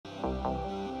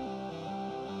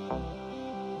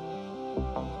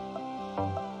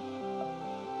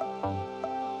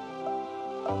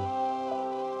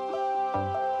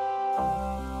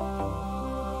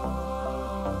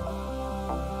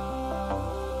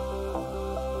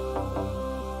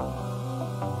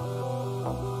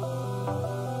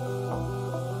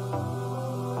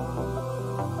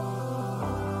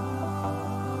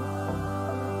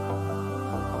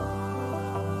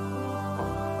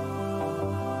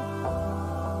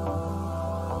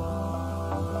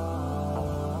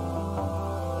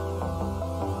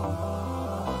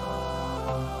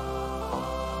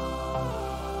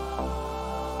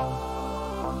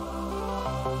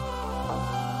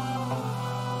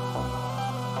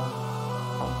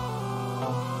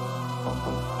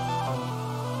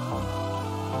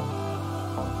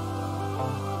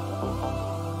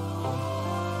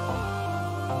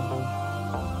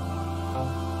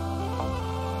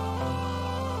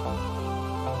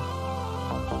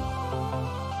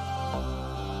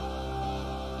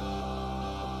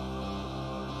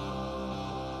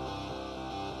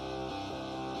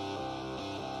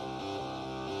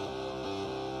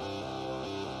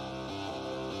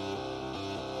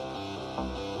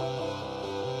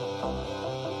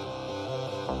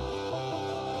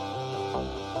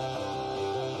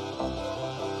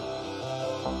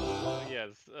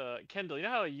Yes, Kendall, you know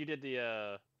how you did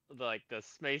the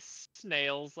space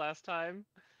snails last time?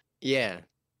 Yeah.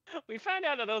 We found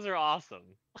out that those are awesome.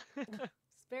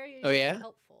 It's very Oh yeah.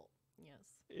 helpful. Yes.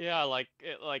 Yeah,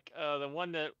 the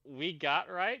one that we got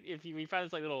right. We found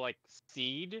this like little like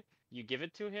seed, you give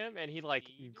it to him, and he like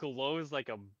glows like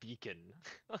a beacon.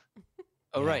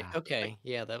 Oh right. Yeah. Okay.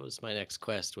 Yeah, that was my next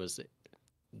quest. Was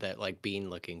that like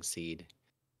bean-looking seed?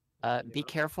 Be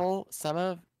careful.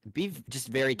 Be just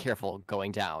very careful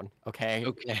going down. Okay.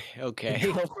 Okay.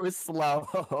 Okay. Go slow.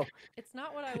 It's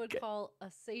not what I would Okay. call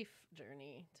a safe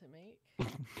journey to make.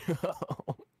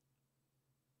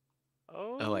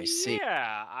 No. Oh, I see.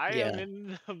 Yeah, I Yeah. am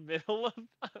in the middle of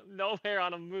nowhere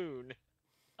on a moon.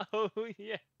 Oh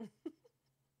yeah.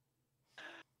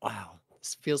 Wow.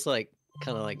 This feels like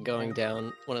kind of like going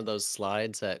down one of those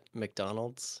slides at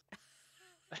McDonald's.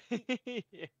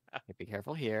 Yeah. Be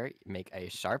careful here. Make a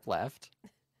sharp left.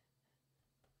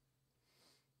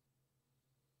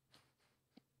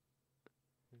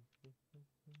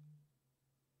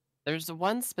 There's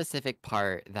one specific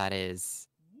part that is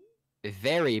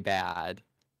very bad.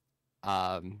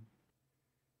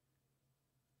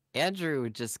 Andrew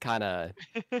just kind of.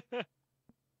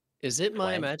 Is it my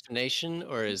What? imagination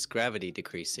or is gravity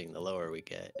decreasing the lower we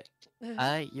get?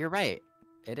 You're right.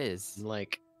 It is. I'm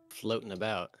like floating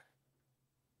about.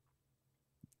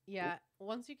 Yeah,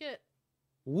 once you get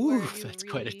Woo, where you that's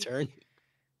quite a really- turn.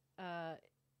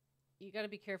 you got to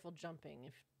be careful jumping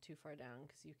if too far down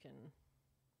because you can.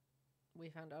 We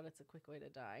found out it's a quick way to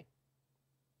die.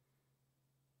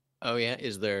 Oh yeah,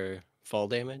 is there fall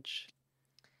damage?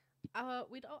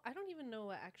 We don't. I don't even know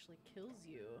what actually kills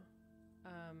you.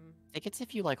 I think it's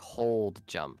if you like hold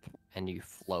jump and you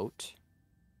float.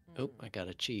 Oh, mm. I got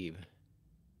a cheeb.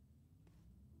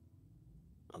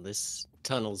 Well, this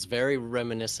tunnel's very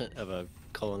reminiscent of a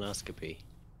colonoscopy.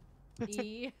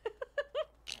 E.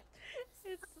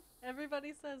 It's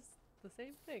everybody says the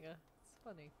same thing. It's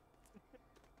funny.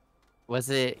 Was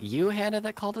it you, Hannah,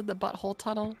 that called it the butthole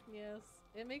tunnel? Yes,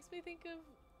 it makes me think of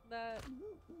that.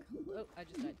 Oh, I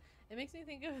just died. It makes me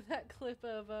think of that clip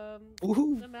of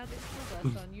Ooh, the Magic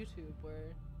School Bus on YouTube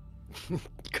where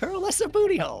girl, that's a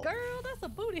booty hole. girl, that's a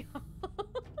booty hole.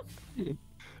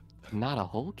 Not a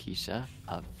hole, Keisha.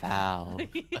 A valve.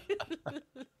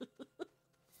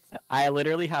 I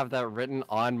literally have that written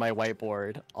on my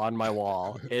whiteboard on my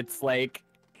wall. It's like,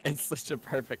 it's such a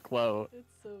perfect quote.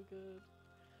 It's so good.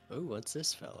 Oh, what's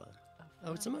this fella?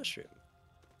 Oh, it's a mushroom.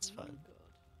 It's fun. Good.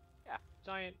 Yeah,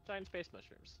 giant space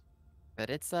mushrooms. But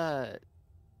it's very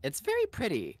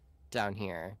pretty down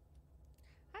here.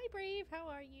 Hi, Brave. How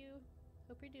are you?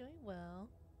 Hope you're doing well.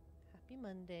 Happy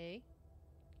Monday.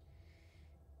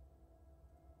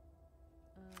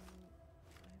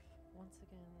 I've once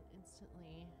again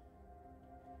instantly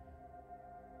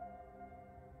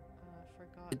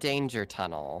forgot. The danger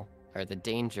tunnel, or the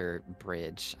danger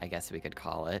bridge, I guess we could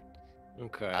call it.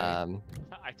 Okay.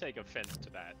 I take offense to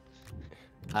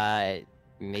that.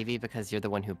 Maybe because you're the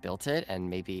one who built it, and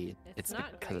maybe It's it's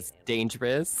not because it's great.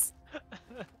 dangerous.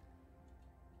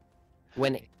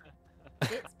 When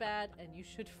It's bad, and you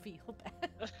should feel bad.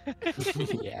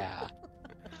 yeah,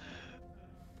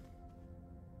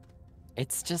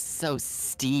 it's just so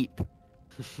steep.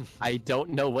 I don't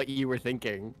know what you were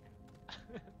thinking.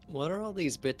 What are all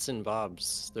these bits and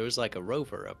bobs? There was like a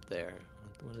rover up there.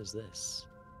 What is this?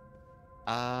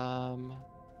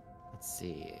 Let's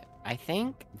see. I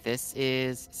think this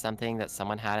is something that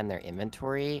someone had in their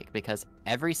inventory because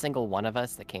every single one of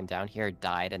us that came down here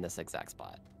died in this exact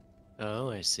spot. Oh,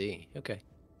 I see. Okay.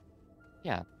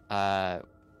 Yeah.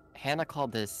 Hannah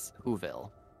called this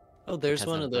Whoville. Oh, there's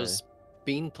Because one of of those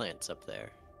bean plants up there.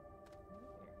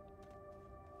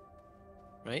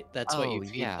 Right? That's what you Oh,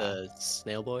 feed yeah. the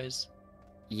snail boys?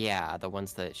 Yeah, the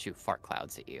ones that shoot fart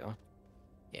clouds at you.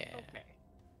 Yeah. Okay.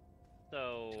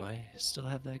 So Do I still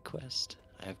have that quest?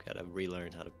 I've got to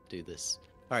relearn how to do this.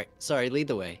 All right, sorry, lead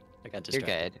the way. I got You're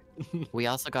distracted. good. We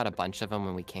also got a bunch of them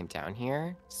when we came down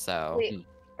here, so... Wait,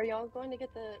 are y'all going to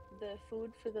get the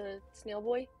food for the snail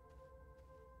boy?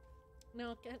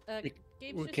 No, Gabe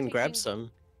We should can take grab some.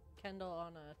 Kendall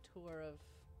on a tour of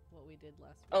what we did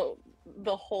last week. Oh,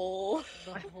 the whole.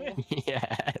 The whole.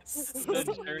 Yes.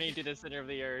 the journey to the center of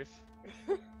the earth.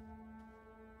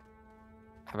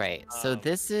 Alright, so Um,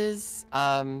 this is,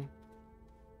 Oh,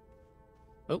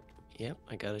 yep,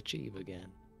 I got achieve again.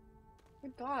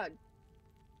 Good God.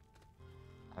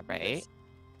 alright.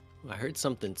 I heard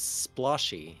something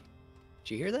sploshy.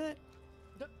 Did you hear that?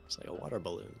 It's like a water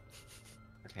balloon.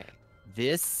 Okay.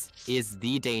 This is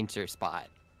the danger spot.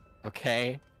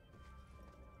 Okay?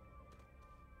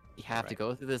 You have to Right.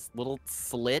 go through this little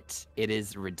slit. It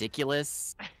is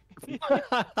ridiculous.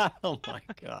 Oh my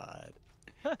god.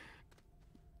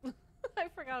 I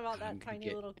forgot about I'm that gonna tiny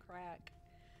get- little crack.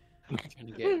 I'm trying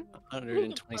to get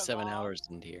 127 hours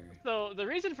into here. So the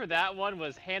reason for that one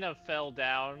was Hannah fell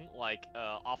down like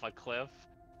off a cliff,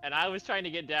 and I was trying to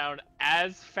get down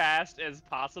as fast as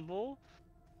possible.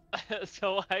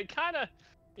 So I kind of,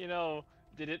 you know,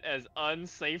 did it as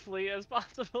unsafely as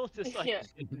possible, just like Yeah.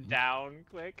 down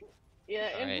quick. Yeah,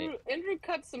 All right. Andrew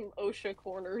cut some OSHA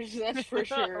corners, that's for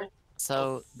sure.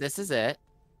 So this is it.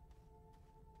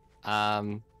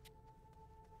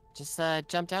 Just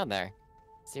jump down there.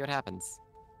 See what happens.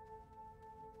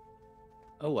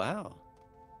 Oh wow.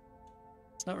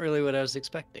 It's not really what I was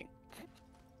expecting.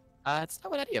 It's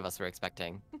not what any of us were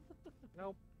expecting.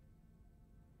 Nope.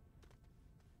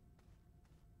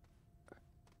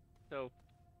 So,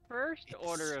 first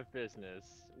order of business,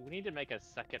 we need to make a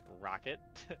second rocket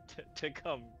to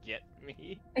come get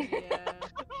me. Yeah.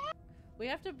 We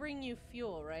have to bring you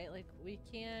fuel, right? Like, we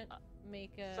can't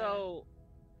make a... So,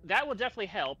 that will definitely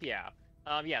help, yeah.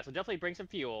 Yeah, so definitely bring some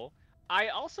fuel. I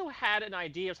also had an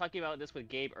idea of talking about this with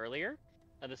Gabe earlier,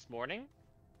 this morning.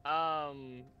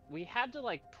 We had to,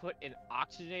 like, put an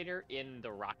oxygenator in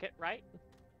the rocket, right?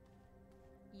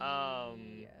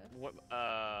 Yes.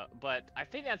 But I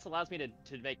think that allows me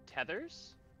to make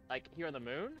tethers, like here on the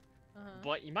moon. Uh-huh.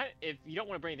 But you might, if you don't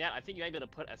want to bring that, I think you might be able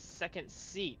to put a second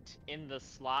seat in the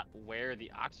slot where the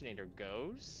oxygenator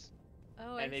goes,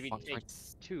 Oh, and maybe see. take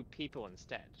 2 people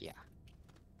instead. Yeah.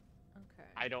 Okay.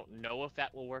 I don't know if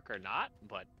that will work or not,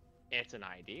 but it's an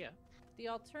idea. The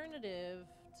alternative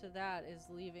to that is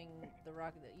leaving the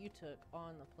rocket that you took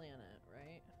on the planet,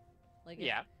 right? Like, if,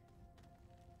 Yeah.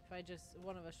 if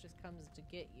one of us just comes to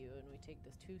get you and we take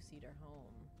this 2-seater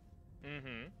home. Mm-hmm.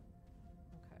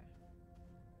 Okay.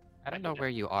 I don't know where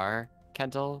you are,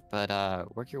 Kendall, but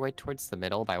work your way towards the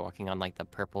middle by walking on like the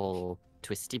purple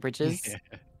twisty bridges.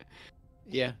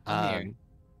 Yeah, I'm here.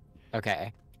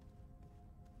 Okay.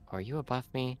 Are you above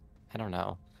me? I don't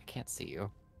know. I can't see you.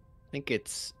 I think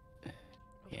it's...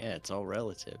 Yeah, it's all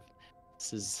relative.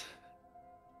 This is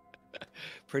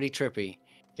pretty trippy.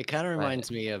 It kind of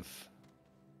reminds me of...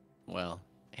 Well,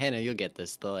 Hannah, you'll get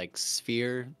this. The, like,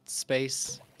 sphere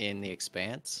space in The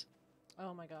Expanse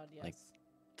Oh my god, yes. Like-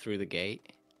 through the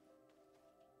gate.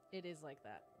 It is like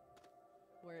that.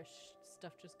 Where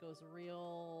stuff just goes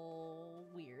real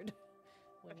weird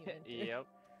when you enter. Yep.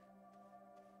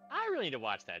 I really need to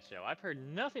watch that show. I've heard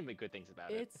nothing but good things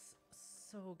about it. It's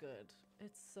so good.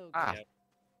 It's so good. Ah. Yep.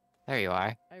 There you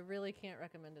are. I really can't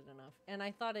recommend it enough. And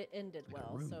I thought it ended Like a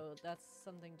well, room. so that's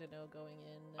something to know going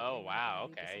in. that Oh you're not wow.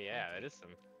 gonna be Okay. Yeah, that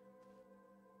disappointed. is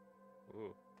some.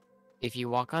 Ooh. If you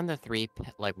walk on the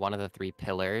one of the 3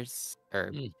 pillars, or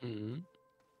Mm-hmm.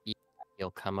 you'll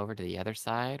come over to the other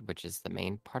side, which is the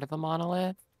main part of the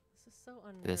monolith. This is so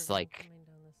unnerving. This, like- coming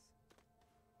down this.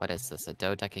 What is this, a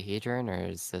dodecahedron, or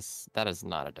is this... That is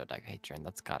not a dodecahedron.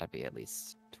 That's gotta be at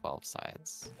least 12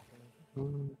 sides.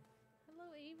 Ooh. Hello,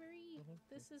 Avery.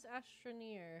 This is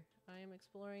Astroneer. I am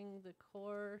exploring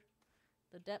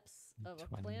the depths of a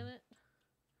 20. planet.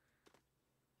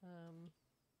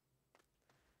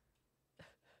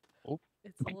 Oh.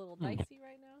 It's a little dicey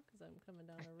right now because I'm coming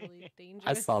down a really dangerous.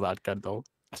 I saw that, Kendall.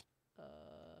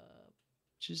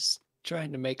 Just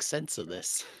trying to make sense of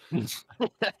this.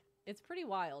 It's pretty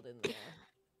wild in there.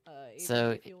 Avery,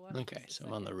 So- if you'll watch Okay, just a so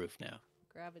I'm on the second. roof now.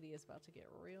 Gravity is about to get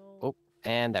real. Oh,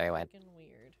 and there he went. freaking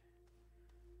weird.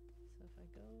 So if I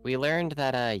go. We learned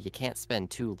that you can't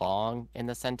spend too long in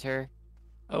the center.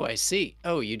 Oh, I see.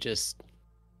 Oh, you just...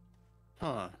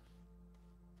 Huh.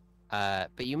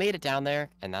 But you made it down there,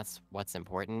 and that's what's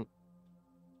important.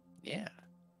 Yeah.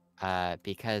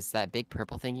 Because that big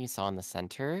purple thing you saw in the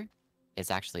center is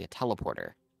actually a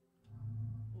teleporter.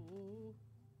 Ooh.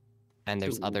 And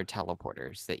there's Ooh. other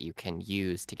teleporters that you can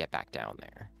use to get back down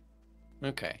there.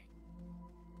 Okay.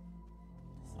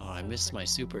 This is Oh, I so missed my freaking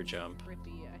super jump.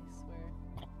 Trippy, I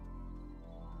swear.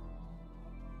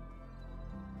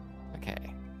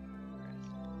 Okay.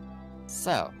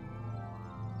 So.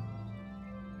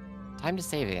 Time to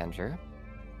save Andrew.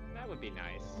 That would be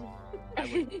nice.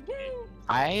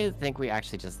 I think we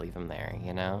actually just leave him there,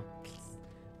 you know?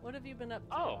 What have you been up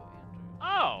to, Oh. Andrew?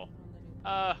 Oh.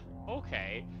 On the new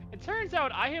Okay. It turns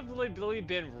out I have literally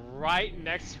been right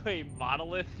next to a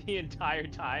monolith the entire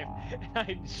time, and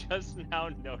I just now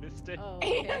noticed it.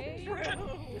 Okay.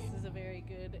 This is a very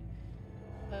good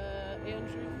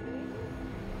Andrew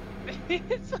thing.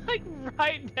 It's like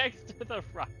right next to the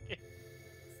rocket.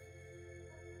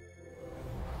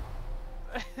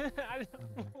 I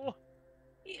don't-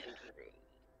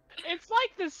 It's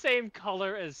like the same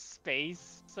color as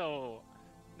space, so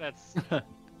that's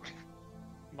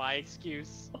my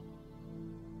excuse.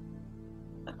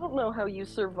 I don't know how you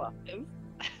survive.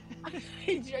 I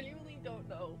genuinely don't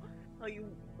know how you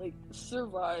like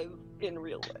survive in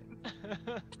real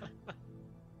life.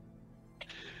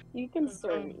 You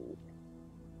concern me.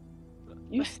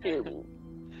 You scare me.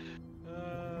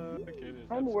 Okay,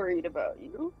 I'm worried about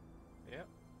you. Yeah,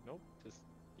 nope, just,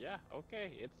 yeah,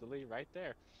 okay, it's literally right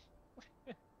there.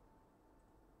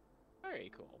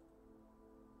 Very cool.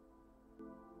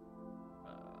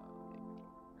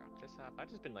 Wrap this up. I've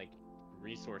just been, like,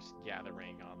 resource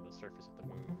gathering on the surface of the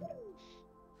moon.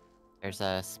 There's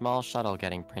a small shuttle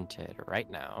getting printed right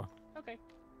now. Okay.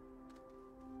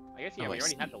 I guess, yeah, Oh, we I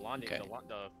already see. have the launch, Okay.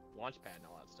 the launch pad and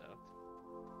all that stuff.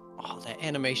 Oh, that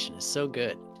animation is so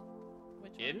good.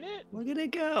 Which Isn't one? it? Look at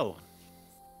it go.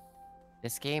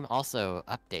 This game also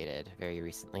updated very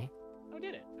recently. Oh,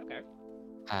 did it? Okay.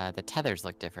 The tethers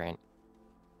look different.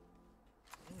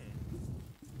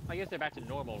 I guess they're back to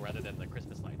normal rather than the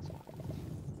Christmas lights.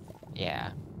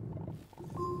 Yeah.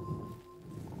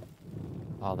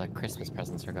 All the Christmas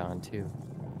presents are gone too.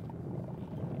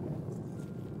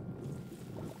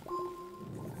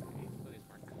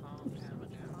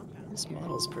 This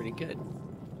model's pretty good.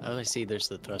 Oh, I see there's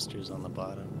the thrusters on the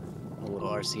bottom. The little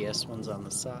RCS ones on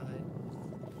the side.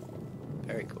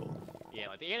 Very cool. Yeah,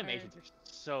 like the animations are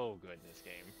so good in this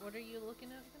game. What are you looking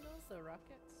at, Kendall? The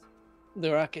rockets?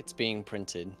 The rocket's being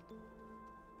printed.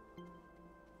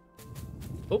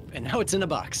 Oh, and now it's in a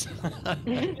box. Yeah,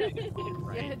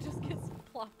 it just gets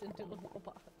plopped into a little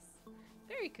box.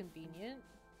 Very convenient.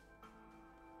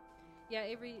 Yeah,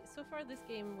 Avery, so far this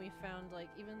game we found, like,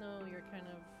 even though you're kind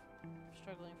of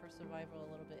struggling for survival a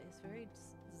little bit, it's very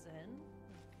zen.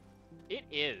 It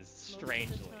is, Most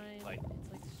strangely. of the time, Like,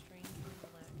 it's like strangely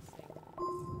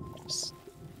relaxing. Just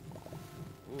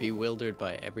bewildered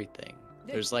by everything.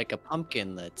 There's like a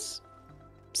pumpkin that's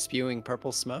spewing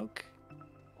purple smoke.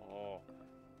 oh,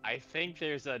 I think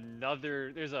there's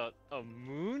another, there's a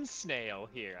moon snail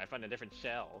here. I found a different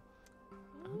shell.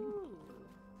 Ooh.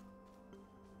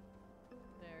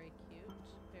 Very cute.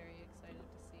 Very excited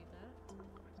to see that.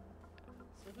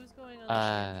 So who's going on the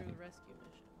Andrew rescue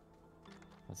mission?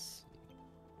 Let's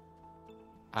see.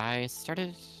 I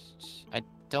started. I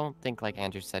don't think, like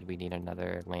Andrew said, we need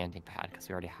another landing pad because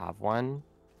we already have one.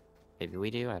 Maybe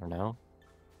we do. I don't know.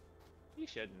 You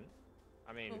shouldn't.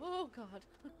 I mean, Oh god.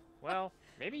 well,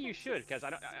 maybe you should, because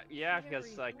I don't. Yeah, because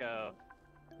Scary. like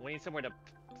we need somewhere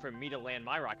for me to land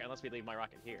my rocket, unless we leave my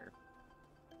rocket here.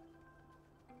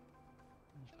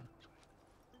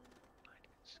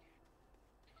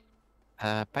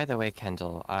 By the way,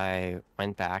 Kendall, I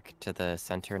went back to the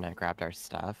center and I grabbed our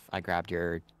stuff. I grabbed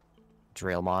your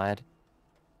drill mod.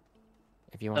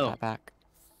 If you want Oh. that back.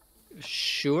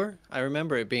 Sure. I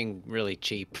remember it being really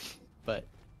cheap, but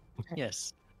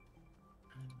yes.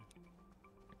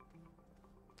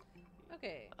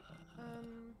 Okay.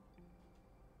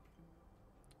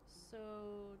 So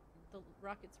the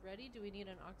rocket's ready. Do we need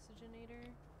an oxygenator?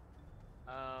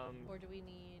 Or do we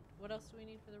need, what else do we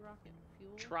need for the rocket?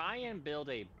 Fuel? Try and build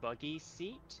a buggy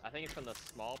seat. I think it's from the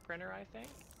small printer, I think.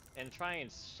 And try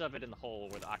and shove it in the hole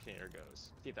where the oxygenator goes.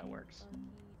 See if that works.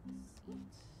 Buggy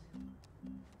seat.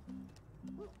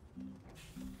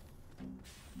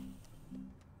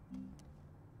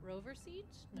 Rover seat?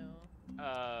 No.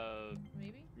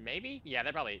 Maybe? Maybe? Yeah,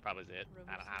 that probably is it. Rover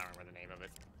I don't remember the name of it.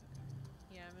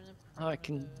 Yeah, I'm gonna. Oh, I put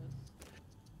one of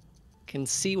can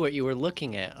see what you were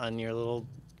looking at on your little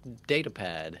data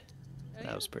pad. those. Oh, That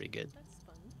yeah? was pretty good. That's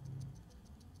fun.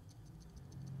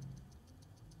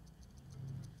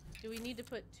 Do we need to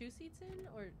put 2 seats in,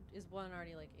 or is one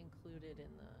already like included in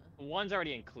the? One's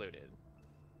already included.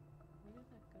 Where did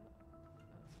that go?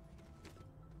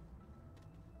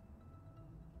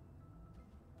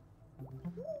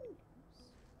 Oh.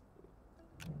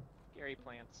 Scary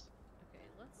plants. Okay,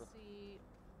 let's see.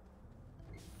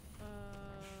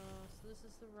 So this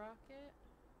is the rocket.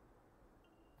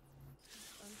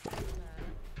 Unplug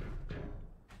that.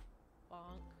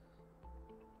 Bonk.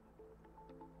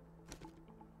 Do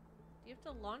you have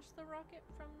to launch the rocket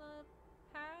from the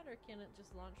pad, or can it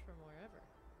just launch from wherever?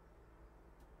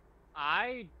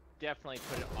 I definitely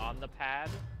put it on the pad.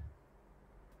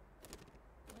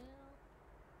 Well,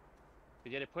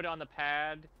 You gotta put it on the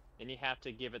pad, and you have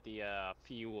to give it the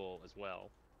fuel as well.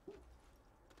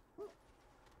 let's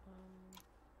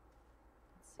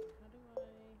see. How do I?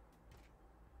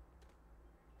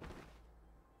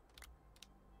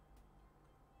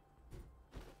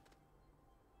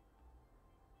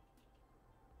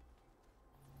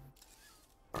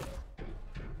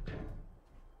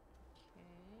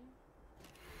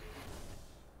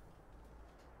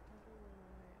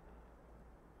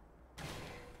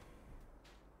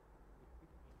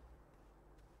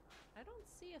 don't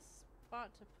see a spot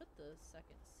to put the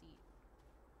second seat.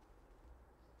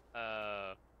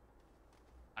 I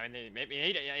mean, maybe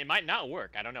it might not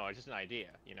work. I don't know. It's just an idea,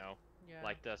 you know. Yeah.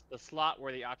 Like the slot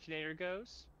where the oxygenator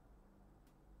goes.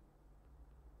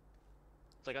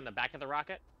 It's like on the back of the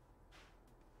rocket.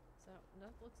 So that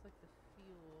looks like the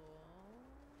fuel.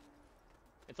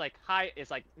 It's like high. It's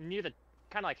like near the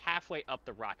kind of like halfway up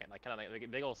the rocket, like kind of like a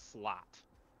big old slot.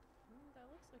 That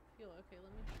looks like fuel. Okay,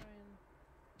 let me try and.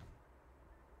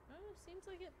 Oh, it seems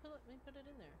like it. Let me put it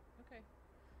in there. Okay.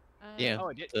 Yeah. Oh,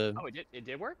 it did. Oh, it did. It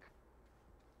did work.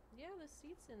 Yeah, the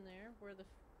seat's in there where the.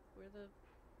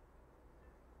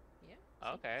 Yeah.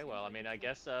 Okay. Well, I mean, I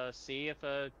guess see if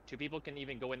 2 people can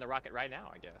even go in the rocket right now.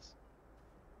 I guess.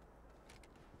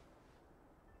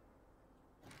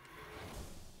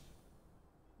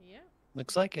 Yeah.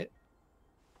 Looks like it.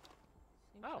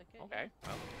 Seems Oh. like it, Okay. yeah.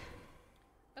 Well.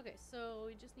 Okay, so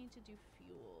we just need to do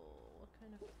fuel. What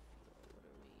kind of fuel?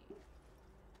 What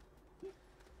are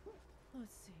we?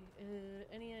 Let's see.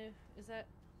 Is that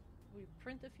we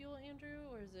print the fuel, Andrew,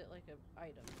 or is it like a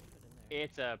item we put in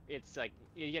there? It's like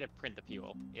you get to print the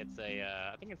fuel. It's a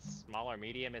I think it's small or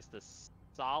medium. It's the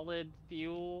solid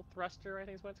fuel thruster. I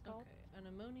think is what it's called. Okay, an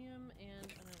ammonium and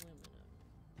an aluminum.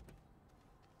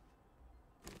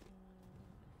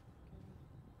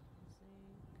 Zinc,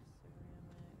 ceramic,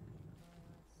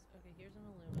 glass. Okay, here's an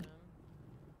aluminum.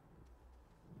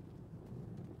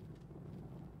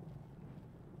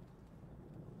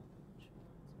 Which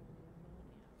ones are the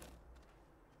ammonium?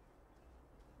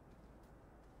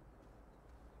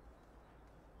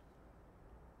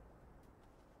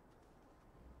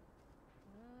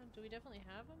 Do we definitely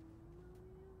have ammonium?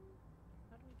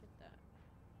 How do we get that?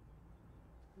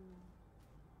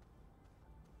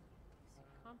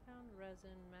 Compound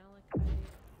resin, malachite,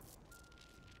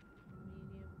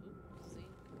 medium, zinc,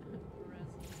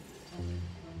 resin.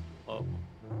 Oh.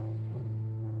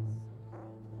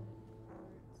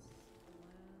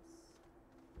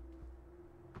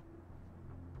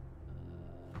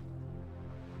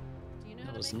 Do you know how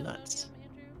That to was make nuts. ammonium,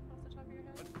 Andrew, off the top of your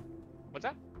head? What's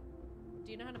that?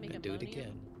 Do you know how to make Do ammonium? it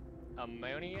again.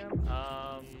 Ammonium?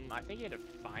 I think you had to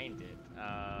find it.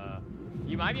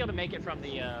 You might be able to make it from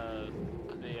the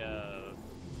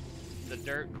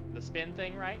dirt, the spin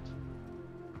thing, right?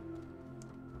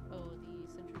 Oh, the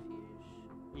centrifuge.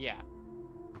 Yeah.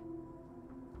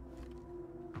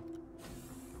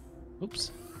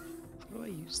 Oops. How do I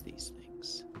use these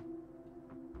things?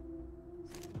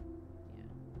 Yeah.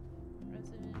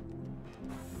 Resin.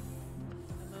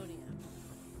 Ammonium.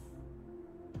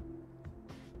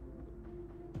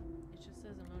 It just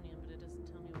says ammonium, but it doesn't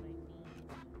tell me what I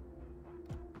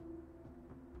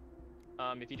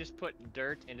need. If you just put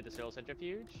dirt into the soil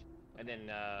centrifuge, and then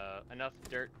enough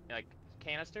dirt, like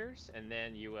canisters, and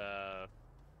then you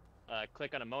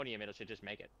click on ammonium, it should just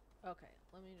make it. Okay,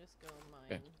 let me just go mine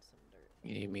Okay. some dirt.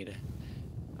 You need me to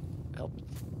help?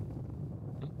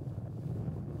 Oh,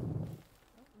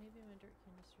 maybe my dirt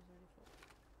canister's already full.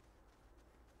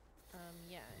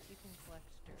 Yeah, if you can collect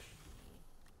dirt for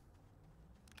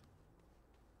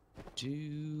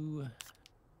me.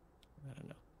 I don't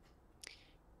know.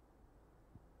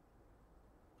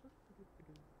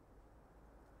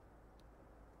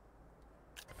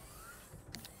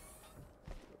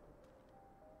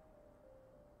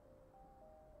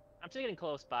 I'm still getting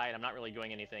close by, and I'm not really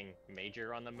doing anything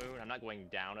major on the moon. I'm not going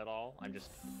down at all. I'm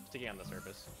just sticking on the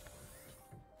surface.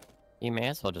 You may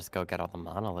as well just go get all the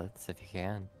monoliths if you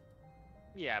can.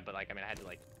 Yeah, but like, I mean, I had to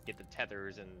like get the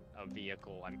tethers and a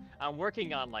vehicle. I'm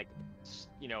working on like,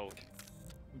 you know,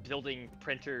 building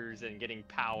printers and getting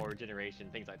power generation,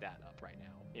 things like that up right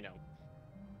now. You know,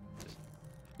 just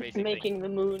basic Making things. the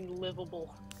moon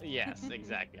livable. Yes,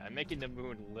 exactly. I'm making the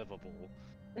moon livable.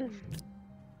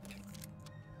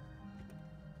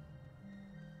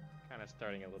 Kind of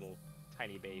starting a little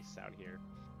tiny base out here.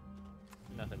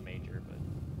 Nothing major, but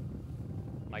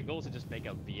my goal is to just make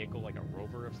a vehicle, like a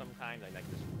rover of some kind, like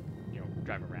just, you know,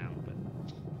 drive around. But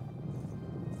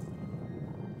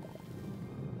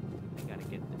I gotta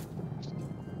get there first.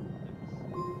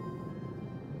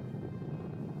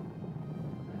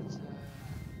 That's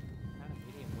kind of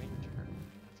medium wind turbine.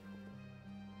 That's cool.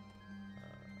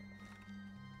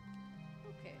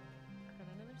 Okay, got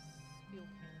another fuel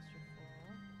canister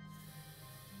full.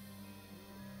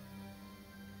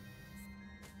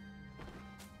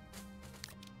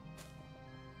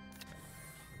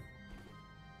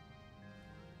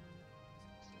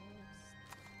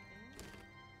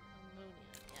 Ammonium,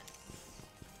 yes.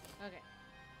 Okay.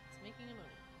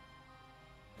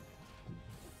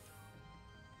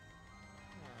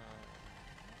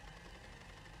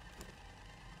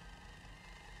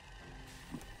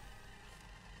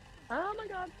 Oh my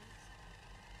god.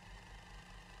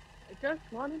 I just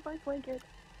wanted my blanket.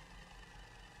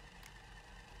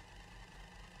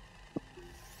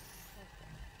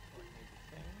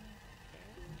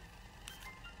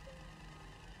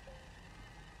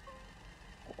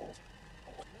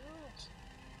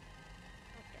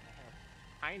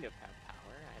 Kind of have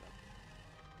power. I have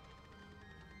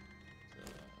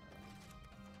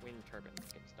wind turbine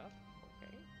looking stuff.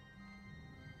 Okay.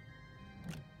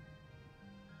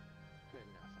 Good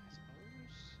enough, I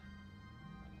suppose.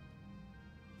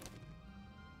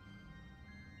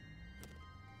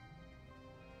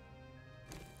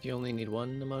 Do you only need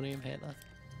one ammonium, Hannah?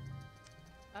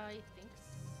 I think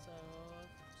so.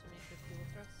 To make a fuel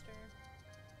thruster.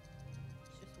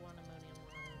 It's just one ammonium,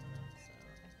 one aluminum, so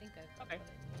I think I've got Okay. what I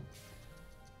need.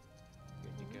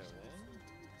 Good to go then.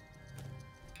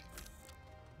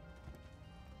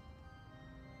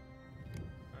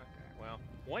 Okay, well,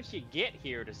 once you get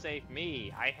here to save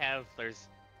me, there's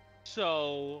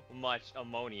so much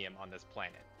ammonium on this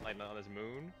planet, like on this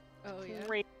moon. Oh yeah.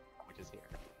 Great, which is here.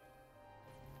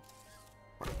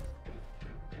 But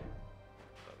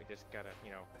we just gotta,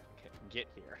 get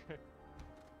here.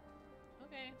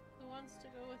 Okay, who wants to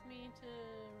go with me to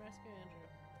rescue Andrew?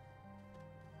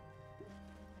 I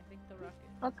think the rocket.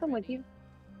 I'll come with you.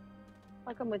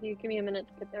 I'll come with you. Give me a minute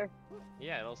to get there.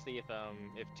 Yeah, we'll see if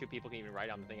two people can even ride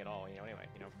on the thing at all. Anyway,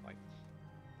 like.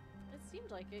 It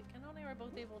seemed like it. Ken and I were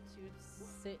both able to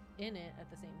sit in it at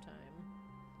the same time.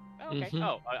 Oh, okay. Mhm.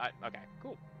 Oh, okay,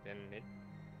 cool. Then it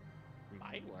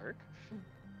might work.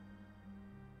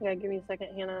 Yeah, give me a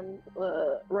second, Hannah. I'm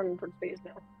running towards base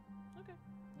now. Okay.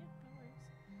 Yeah, no worries.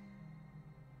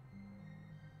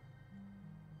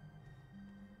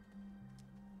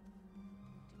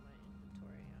 Do my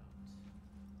inventory out.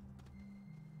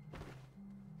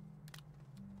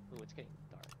 Ooh, it's getting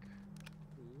dark.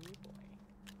 Ooh,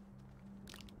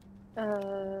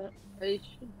 boy. I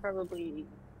should probably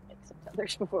get some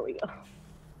feathers before we go.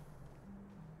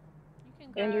 You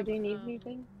can grab, Andrew, do you need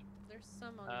anything? There's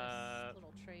some on this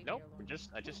little tray Nope. here.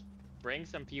 I just bring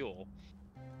some fuel.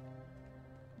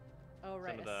 Oh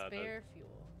right, of a the- spare fuel.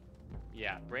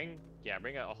 Yeah, bring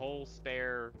a whole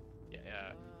spare.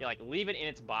 Yeah, like leave it in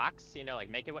its box. Like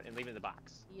make it and leave it in the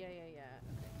box. Yeah. Okay.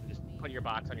 Just let me- put your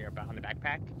box on the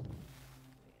backpack. Wait,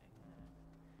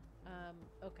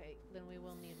 okay, then we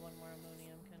will need one more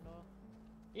ammonium, Kendall.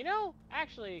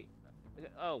 Actually.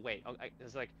 Oh wait.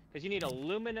 It's like because you need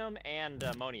aluminum and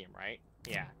ammonium, right?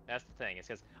 Yeah, that's the thing. It's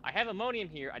because I have ammonium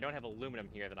here. I don't have aluminum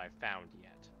here that I've found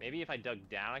yet. Maybe if I dug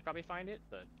down, I'd probably find it.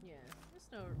 But Yeah, it's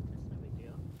no big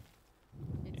deal.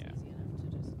 It's Yeah. easy enough to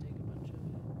just dig a bunch of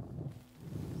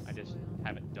I just soil.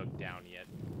 haven't dug down yet.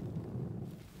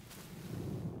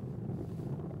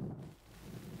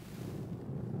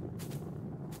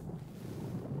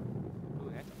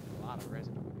 Ooh, that's a lot of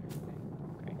resin over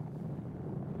there. Okay.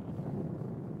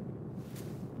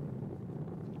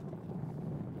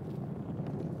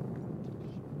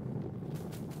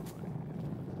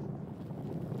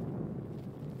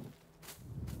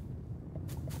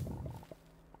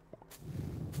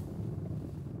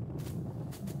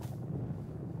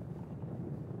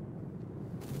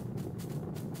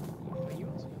 Yeah, you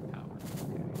also have power.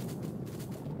 Okay.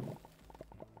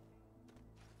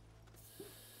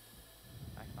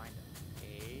 I find a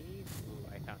cave. Ooh,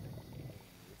 I found a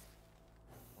cave.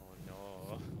 Oh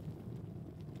no.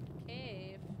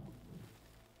 Cave.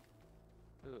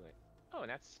 Ooh. Oh, and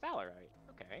that's sphalerite.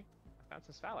 Okay. I found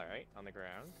some sphalerite on the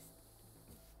ground.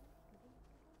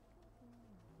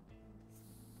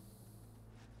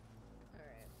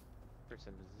 Alright. There's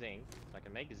some zinc. So I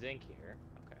can make zinc here.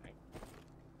 Okay.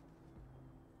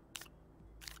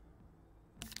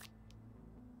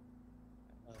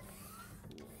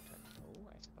 Cool to know,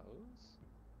 I suppose.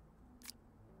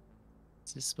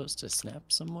 Is this supposed to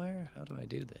snap somewhere? How do I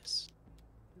do this?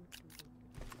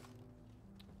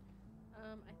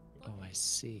 Oh, I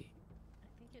see. I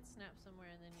think it snaps somewhere,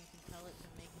 and then you can tell it to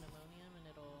make an ammonium, and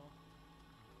it'll.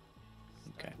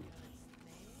 Okay. start doing its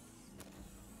thing.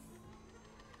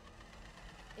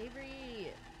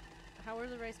 Avery, how are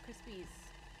the Rice Krispies?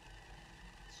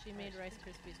 She made Rice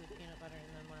Krispies with peanut butter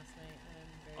in them last night, and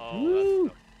I'm very. Oh,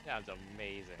 that sounds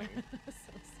amazing.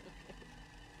 Sounds so good.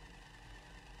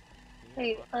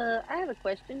 Hey, I have a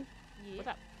question. Yeah. What's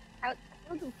up? How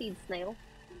do you feed snail?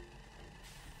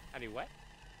 How do you what?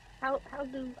 How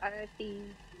do I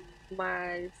feed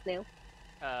my snail?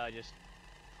 Just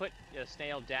put a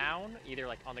snail down, either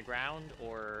like on the ground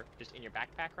or just in your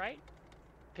backpack, right?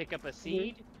 Pick up a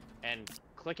seed and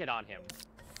click it on him.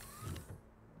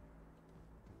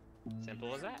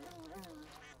 Simple as that. Oh my god.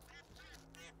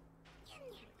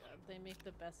 They make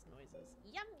the best noises.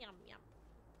 Yum yum yum.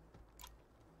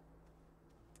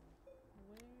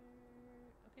 Where?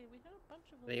 Okay, we had a bunch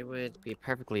of. They would be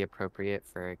perfectly appropriate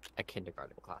for a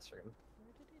kindergarten classroom.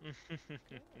 Where did it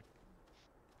go?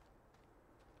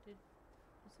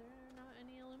 Is there not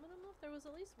any aluminum left? There was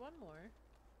at least one more.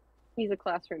 He's a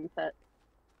classroom pet.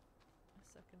 A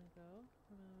second ago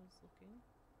when I was looking.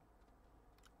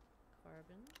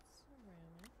 Carbon,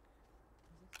 ceramic.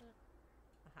 Is this it?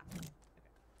 Aha. Okay.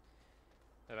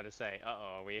 I was about to say,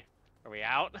 uh-oh, are we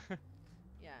out?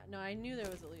 Yeah, no, I knew there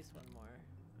was at least one more.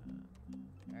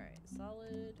 Alright,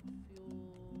 solid fuel.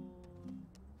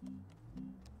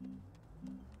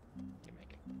 You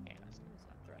make it. Yeah, that's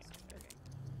Thruster.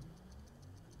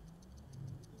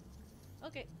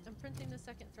 Okay, I'm printing the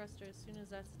second thruster. As soon as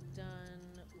that's done,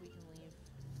 we can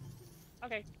leave.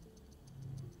 okay.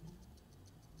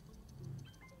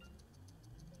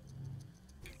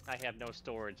 I have no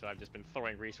storage, so I've just been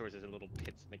throwing resources in little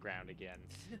pits in the ground again.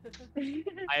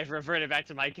 I have reverted back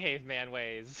to my caveman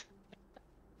ways.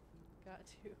 Got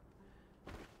to.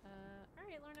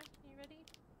 Alright, Lorna, you ready?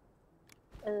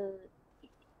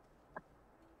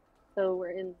 So we're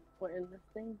in this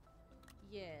thing.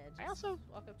 Yeah, just I also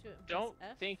walk up to it and Don't press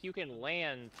F. think you can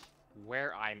land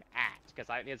where I'm at, because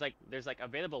there's like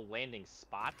available landing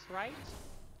spots, right?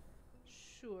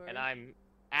 Sure. And I'm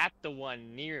at the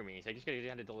one near me, so I just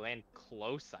have to land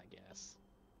close, I guess.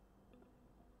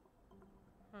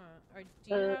 Huh. Or do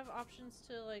you have options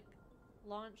to, like,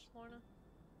 launch, Lorna?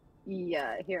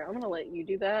 Yeah, here, I'm gonna let you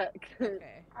do that. 'Cause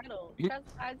Okay. I don't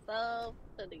trust myself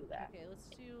to do that. Okay, let's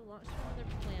do launch to another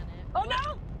planet. Oh What?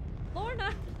 no!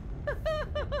 Lorna!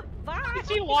 Bye! Did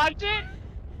she launch it?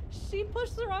 She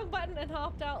pushed the wrong button and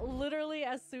hopped out literally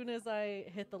as soon as I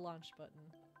hit the launch button.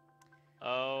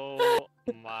 Oh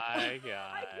my I god.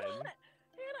 got it!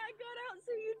 And I got out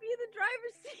so you'd be in the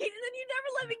driver's seat, and then you never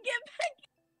let me get back.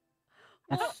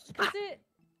 Well, because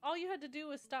all you had to do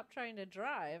was stop trying to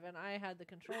drive, and I had the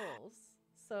controls.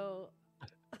 So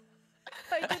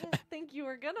I didn't think you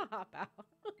were gonna hop out.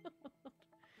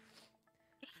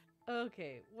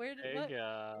 Okay, what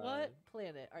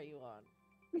planet are you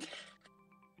on?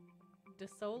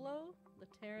 DeSolo? The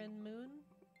Terran moon?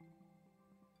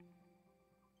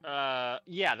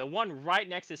 Yeah, the one right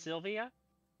next to Sylvia.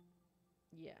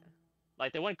 Yeah.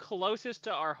 Like the one closest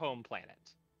to our home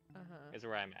planet Uh-huh. is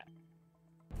where I'm at.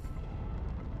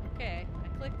 Okay, I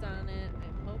clicked on it.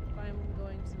 I hope I'm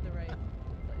going to the right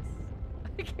place.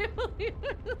 I can't believe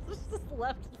it just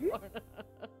left Florida.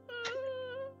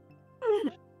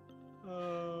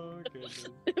 Oh goodness.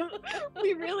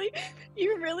 You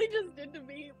really just did to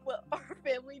me what our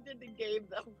family did to Gabe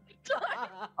that one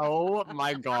time. Oh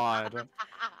my god.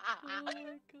 Oh my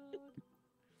god.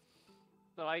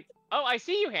 So I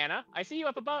see you, Hannah. I see you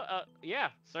up above. Yeah,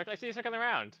 I see you circling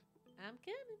around. I'm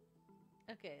coming.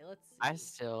 Okay, let's see. I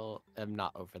still am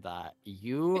not over that.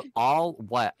 You all,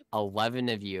 11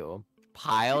 of you,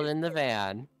 piled in the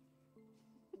van.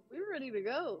 We were ready to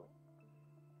go.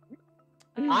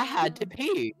 I had to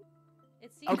pee.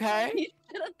 It seems Okay. like You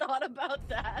should have thought about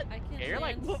that. I can Yeah, you're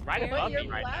like land right fairly- above your me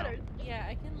right now. bladders. Yeah,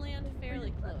 I can land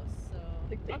fairly close, so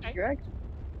Dictate Okay. direction.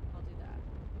 I'll do that.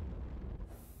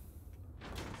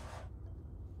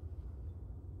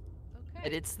 Okay.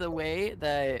 And it's the way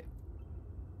that,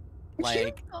 like,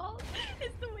 You called.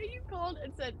 It's the way you called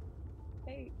and said,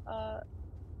 "Hey,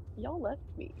 y'all left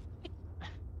me."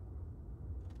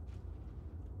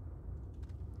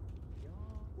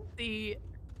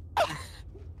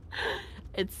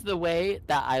 it's the way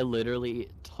that I literally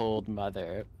told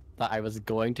Mother that I was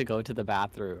going to go to the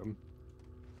bathroom,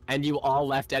 and you all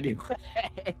left anyway.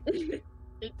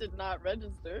 It did not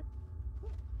register.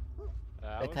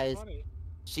 That Because- was funny.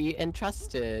 She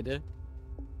entrusted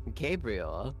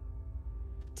Gabriel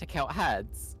to count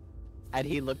heads, and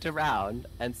he looked around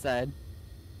and said,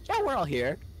 "Yeah, we're all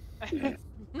here." Just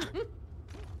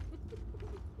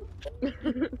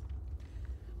gonna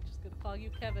call you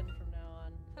Kevin from now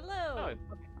on. Hello.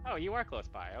 Oh, you are close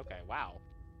by. Okay, wow.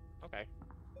 Okay.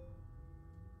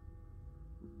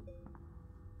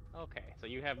 Okay, so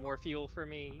you have more fuel for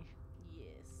me. Yes.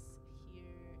 Here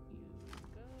you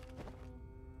go.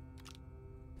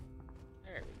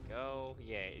 There we go.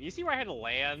 Yay. You see where I had to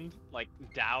land? Like,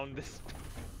 down this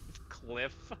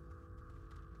cliff?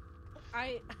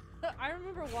 I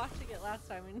remember watching it last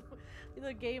time, and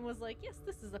the game was like, "Yes,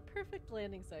 this is a perfect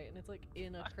landing site," and it's like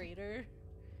in a crater.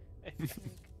 Like,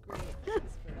 great,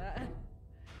 thanks for that.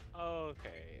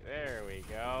 Okay, there we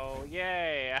go.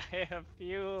 Yay, I have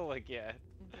fuel again.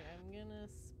 Okay, I'm gonna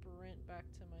sprint back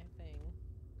to my thing.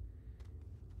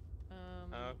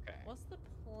 Okay. What's the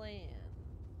plan?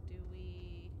 What do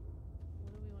we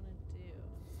want to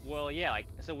Well, yeah, like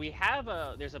so we have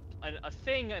there's a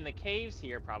thing in the caves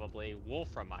here probably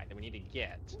wolframite that we need to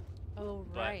get, Oh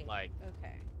but right. like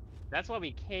Okay. that's why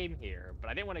we came here. But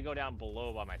I didn't want to go down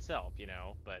below by myself, you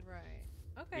know. But Right.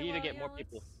 we Okay. need to Well, get yeah. more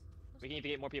people. Let's We go need to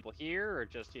do get more people here, or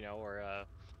just or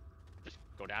just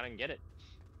go down and get it.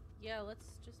 Yeah.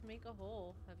 Let's just make a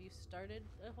hole. Have you started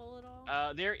a hole at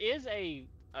all? There is a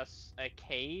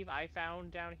cave I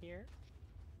found down here.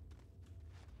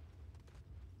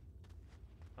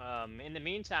 In the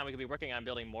meantime, we could be working on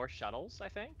building more shuttles, I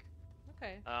think.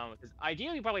 Okay. Because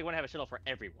ideally, we probably want to have a shuttle for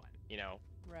everyone, you know.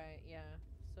 Right. Yeah.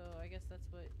 So I guess that's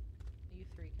what you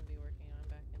three can be working on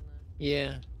back in the.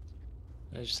 Yeah.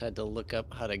 I just had to look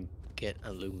up how to get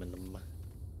aluminum.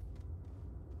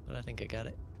 But I think I got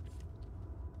it.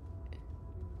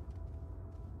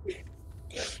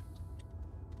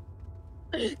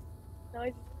 Now I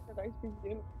just had ice cream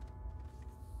soon.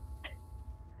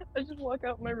 I just walk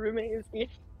out, my roommate is eating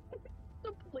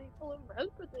a plate full of mashed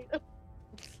potatoes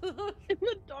in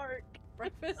the dark.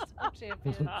 Breakfast of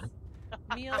champions.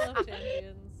 Meal of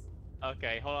champions.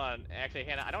 Okay, hold on. Actually,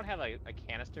 Hannah, I don't have a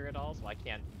canister at all, so I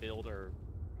can't build or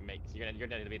make. So you're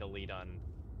gonna be the lead on.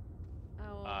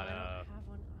 Oh, I don't have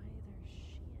one either.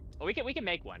 Shit. Oh, we can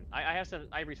make one. I have some.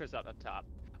 I have resources up top.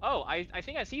 Oh, I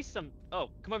think I see some. Oh,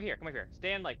 come over here. Come over here.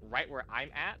 Stand like right where I'm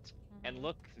at, and Mhm.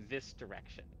 look this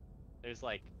direction. There's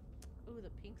like. Ooh, the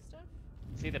pink stuff.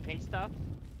 See the pink stuff?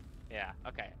 Yeah.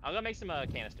 Okay. I'll go make some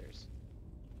canisters.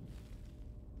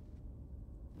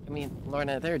 I mean,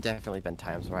 Lorna, there have definitely been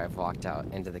times where I've walked out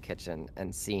into the kitchen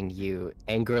and seen you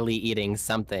angrily eating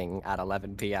something at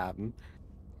 11 p.m.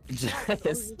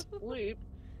 Just Sleep.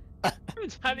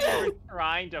 Time you were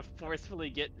trying to forcefully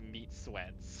get meat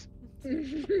sweats.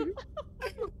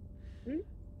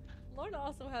 Lorna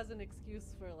also has an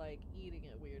excuse for like eating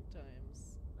at weird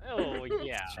times. Oh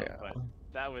yeah, true. but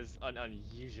that was an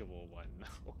unusual one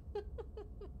though.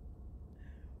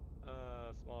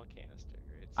 Small canister.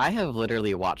 It's... I have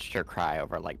literally watched her cry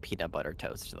over like peanut butter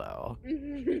toast though.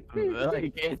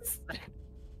 Like it's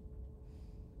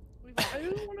I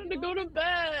just wanted to go to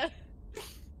bed.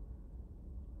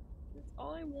 That's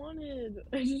all I wanted.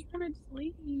 I just wanted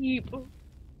sleep. Okay,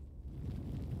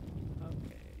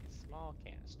 small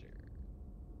canister.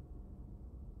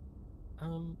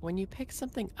 when you pick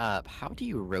something up, how do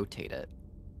you rotate it?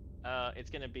 It's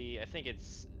gonna be. I think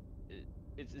it's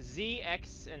Z,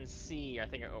 X, and C. I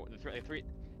think are the three.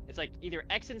 It's like either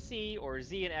X and C or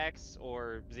Z and X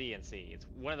or Z and C. It's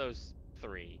one of those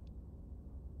three.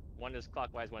 One is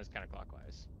clockwise, one is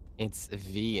counterclockwise. It's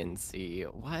V and C.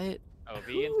 What? Oh,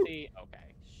 V and C.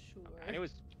 Okay. Sure. Okay. And it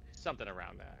was something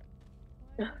around that.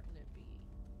 Why wouldn't it be?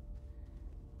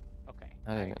 Okay.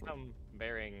 I don't know. come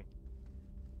bearing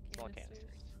small Canisters?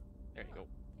 canisters. There you go.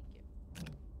 Thank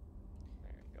you.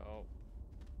 There you go.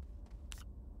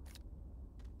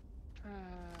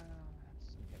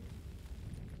 So we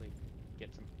can actually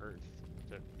get some earth,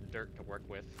 dirt to work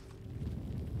with.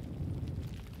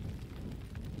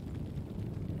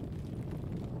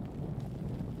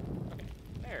 Okay,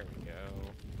 there we go.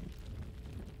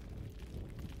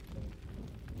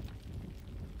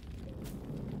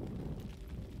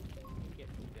 Get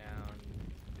down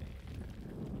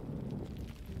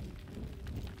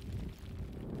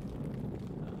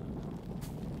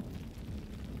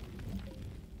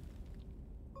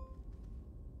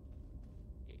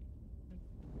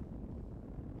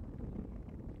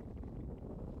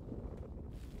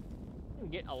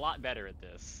get a lot better at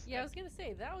this. Yeah, I was gonna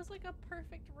say that was like a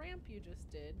perfect ramp you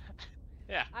just did.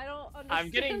 Yeah. I don't understand. I'm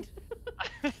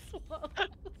getting-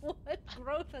 what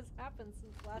growth has happened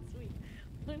since last week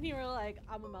when you were like,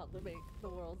 I'm about to make the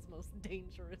world's most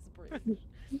dangerous bridge.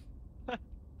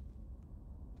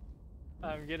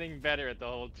 I'm getting better at the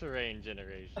whole terrain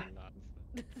generation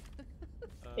nonsense.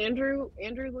 Andrew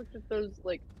looked at those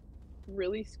like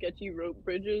really sketchy rope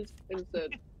bridges and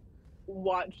said,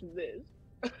 "Watch this."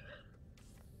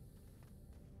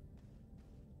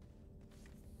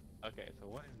 Okay, so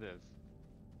what is this?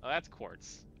 Oh, that's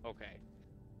quartz. Okay.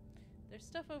 There's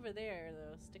stuff over there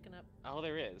though, sticking up. Oh,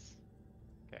 there is.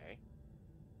 Okay.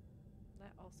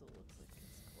 That also looks like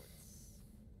it's quartz.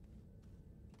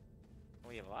 Well,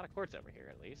 we have a lot of quartz over here,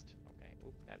 at least. Okay.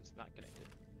 Oop, that is not connected.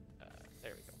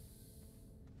 There we go.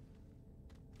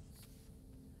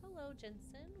 Hello,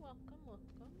 Jensen. Welcome,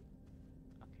 welcome.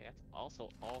 Okay, that's also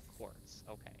all quartz.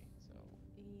 Okay, so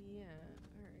Yeah.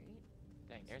 All right.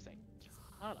 dang, there's a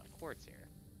ton of quartz here.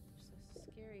 There's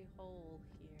a scary hole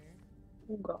here.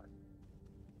 Oh God.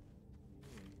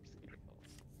 Scary hole.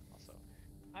 Also,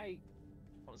 hold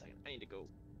on a second. I need to go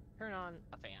turn on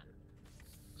a fan.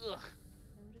 Ugh.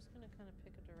 I'm just gonna kind of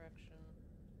pick a direction.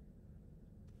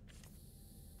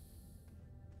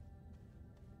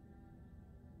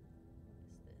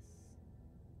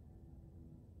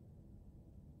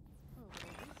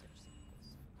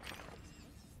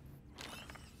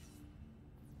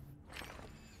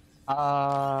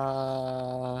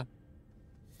 Uh,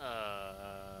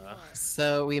 Uh, What?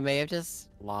 so we may have just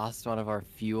lost one of our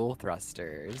fuel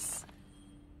thrusters.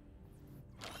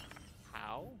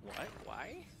 how? What?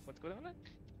 Why? What's going on?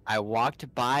 I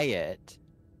walked by it,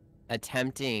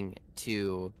 attempting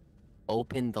to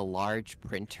open the large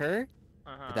printer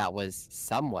Uh-huh. that was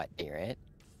somewhat near it.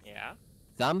 Yeah.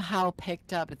 Somehow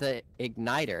picked up the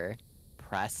igniter,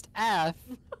 pressed F.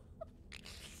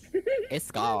 It's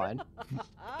gone.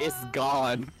 It's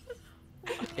gone.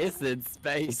 It's in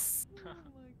space. Oh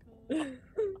my god.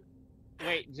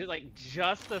 Wait,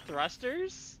 just the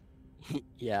thrusters?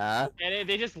 Yeah, And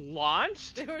they just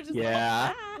launched? They were just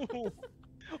Yeah.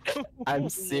 I'm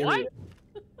What? serious.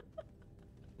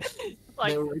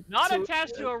 Like, They were not too-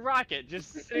 attached to a rocket,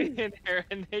 just sitting in there,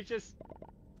 and they just.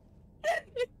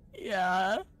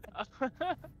 Yeah.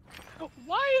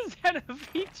 Why is that a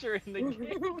feature in the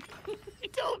game? I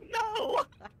don't know.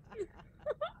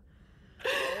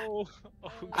 Oh,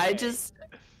 I okay. just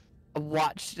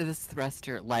watched this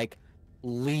thruster like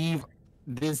leave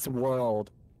this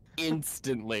world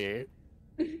instantly.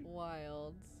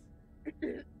 Wild.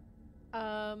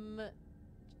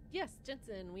 Yes,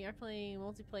 Jensen, we are playing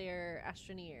multiplayer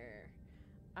Astroneer.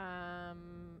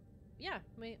 Yeah,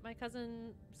 my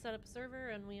cousin set up a server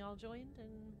and we all joined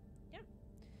and yeah.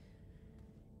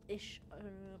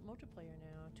 Multiplayer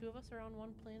now. 2 of us are on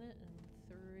one planet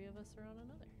and 3 of us are on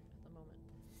another at the moment.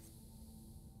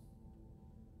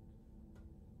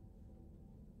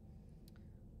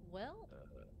 Well, let's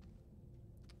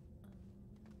see.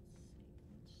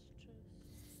 Let's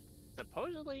just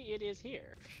Supposedly it is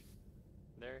here.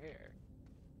 They're here.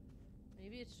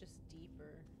 maybe it's just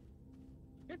deeper.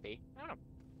 Could be. I don't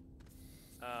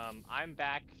know. I'm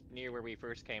back near where we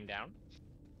first came down.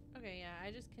 Okay, yeah,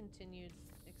 I just continued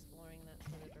exploring that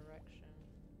sort of direction.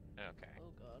 Okay.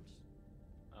 Oh god.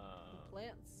 The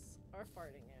plants are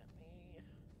farting at me.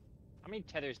 How many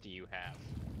tethers do you have?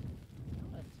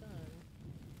 Not a ton.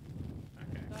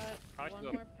 Okay. Got Probably one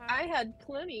should go- more pack. I had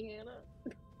plenty, Hannah.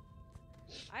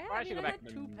 Probably should go I back had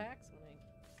to 2 the- packs when I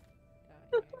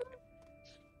got here.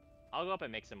 I'll go up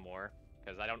and make some more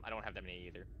because I don't have that many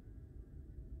either.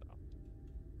 So.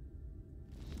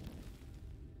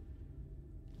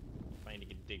 I need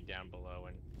to dig down below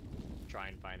and try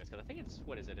and find this because I think it's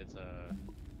what is it? It's a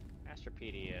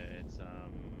Astropedia. It's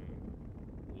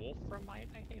Wolframite.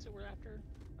 I think is what we're after,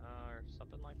 or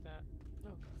something like that.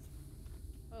 Oh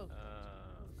god. Oh god.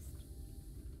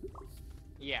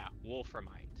 Yeah,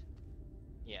 Wolframite.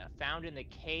 Yeah, found in the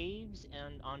caves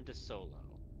and on DeSolo,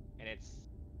 and it's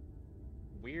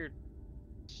weird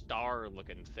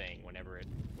star-looking thing whenever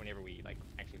we like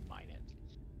actually mine it.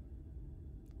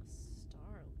 A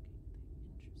star looking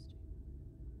thing. Interesting.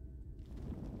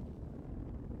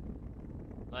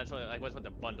 Well, that's what the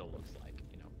bundle looks like,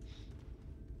 you know.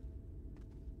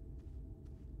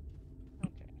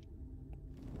 Okay.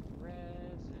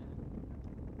 Resin.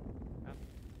 Oh, Okay,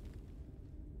 I get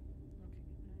my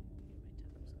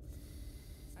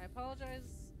tethers. I apologize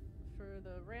for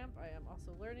the ramp. I am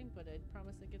also learning, but I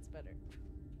promise it gets better.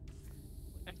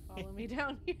 When you follow me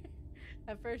down here,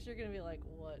 at first you're gonna be like,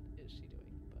 "What is she doing?"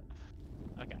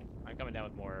 But okay, I'm coming down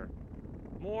with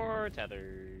more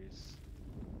tethers.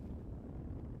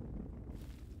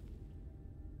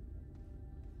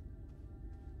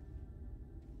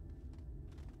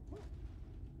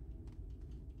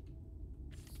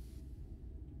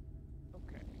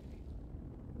 Okay.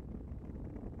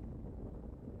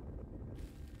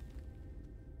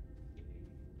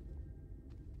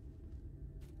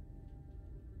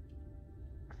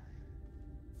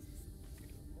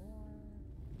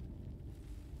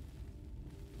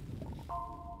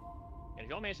 And if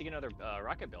y'all manage to get another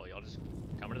rocket bill, y'all just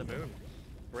come to the moon.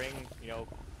 Bring,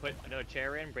 put another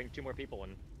chair in, bring 2 more people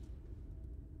and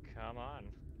come on.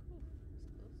 whew, it's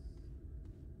close.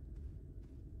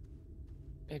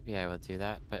 Maybe I will do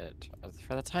that, but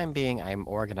for the time being, I'm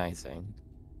organizing.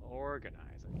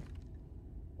 Organizing.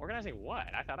 Organizing what?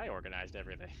 I thought I organized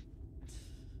everything.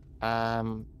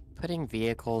 Putting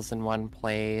vehicles in one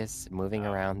place, moving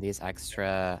Oh. around these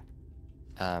extra,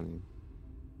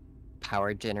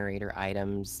 power generator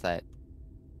items that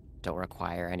don't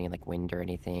require any like wind or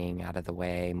anything out of the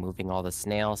way, moving all the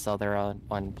snails so they're on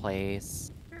one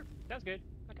place, Sure, that's good.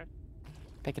 Okay.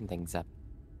 picking things up.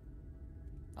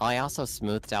 Oh, I also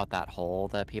smoothed out that hole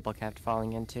that people kept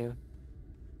falling into.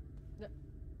 That's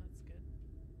good.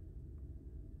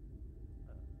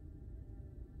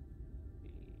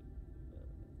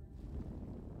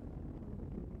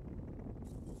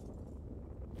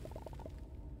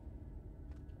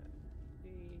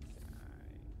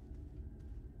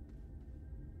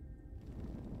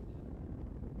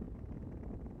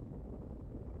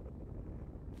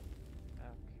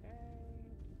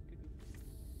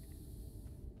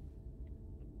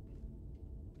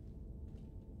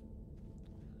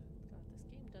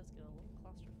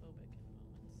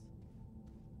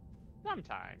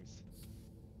 sometimes.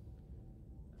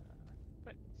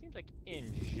 But it seems like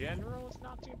in general it's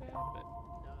not too bad. But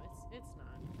No, it's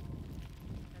not.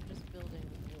 I'm just building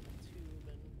a little tube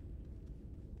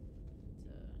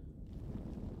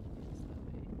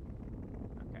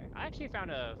and okay, I actually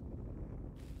found a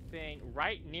thing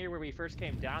right near where we first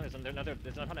came down. There's another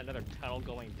tunnel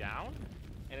going down,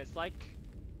 and it's like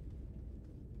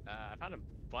I found a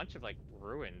bunch of like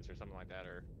ruins or something like that,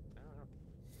 or I don't know.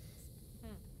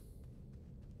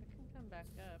 I can come back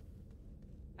up.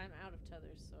 I'm out of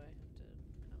tethers, so I have to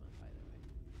come up either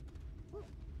way.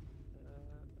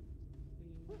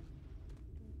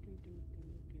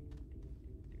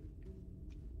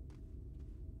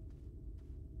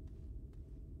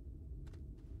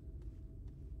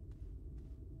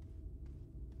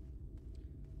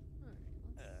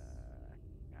 Alright,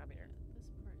 let's Come here. yeah,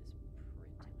 this part is pretty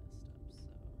messed up,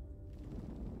 so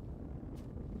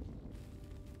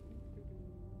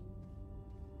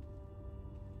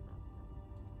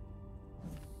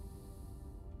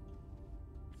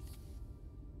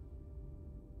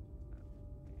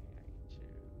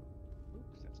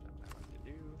Oops, that's not what I wanted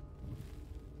to do.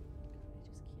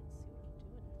 I just can't see what I'm doing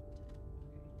half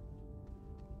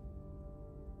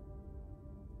the time.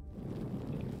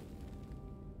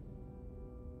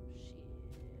 Shit.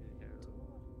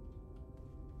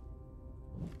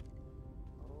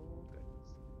 Oh goodness.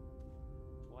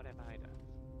 What have I done?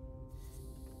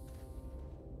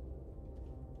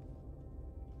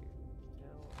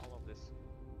 Fill all of this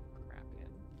crap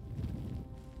in.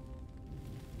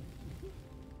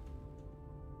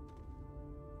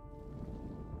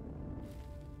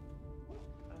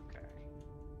 Okay.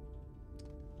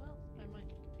 Well, I might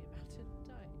be about to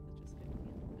die. It's just gonna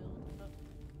build up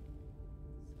successfully.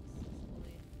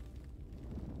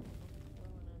 Well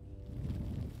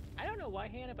enough. I don't know why,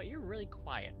 Hannah, but you're really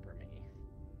quiet for me.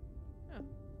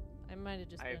 I might have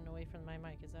just I- been away from my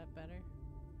mic. Is that better?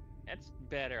 That's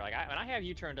better. Like when I have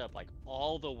you turned up like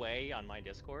all the way on my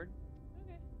Discord,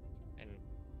 Okay. and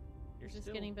you're Is this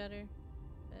still. getting better?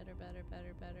 Better.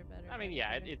 I mean, better,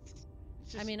 yeah, better? it's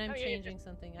just. I mean, I'm I mean, changing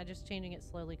something. I'm just changing it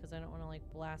slowly because I don't want to like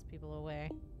blast people away.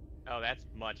 Oh, that's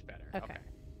much better. Okay.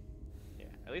 Yeah,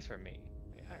 at least for me.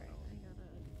 Yeah, All right, no. I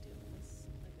gotta do this.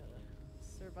 I gotta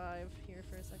survive here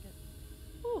for a second.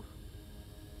 Whew.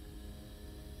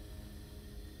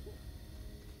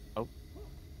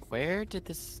 Where did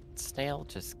this snail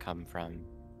just come from?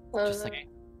 Just like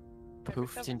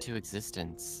poofed into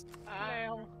existence.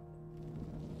 Well,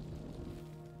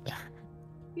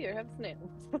 Here, have snails.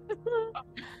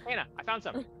 Hannah, I found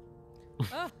some.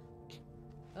 Oh.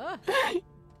 Oh.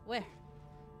 Where?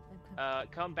 I'm coming.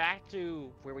 Come back to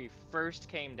where we first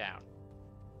came down.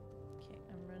 Okay,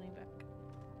 I'm running back.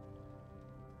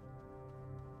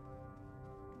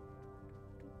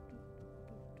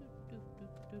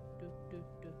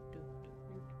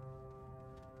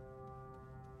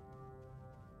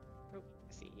 Oh,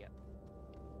 I see. Yep.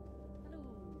 Hello.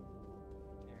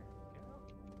 There we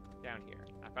go. Down here.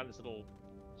 I found this little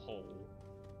hole.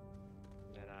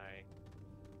 Then I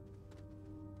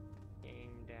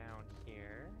came down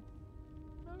here.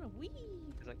 Oh, wee.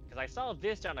 Because I saw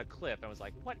this down a cliff and was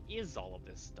like, what is all of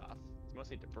this stuff? It's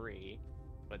mostly debris.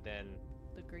 But then,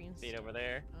 The green see it stuff. over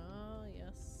there? Oh,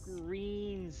 yes.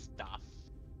 Green stuff.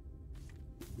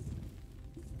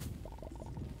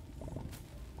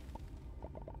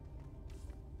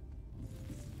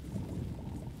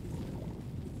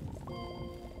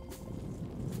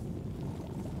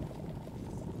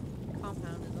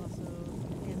 Compound is also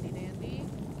handy dandy.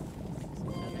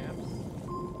 Some feathers.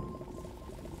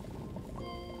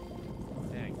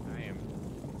 Dang, I am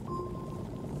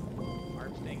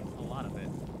harvesting a lot of it.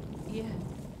 Yeah.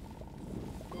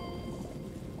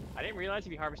 I didn't realize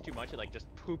if you harvest too much, it like just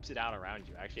poops it out around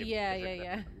you. Actually, Yeah, different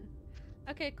yeah, than-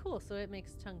 Okay, cool. So it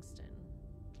makes tungsten.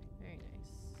 Very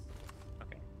nice.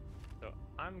 Okay, so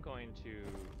I'm going to.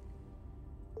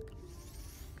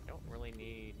 I don't really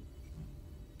need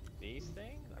these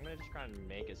things. I'm gonna just try and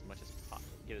make as much as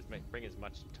bring as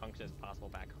much tungsten as possible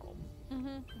back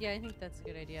home. Yeah, I think that's a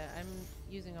good idea. I'm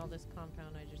using all this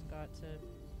compound I just got to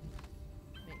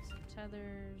make some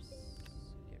tethers.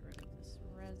 Get rid of this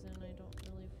resin I don't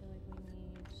really feel like we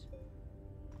need.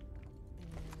 And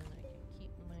then I can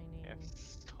keep mining. I have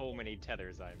so many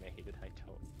tethers I made that I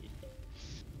don't need.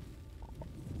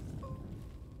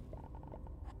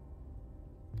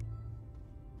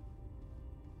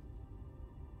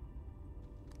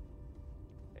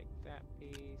 Take that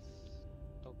piece.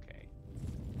 Okay.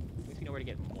 At least we know where to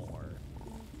get more.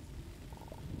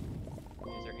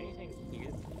 Is there anything here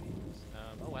that we can use?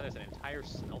 Oh wow, there's an entire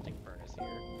smelting furnace here.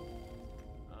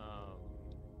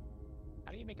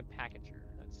 How do you make a packager?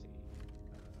 Let's see.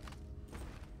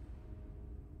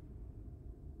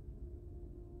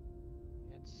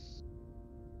 It's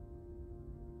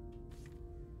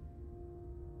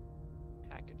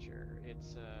packager.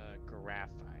 It's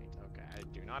graphite. Okay, I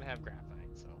do not have graphite,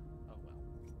 so oh well.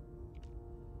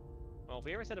 Well, if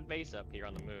we ever set a base up here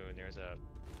on the moon, there's a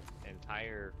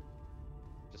entire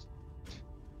just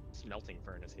smelting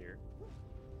furnace here.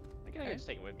 I can just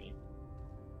take it with me.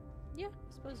 Yeah,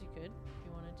 I suppose you could if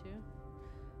you wanted to.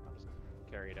 I'll just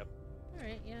carry it up. All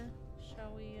right, yeah.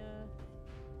 Shall we?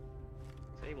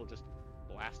 Say we'll just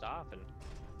blast off and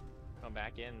come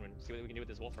back in and see what we can do with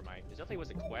this wolframite. There definitely was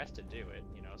a quest to do it,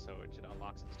 you know, so it should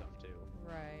unlock some stuff too.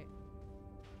 Right.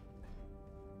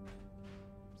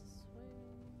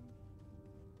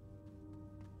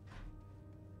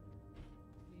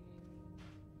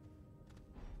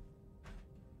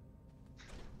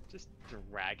 Just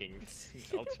dragging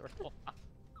smelter off.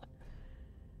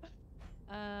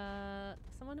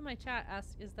 Someone in my chat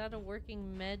asked, "Is that a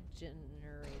working med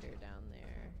generator down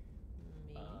there?"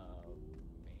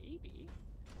 Maybe.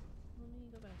 Let me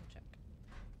go back and check.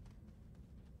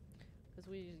 Because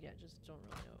we just don't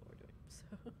really know what we're doing.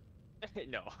 So.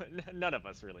 No, none of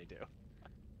us really do.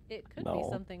 It could No. be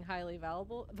something highly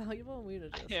valuable, and we'd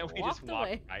have just Yeah, we walked just walk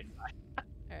away. right by.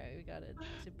 All right, we got a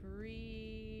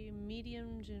debris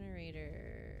medium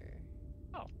generator.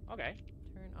 Oh, okay.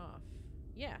 Turn off.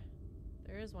 Yeah,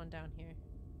 there is one down here.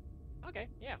 Okay,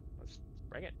 yeah, let's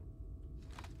bring it.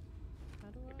 How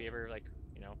do If I? we ever, like,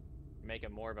 you know, make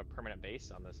it more of a permanent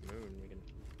base on this moon, we can...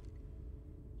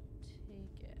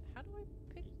 Take it. How do I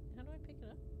pick it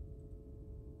up?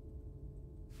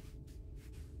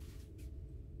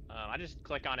 I just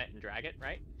click on it and drag it,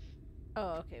 right?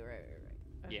 Oh, okay, right.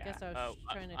 I Yeah. guess I was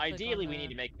trying to. Ideally, click on we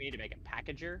need to make a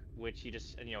packager, which you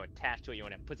just attach to it. You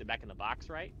want to put it back in the box,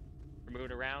 right? Or move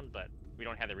it around, but we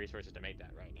don't have the resources to make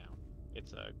that right now.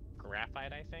 It's a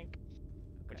graphite, I think,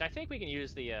 which Okay. I think we can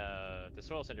use the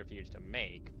soil centrifuge to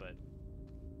make, but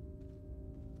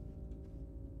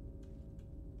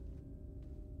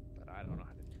I don't know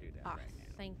how to do that Ah, right now.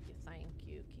 thank you,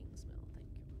 Kingsmill. Thank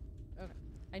you. Okay,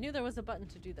 I knew there was a button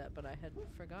to do that, but I had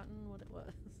forgotten what it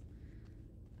was.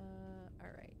 All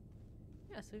right.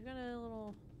 Yeah, so we've got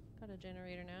a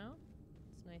generator now.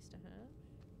 It's nice to have.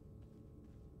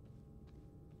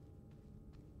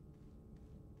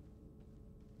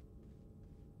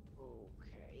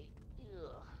 Okay.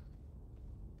 Ugh.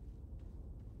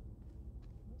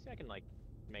 Let's see if I can like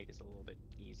make this a little bit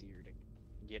easier to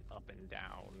get up and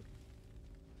down.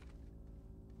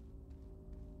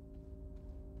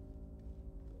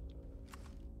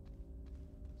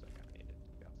 So I kind of need to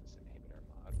get off this inhibitor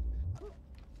mod.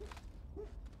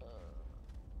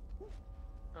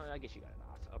 Oh, I guess you got it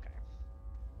off. Okay.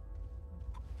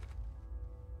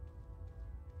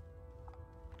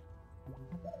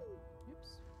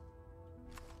 Oops.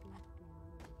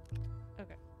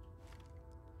 Okay.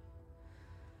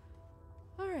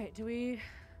 All right. Do we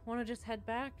want to just head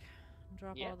back and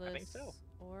drop Yeah, all this I think so.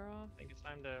 ore off? I think it's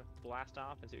time to blast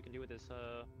off and see what we can do with this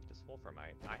this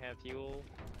wolframite. I have fuel.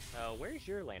 Where's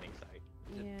your landing site?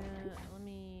 Is it- Yeah. Let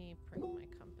me bring my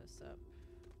compass up.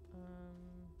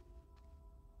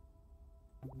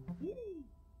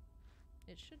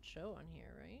 It should show on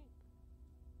here, right?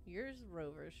 Yours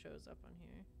rover shows up on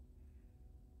here.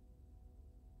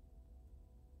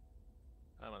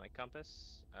 On the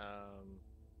compass.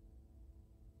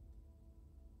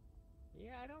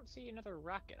 Yeah, I don't see another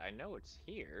rocket. I know it's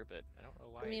here, but I don't know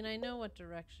why. I mean, I know what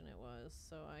direction it was,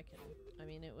 so I can. I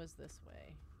mean, it was this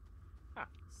way. Ah.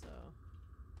 So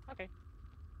Okay.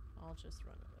 I'll just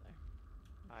run over there.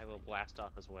 I will blast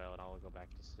off as well, and I'll go back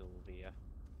to Sylvia.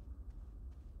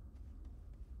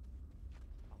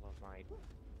 All of my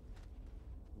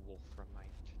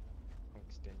wolframite,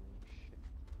 tungsten shit.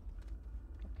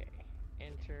 Okay.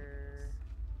 Enter.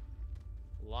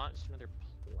 Launch to another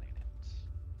planet.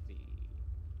 The.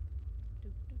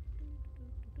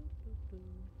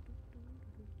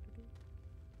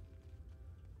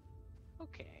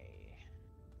 Okay.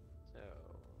 So.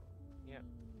 Yep.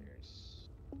 There's.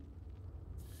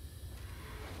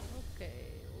 Okay,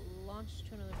 launch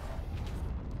to another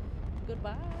planet.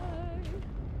 Goodbye.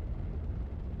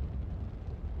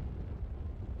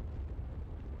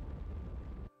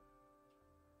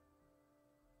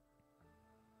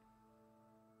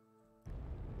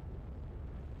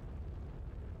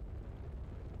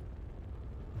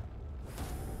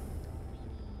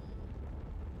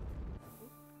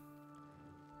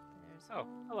 There's Oh,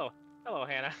 home. hello,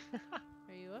 Hannah.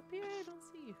 Are you up here? I don't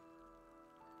see you.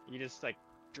 You just like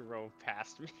drove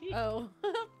past me. Oh.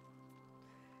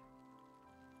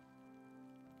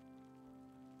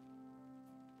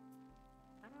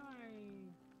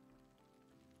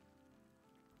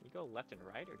 go left and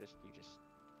right, or just you just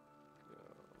go?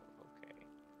 Okay.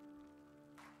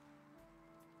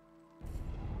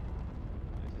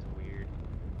 This is weird.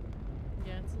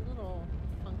 Yeah, it's a little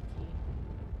funky.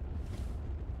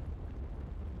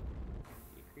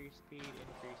 Decrease speed,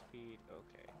 increase speed.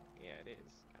 Okay. Yeah, it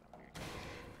is kind of weird.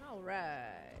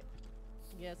 Alright.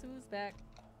 Guess who's back?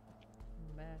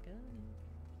 Back on.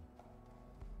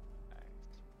 Alright.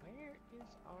 Where is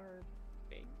our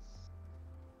base?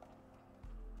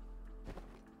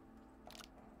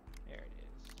 There it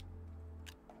is.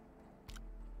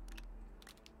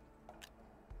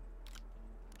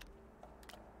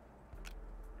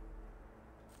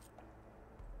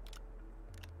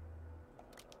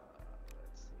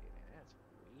 Let's see. That's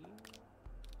weird.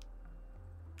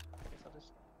 I guess I'll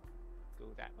just go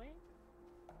that way.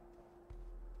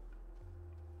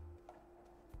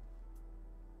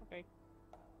 Okay.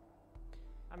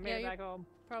 I'm Yeah, made it you're- back home.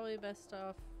 Probably best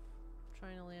off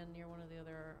trying to land near one of the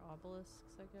other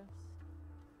obelisks, I guess.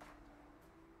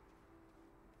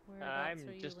 Whereabouts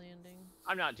are you just- landing?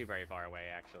 I'm not too very far away,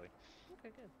 actually.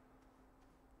 Okay, good.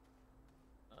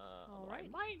 Although I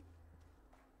Alright. might.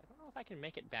 I don't know if I can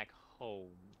make it back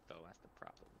home, though. That's the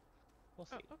problem. We'll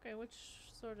see. Oh, okay,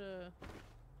 which sort of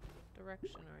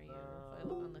direction are you? If I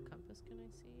look on the compass, can I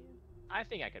see you? I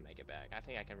think I can make it back. I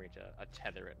think I can reach a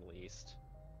tether at least.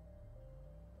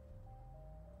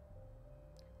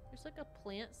 There's like a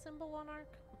plant symbol on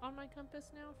on my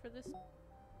compass now for this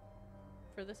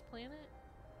planet.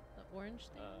 The orange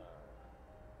thing.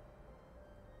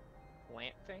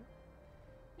 Plant thing?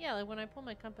 Yeah, like when I pull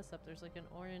my compass up, there's like an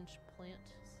orange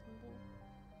plant symbol.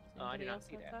 Does I anybody do not else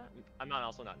see have that. I'm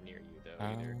also not near you though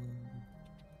either.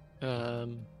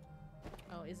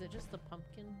 Oh, is it just the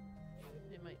pumpkin?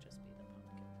 It might just be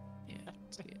the pumpkin. Yeah,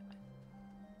 see it.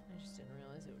 I just didn't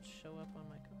realize it would show up on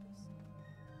my compass.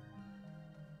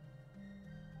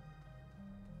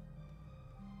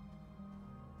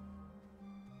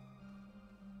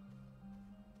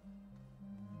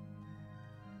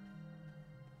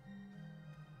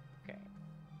 Okay.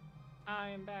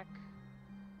 I'm back.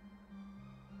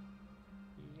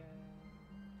 Yeah.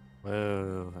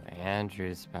 Whoa,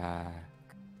 Andrew's back.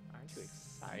 Aren't you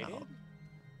excited? Oh.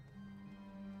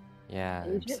 Yeah,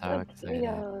 I'm Agent so excited.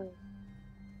 Sophia.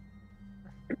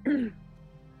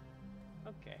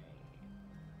 Okay.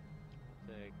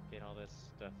 To get all this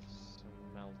stuff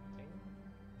smelting.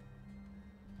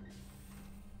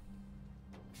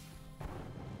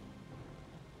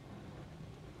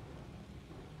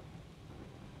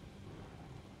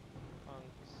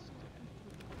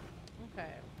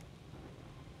 Okay.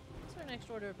 What's our next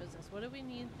order of business? What do we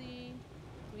need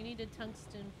we needed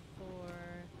tungsten for...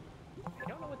 I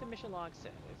don't know what the mission log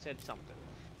said. It said something.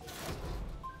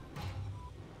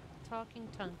 Talking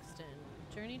tungsten.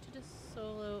 Journey to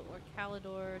DeSolo or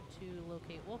Calidor to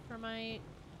locate Wolframite.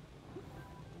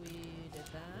 We did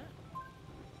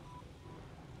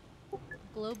that.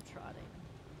 Globetrotting.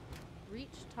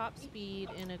 Reach top speed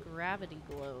in a gravity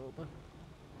globe.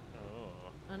 Oh.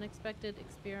 Unexpected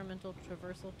experimental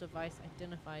traversal device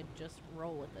identified. Just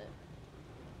roll with it.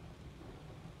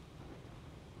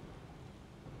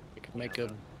 I could make a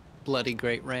bloody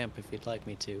great ramp if you'd like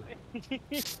me to.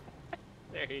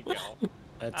 There you go.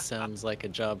 That sounds like a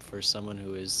job for someone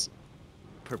who is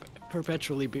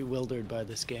perpetually bewildered by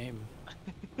this game.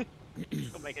 Go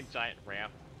make a giant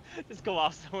ramp. Just go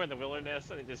off somewhere in the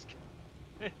wilderness and just.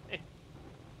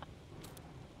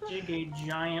 Dig a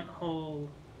giant hole.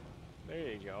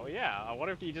 There you go. Yeah. I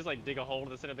wonder if you just like dig a hole in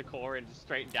the center of the core and just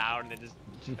straight down and then just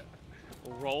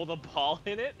roll the ball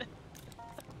in it.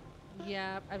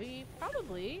 Yeah, I mean,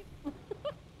 probably.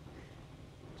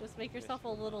 Just make yourself a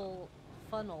little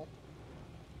funnel.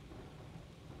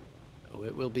 Oh,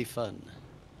 it will be fun.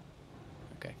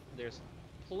 Okay. There's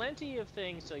plenty of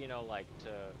things to like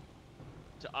to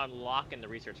unlock in the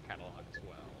research catalog as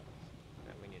well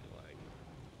that we need to like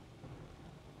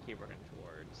keep working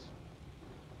towards.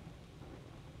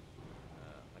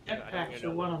 I don't Jetpacks even are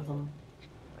know one what- of them.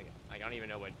 I don't even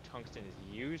know what tungsten is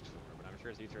used for, but I'm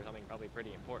sure it's used for something probably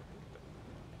pretty important. But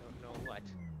I don't know what.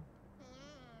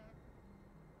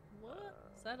 What?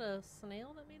 Is that a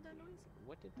snail that made that noise?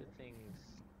 What did the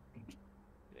things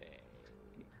say?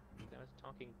 I was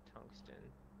talking tungsten.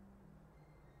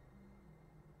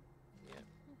 Yep.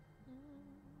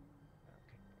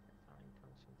 Okay. Find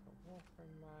tungsten for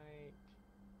wolframite.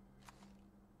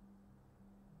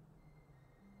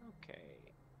 Okay.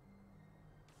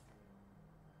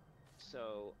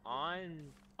 So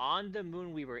on the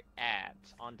moon we were at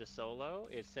on DeSolo,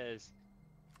 it says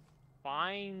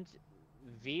find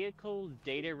vehicle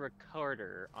data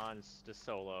recorder on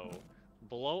DeSolo,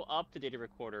 blow up the data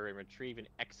recorder and retrieve an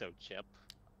exochip.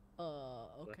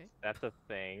 Okay. That's a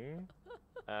thing.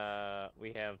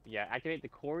 We have, yeah, activate the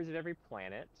cores of every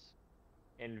planet.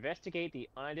 Investigate the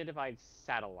unidentified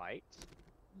satellite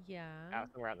Yeah.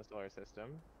 out somewhere out in the solar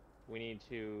system. We need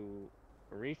to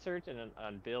research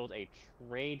and build a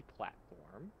trade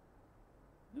platform.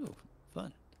 Ooh,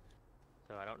 fun.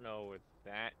 So I don't know what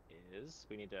that is.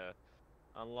 We need to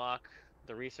unlock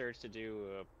the research to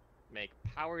do make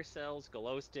power cells,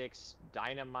 glow sticks,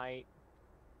 dynamite.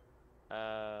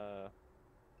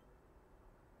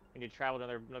 We need to travel to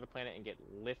another planet and get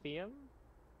lithium.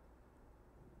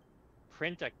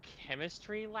 Print a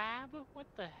chemistry lab? What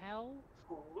the hell?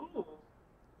 Ooh.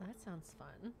 That sounds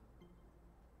fun.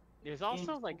 There's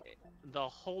also like the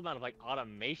whole amount of like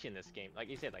automation in this game. Like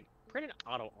you said, like print an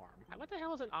auto arm. What the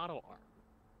hell is an auto arm?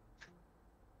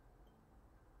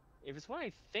 If it's what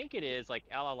I think it is, like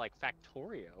a la like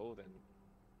Factorio, then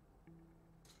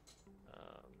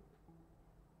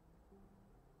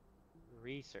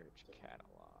research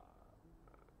catalog.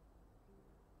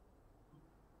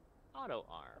 Auto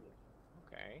arm.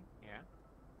 Okay, yeah.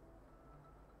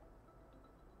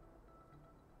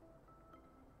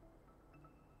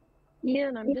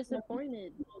 Ian, I'm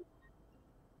disappointed.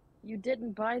 You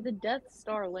didn't buy the Death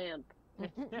Star lamp.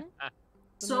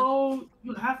 So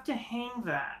you have to hang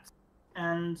that,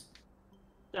 and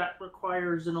that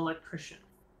requires an electrician.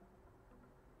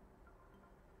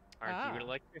 Aren't you an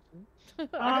electrician?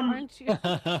 Aren't you?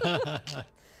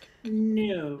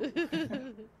 No.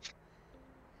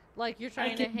 Like you're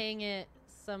trying to hang it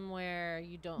somewhere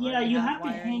you don't. Yeah, already you have have to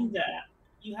wiring. hang that.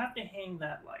 You have to hang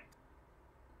that light.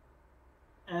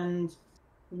 And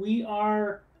we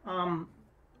are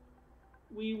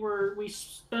we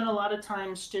spent a lot of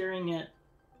time staring at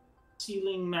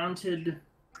ceiling mounted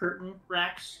curtain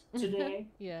racks today.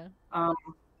 Yeah.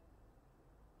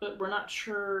 But we're not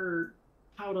sure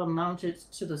how to mount it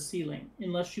to the ceiling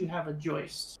unless you have a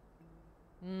joist.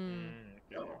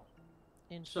 Okay.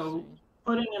 Interesting.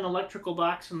 Putting an electrical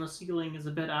box in the ceiling is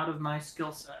a bit out of my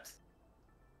skill set.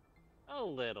 A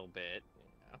little bit,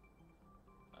 yeah.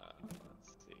 Let's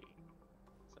see.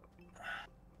 So,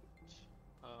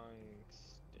 tungsten.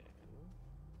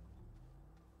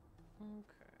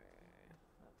 Okay.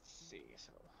 Let's see.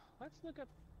 So, let's look up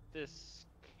this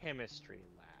chemistry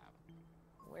lab.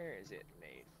 Where is it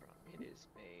made from? It is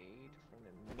made from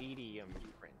the medium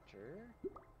printer.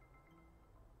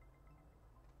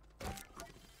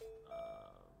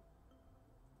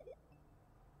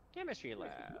 Chemistry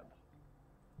lab.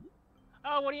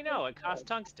 Oh, what do you know? It costs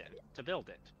tungsten to build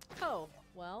it. Oh,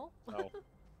 well. So,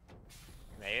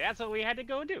 maybe that's what we had to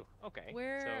go do. Okay.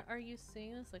 Where are you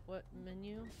seeing this? Like what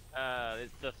menu?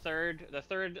 It's the third,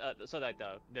 so like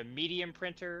the medium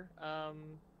printer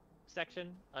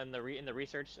section in the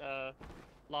research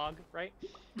log, right?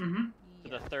 Mm-hmm. So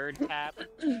the third tab.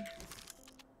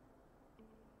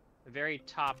 The very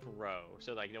top row.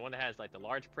 So like the one that has like the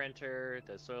large printer,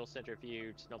 the soil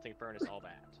centrifuge, smelting furnace, all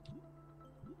that.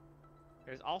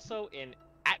 There's also an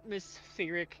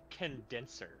atmospheric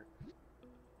condenser.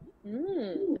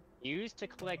 Used to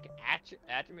collect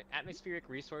atmospheric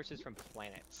resources from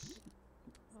planets.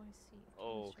 Oh, I see.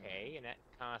 Okay, and that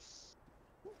costs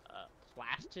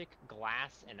plastic,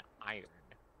 glass, and iron.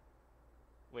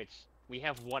 Which, we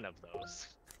have one of those.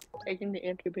 Taking the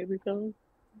anti-baby pills?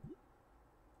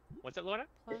 What's it, Lorna?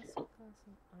 Plastic, glass,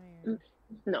 and iron.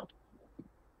 No.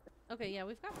 Okay, yeah,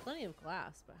 we've got plenty of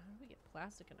glass, but how do we get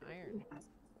plastic and iron?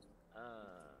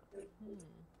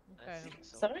 Okay.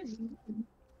 Sorry.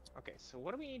 Okay, so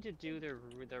what do we need to do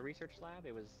the research lab?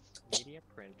 It was media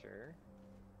printer,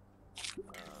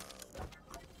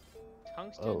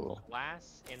 tungsten,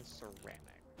 glass, and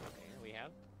ceramic. Okay, we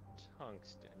have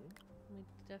tungsten. We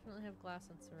definitely have glass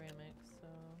and ceramic, so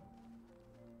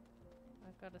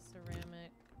I've got a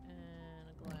ceramic and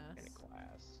a glass. And a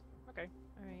glass. Okay.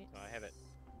 Alright. So I have it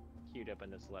queued up in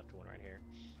this left one right here.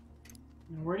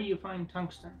 Where do you find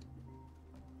tungsten?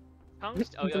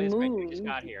 Tungsten? Oh, yeah, we just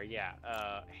got here, yeah.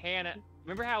 Hannah,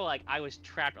 remember how, like, I was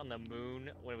trapped on the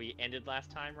moon when we ended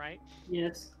last time, right?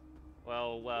 Yes.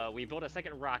 Well, we built a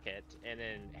second rocket, and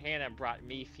then Hannah brought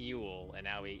me fuel, and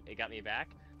now it got me back.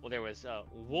 Well, there was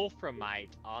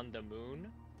wolframite on the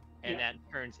moon, and that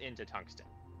turns into tungsten.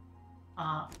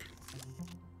 Why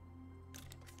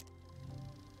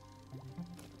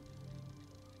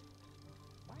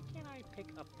can't I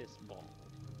pick up this ball?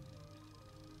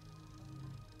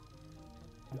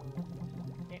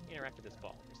 Can't interact with this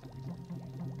ball for some reason.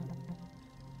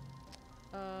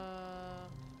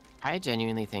 I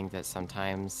genuinely think that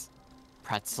sometimes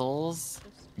pretzels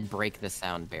break the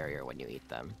sound barrier when you eat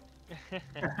them.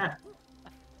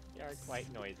 They are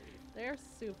quite noisy. They're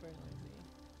super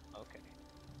noisy. Okay.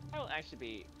 I will actually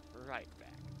be right back.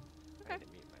 I Okay. need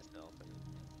to mute myself and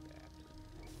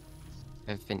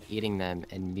I've been eating them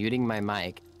and muting my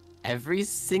mic every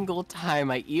single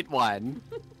time I eat one.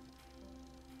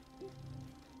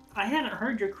 I haven't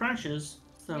heard your crunches,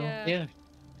 so Yeah. Yeah,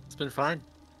 it's been fine.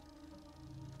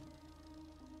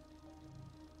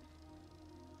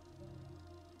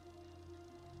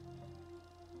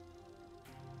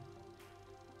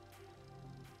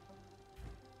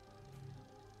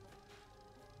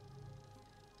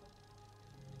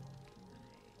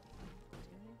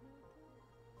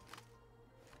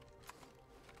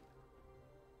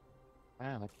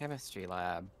 Wow, a chemistry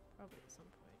lab. Probably at some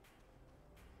point.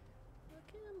 A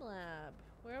chem lab.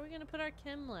 Where are we gonna put our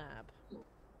chem lab?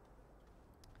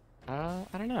 I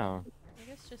don't know. I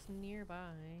guess just nearby.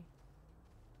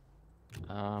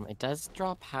 It does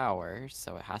draw power,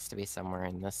 so it has to be somewhere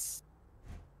in this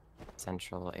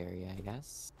central area, I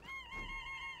guess.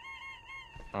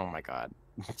 Oh my god.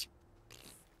 It's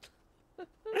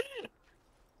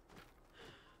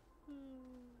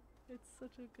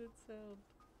such a good sound.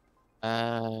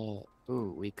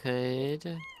 Ooh, we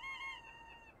could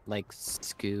like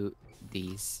scoot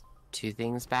these two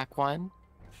things back one,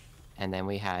 and then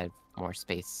we had more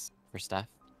space for stuff.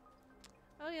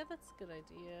 Oh yeah, that's a good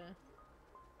idea.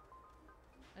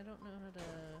 I don't know how to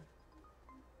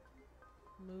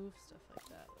move stuff like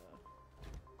that though.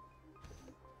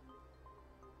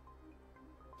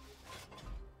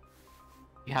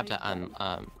 You have to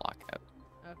unlock it.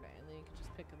 Okay, and then you can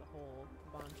just pick the whole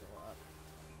module up.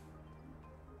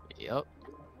 Yep, Okay.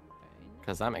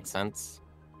 because that makes sense.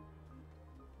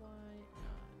 Why not?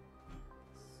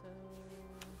 So,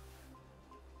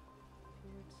 if you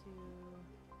were to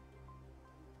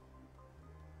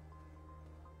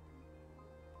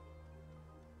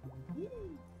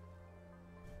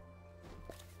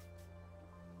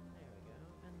there we go,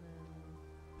 and then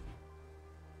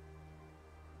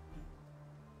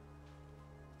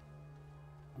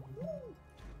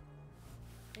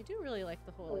I do really like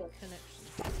the whole like, connection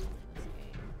system in this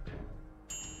game.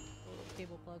 Little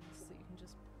cable plugs that you can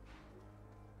just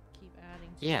keep adding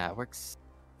to. Yeah, it works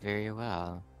very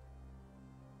well.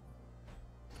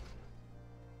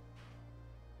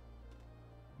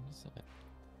 What is it?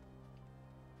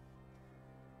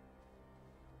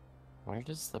 Where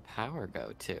does the power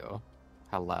go to?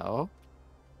 Hello?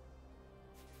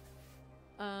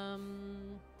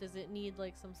 Does it need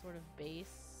like some sort of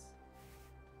base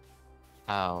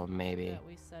Oh, maybe. that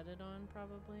we set it on?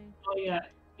 Probably. oh yeah,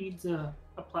 it needs a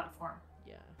platform.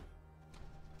 Yeah.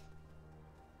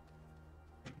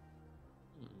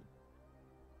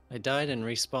 I died and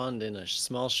respawned in a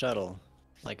small shuttle,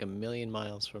 like 1,000,000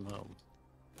 miles from home.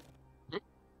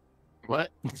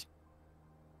 What?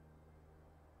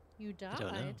 You don't know.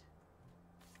 died.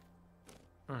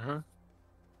 Uh-huh.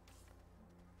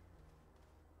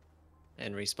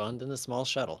 And respawned in a small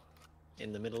shuttle,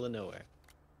 in the middle of nowhere.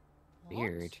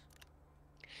 Weird.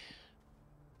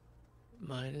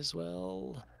 Might as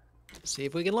well see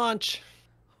if we can launch.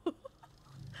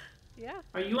 Yeah.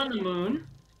 Are you on the moon?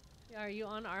 Are you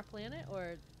on our planet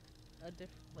or a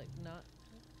different, like not?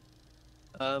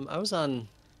 I was on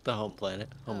the home planet,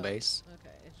 home Oh, base.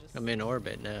 Okay, it's just. I'm in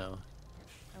orbit now.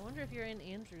 I wonder if you're in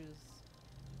Andrew's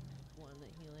one that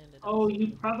he landed. Oh, on. you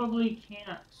probably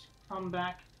can't come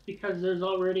back because there's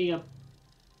already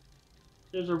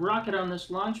there's a rocket on this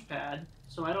launch pad,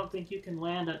 so I don't think you can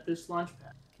land at this launch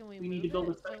pad. Can we? We move need to build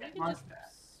a it? Oh, second launch pad.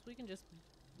 We can just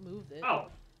move it. Oh,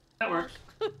 that works.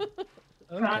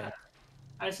 Okay.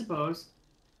 I suppose.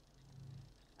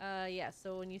 Yeah.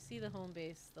 So when you see the home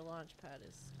base, the launch pad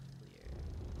is clear.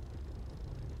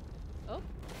 Oh,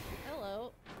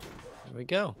 hello. There we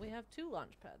go. We have 2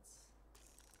 launch pads.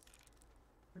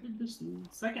 Where did this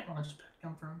second launch pad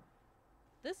come from?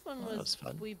 This one Oh, that was was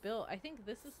fun. we built. I think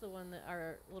this is the one that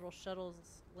our little shuttles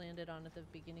landed on at the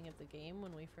beginning of the game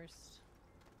when we first.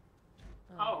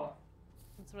 Oh,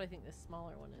 That's what I think this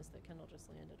smaller one is that Kendall just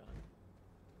landed on.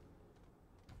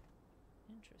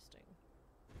 Interesting.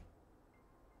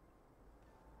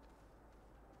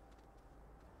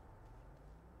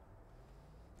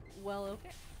 Well, okay.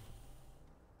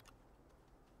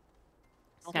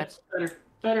 that's better.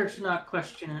 Better to not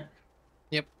question it.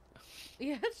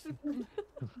 Yeah.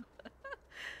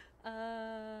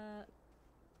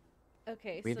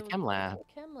 Okay. We have so a chem lab.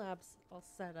 Chem lab's all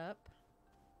set up.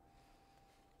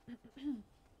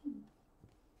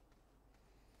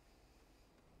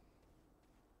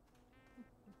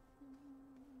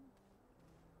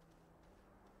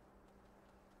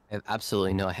 I have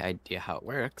absolutely no idea how it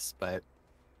works, but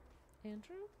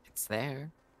Andrew? it's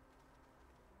there.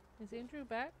 Is Andrew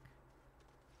back?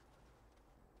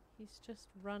 He's just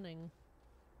running.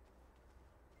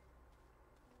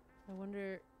 I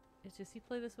wonder, does he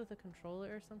play this with a controller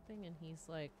or something? And he's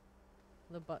like,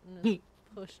 the button is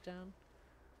pushed down.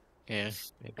 Yeah,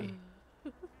 maybe.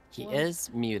 He Well- is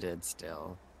muted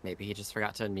still. Maybe he just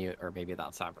forgot to unmute, or maybe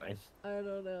that's happening. I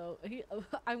don't know.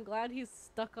 I'm glad he's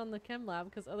stuck on the chem lab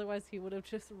because otherwise he would have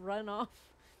just run off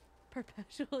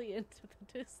perpetually into the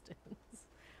distance.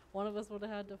 One of us would have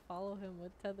had to follow him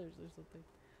with tethers or something.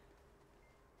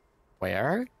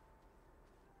 Where?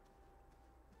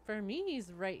 For me,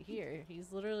 he's right here.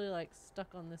 He's literally like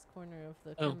stuck on this corner of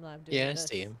the Oh, chem lab doing yeah, I this.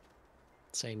 see him.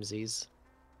 Same Z's.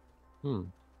 Hmm.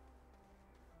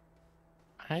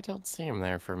 I don't see him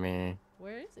there for me.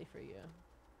 Where is he for you?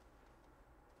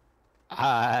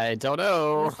 I don't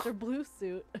know. Mr. Blue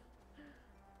Suit.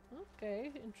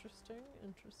 Okay, interesting,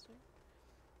 interesting.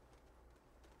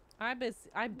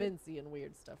 I've been seeing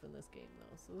weird stuff in this game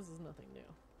though, so this is nothing new.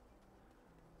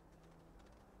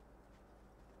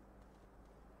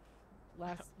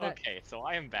 Okay, so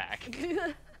I am back.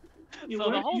 You So the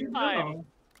where whole did you time, go?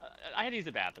 I had to use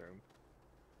the bathroom.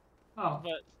 Oh,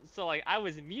 But so like I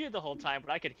was muted the whole time,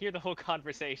 but I could hear the whole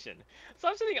conversation. So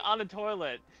I'm sitting on the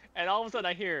toilet, and all of a sudden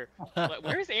I hear, like,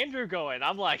 "Where's Andrew going?"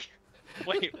 I'm like,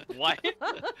 "Wait, what?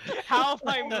 How am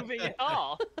I moving at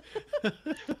all?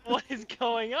 What is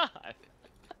going on?"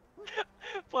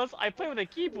 Plus, I play with a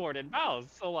keyboard and mouse,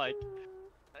 so like,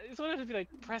 it's going to have to be like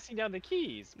pressing down the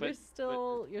keys. But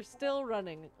you're still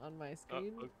running on my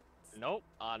screen. nope,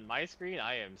 on my screen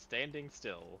I am standing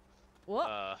still.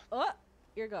 What?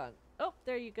 You're gone. Oh,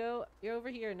 there you go. You're over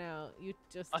here now. You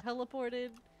just teleported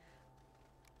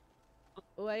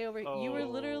way over. You were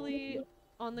literally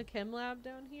on the chem lab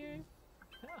down here,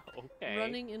 Okay.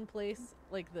 running in place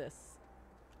like this,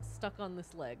 stuck on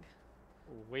this leg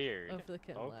Weird. of the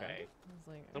chem lab. Okay. I was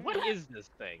like, So what is this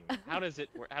thing? How does it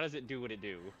work? How does it do what it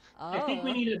do? I think we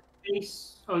Oh, need a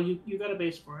base. Oh, you got a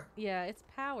base for it. yeah, it's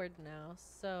powered now.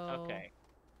 So Okay.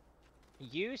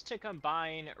 Used to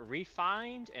combine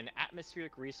refined and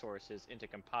atmospheric resources into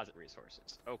composite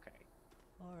resources. Okay.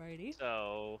 Alrighty.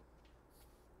 So.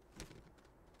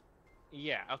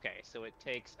 Yeah, okay. So it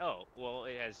takes. Oh, well,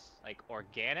 it has like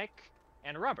organic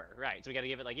and rubber, right? So we gotta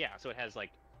give it like, yeah. So it has like.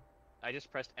 I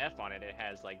just pressed F on it. It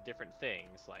has like different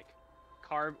things like.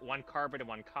 One carbon and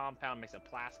one compound makes a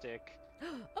plastic.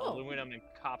 Oh, Aluminum and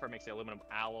copper makes an aluminum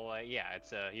alloy. Yeah,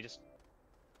 it's you just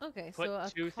okay. put So a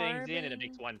two things in and it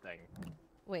makes carbon- one thing.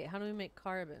 Wait, how do we make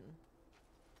carbon?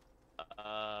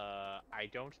 I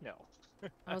don't know.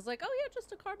 I was like, oh yeah,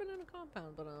 just a carbon and a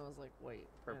compound, but I was like, wait.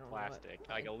 For I don't know plastic, what-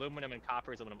 like aluminum and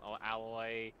copper is aluminum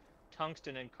alloy,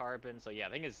 tungsten and carbon. So yeah,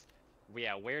 the thing is,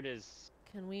 yeah, where does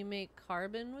Can we make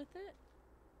carbon with it?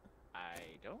 I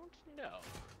don't know.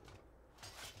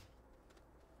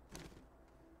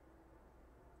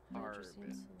 Hydrogen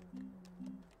Carbon. silicon.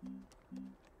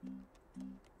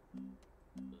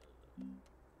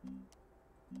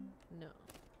 No.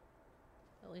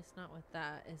 At least not with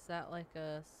that. Is that like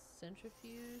a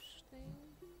centrifuge thing?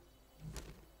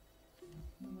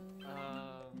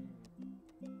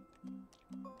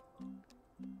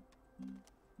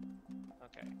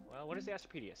 Okay. Well, what does the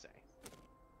Astropedia say?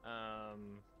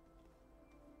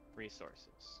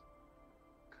 Resources.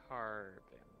 Carbon.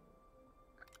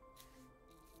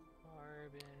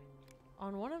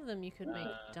 On one of them you could make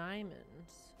Uh.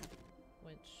 diamonds,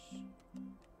 which...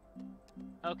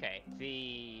 Okay,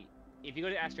 if you go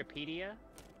to Astropedia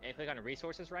and click on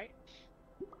resources, right?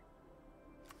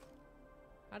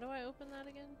 How do I open that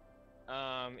again?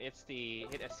 It's the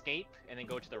hit escape and then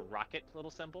go to the rocket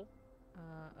little symbol.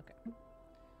 Okay.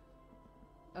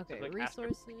 So Okay, click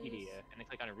resources. Astropedia and then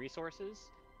click on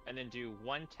resources and then do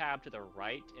one tab to the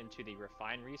right into the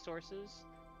refined resources.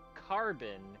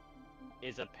 Carbon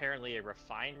is apparently a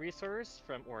refined resource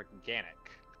from organic.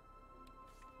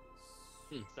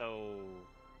 So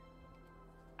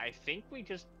I think we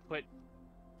just put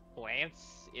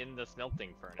plants in the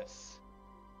smelting furnace.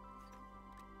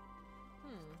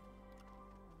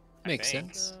 I Makes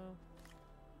think. sense. So...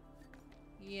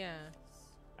 Yeah.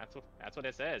 That's what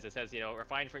it says. It says, you know,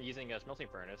 refined from using a smelting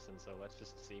furnace, and so let's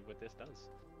just see what this does.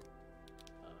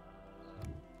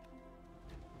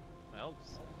 Well,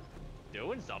 it's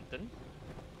doing something.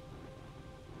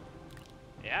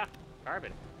 Yeah,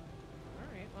 carbon.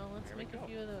 Alright, well, let's There we make a go.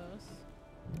 few of those.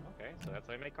 Okay, so that's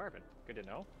how you make carbon. Good to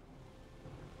know.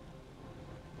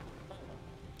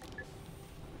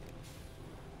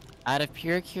 Out of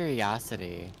pure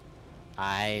curiosity,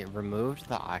 I removed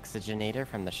the oxygenator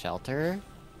from the shelter,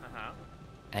 Uh-huh.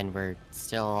 and we're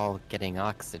still getting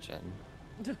oxygen.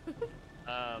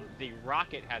 The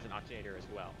rocket has an oxygenator as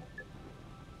well.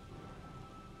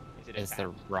 it Is the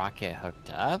attached? rocket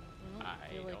hooked up? I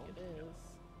feel like don't it is.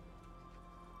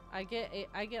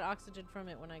 I get oxygen from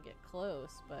it when I get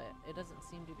close, but it doesn't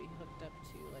seem to be hooked up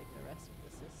to like the rest of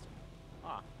the system.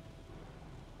 Ah.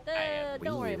 I am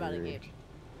Don't worry about it, weird.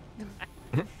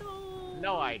 Gabe.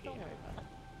 No idea. Don't worry about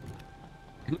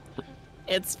it.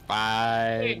 It's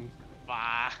fine.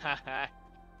 Bye.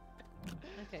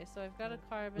 Okay, so I've got a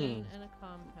carbon and a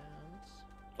compound.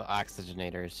 The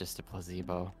oxygenator is just a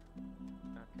placebo.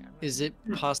 Okay, Is it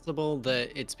possible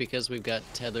that it's because we've got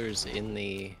tethers in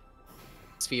the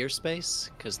sphere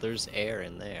space? Because there's air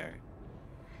in there.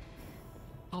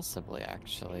 Possibly,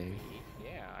 actually.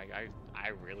 Yeah, I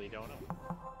really don't know.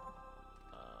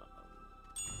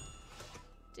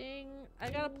 Ding! I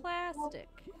got a plastic.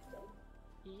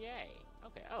 Yay.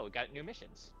 Okay. Oh, we got new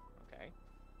missions. Okay.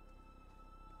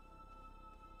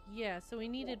 Yeah, so we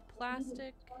needed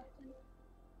plastic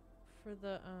for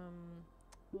the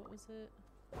what was it?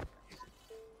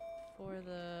 For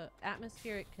the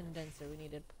atmospheric condenser, we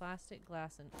needed plastic,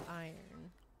 glass, and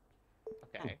iron.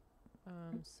 Okay.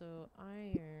 So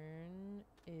iron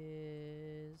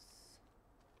is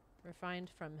refined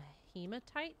from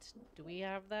hematite. Do we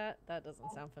have that? That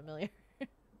doesn't sound familiar.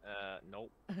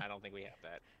 Nope. I don't think we have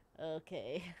that.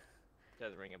 Okay.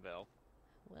 Doesn't ring a bell.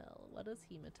 Well, what does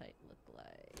hematite look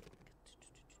like?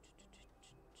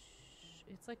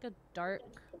 It's like a dark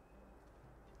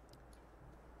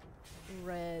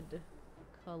red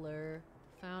color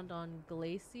found on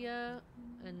Glacia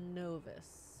and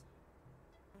Novus.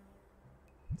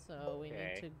 So we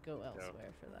Okay. need to go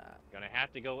elsewhere for that. Gonna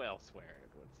have to go elsewhere.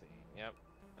 Let's see. Yep.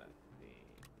 Let's see.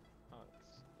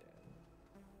 Tungsten.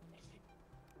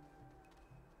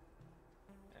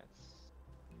 That's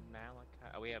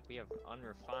malachite. Oh, we have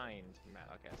unrefined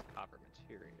malachite. That's copper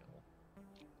material.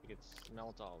 We could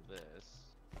smelt all this.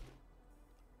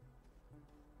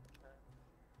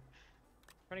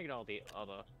 Trying to get all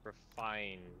the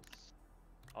refined,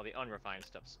 all the unrefined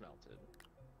stuff smelted.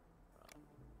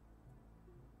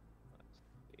 Let's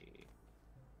see.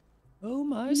 Oh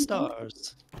my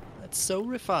stars. That's so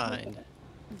refined.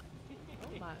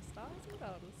 Oh my stars and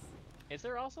daughters. Is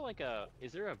there also like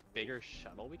is there a bigger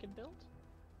shuttle we can build?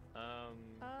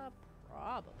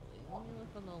 Probably. Let me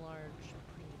look on the large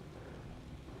printer.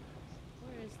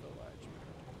 Where is the large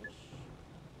printer?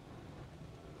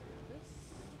 This?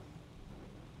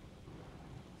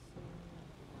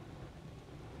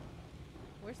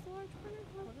 Where's the large printer?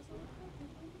 What does it look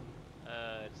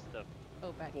like? It's the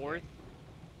Oh, back fourth here.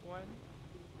 one.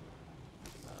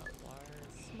 Large.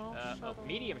 Small Oh, shuttle.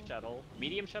 medium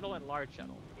shuttle, and large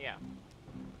shuttle. Yeah.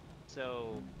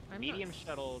 So I'm medium not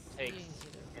shuttle takes seeing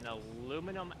either. an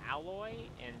aluminum alloy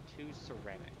and 2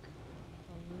 ceramic.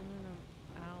 Aluminum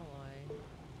alloy.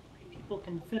 People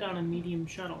can fit on a medium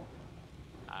shuttle.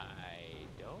 I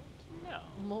don't know.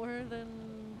 More than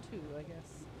 2, I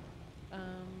guess.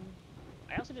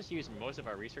 I also just used most of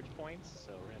our research points,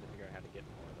 so we're gonna have to figure out how to get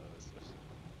more of those.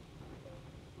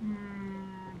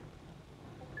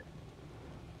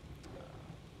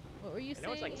 What were you I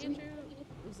know it's saying, like- Andrew?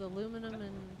 It was aluminum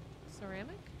and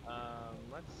ceramic?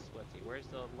 Let's see. Where's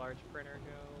the large printer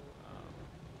go?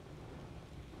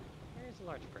 Where's the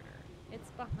large printer? It's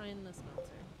behind the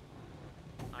smelter.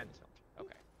 Behind the smelter.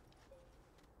 Okay.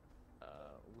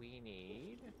 We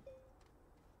need.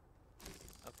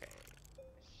 Okay.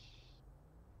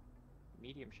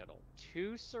 Medium shuttle.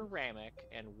 2 ceramic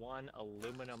and 1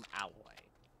 aluminum alloy.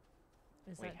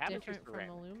 Is We that have a different from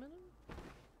ceramic. aluminum?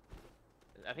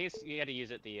 I think you had to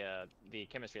use it the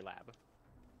chemistry lab.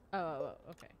 Oh,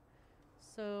 okay.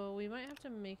 So we might have to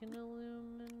make an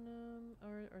aluminum,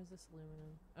 or is this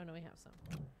aluminum? Oh no, we have some.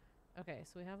 Okay,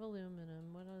 so we have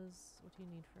aluminum. What do you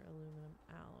need for aluminum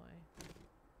alloy?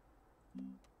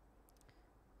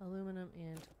 Aluminum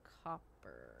and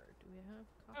copper. Do we have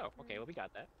copper? Oh, okay. Well, we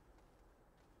got that.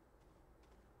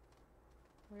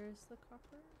 Where's the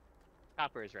copper?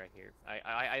 Copper is right here.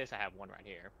 I just have one right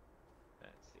here.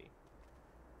 Let's see.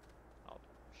 I'll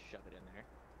shove it in there.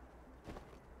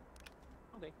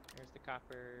 Okay, there's the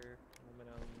copper,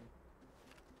 aluminum.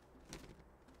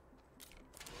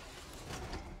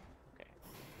 Okay.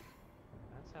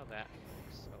 That's how that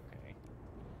works. Okay.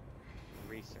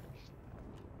 Research.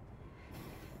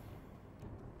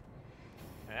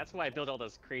 And that's why I build all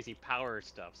those crazy power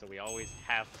stuff, so we always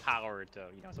have power to,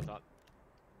 so it's not,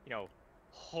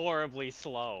 horribly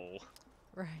slow.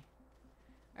 Right.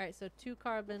 Alright, so 2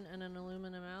 carbon and an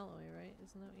aluminum alloy, right?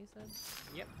 Isn't that what you said?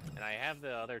 Yep. And I have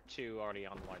the other 2 already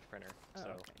on the large printer, Oh, so,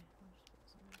 okay.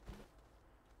 so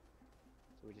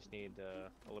we just need the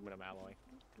aluminum alloy.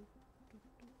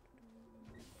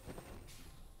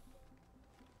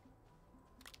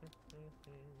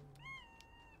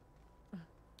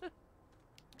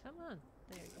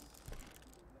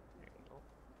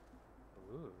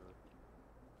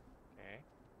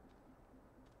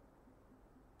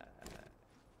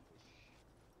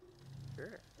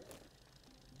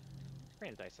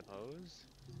 print, I suppose.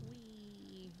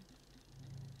 Wee.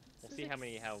 We'll This see is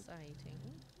how exciting.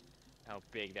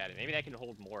 big that is. Maybe that can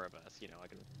hold more of us. You know, I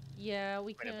can Yeah,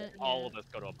 we print can. if all of us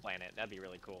go to a planet. That'd be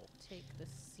really cool. Take the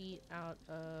seat out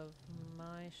of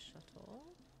my shuttle.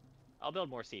 I'll build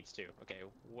more seats too. Okay,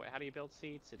 how do you build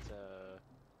seats? It's a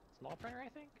small printer, I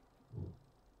think.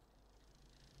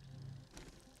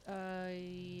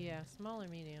 Yeah, small or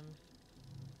medium.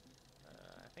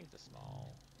 I think it's a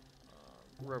small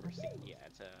rover seat. Yeah,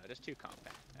 it's just too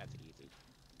compact. That's easy.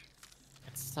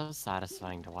 It's so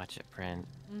satisfying to watch it print.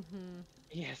 Mm-hmm.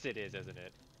 Yes, it is, isn't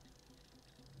it?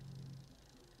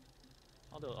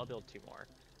 I'll build 2 more.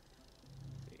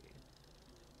 Let's see.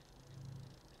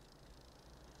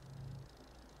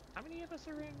 How many of us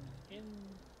are in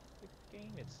the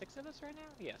game? It's 6 of us right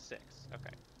now? Yeah, 6.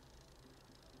 Okay.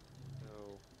 So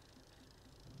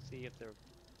see if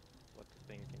what the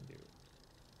thing can do.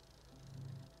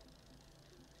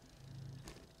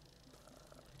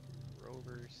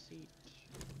 Rover seat.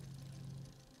 And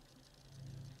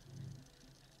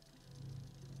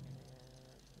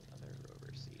another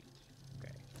rover seat.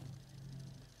 Okay.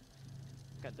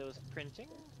 Got those printing.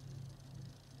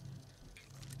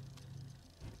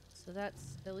 So that's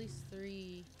at least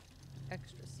 3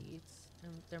 extra seats,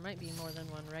 and there might be more than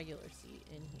 1 regular seat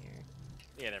in here.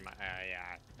 Yeah, there might.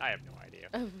 Yeah, I have no idea.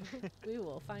 We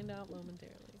will find out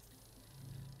momentarily.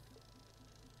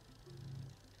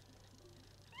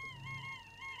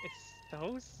 It's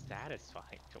so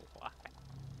satisfying to watch.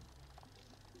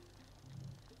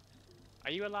 Are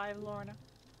you alive, Lorna?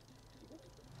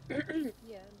 Yeah, I'm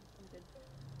good.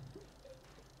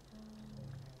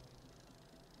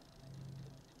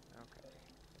 Okay.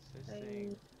 Is this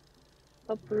thing?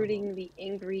 Uprooting the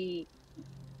angry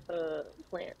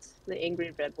plants, the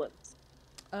angry red ones.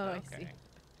 Oh, I see.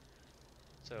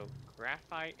 So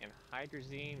graphite and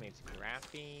hydrazine makes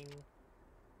graphene.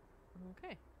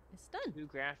 Okay, it's done. 2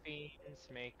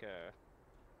 graphenes make a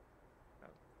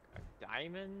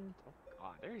diamond. Oh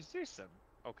god, there's some.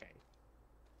 Okay.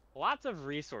 Lots of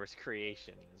resource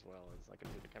creation as well as like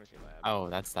a chemistry lab. Oh,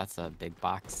 that's a big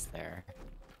box there.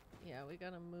 Yeah, we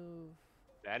gotta move.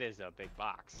 That is a big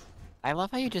box. I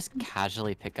love how you just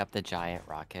casually pick up the giant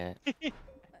rocket.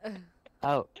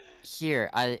 Oh, here,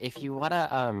 if you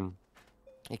wanna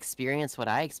experience what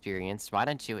I experienced, why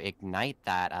don't you ignite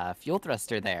that fuel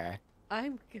thruster there?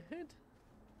 I'm good.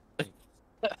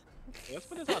 Let's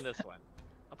put this on this one.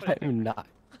 I'll put it there. I'm not.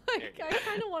 I There you go.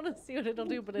 kind of want to see what it'll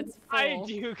do, but it's full. I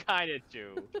do kind of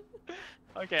do.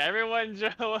 Okay, everyone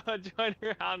join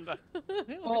around the.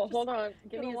 Oh, hold on.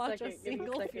 Give Gonna me a watch second. a Give me a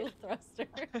single second. fuel thruster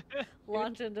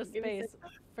launch into Give me a space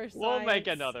for science. We'll make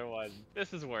another one.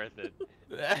 This is worth it.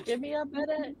 Give me a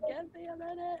minute. Give me a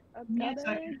minute. I'm Give me a coming.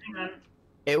 second, hang on.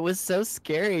 It was so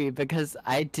scary because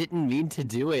I didn't mean to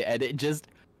do it, and it just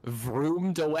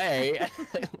vroomed away.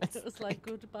 It was like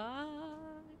goodbye.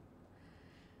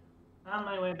 On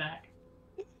my way back.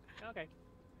 Okay.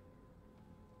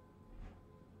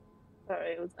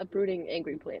 Alright, it was uprooting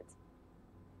angry plants.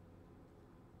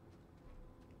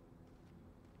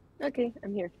 Okay,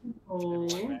 I'm here. Oh.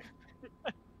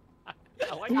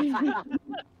 I like it.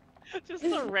 Just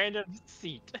a random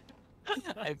seat.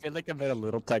 I feel like I'm in a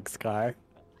little text car.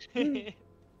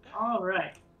 All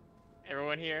right.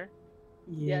 Everyone here?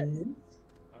 Yes.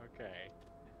 Okay.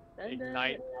 And,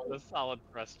 Ignite the solid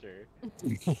thruster.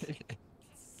 Here,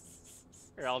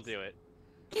 I'll do it.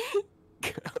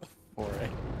 Go for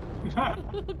it.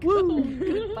 Woo!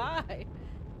 Goodbye.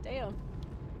 Damn.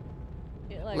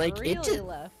 It Like, it really just-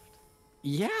 left.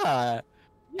 Yeah.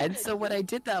 And so when I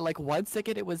did that, like 1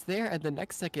 second it was there, and the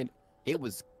next second it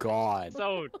was gone.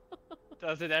 So,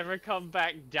 does it ever come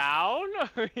back down,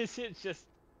 or is it just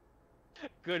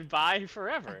goodbye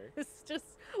forever? It's just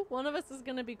one of us is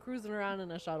gonna be cruising around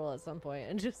in a shuttle at some point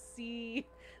and just see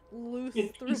loose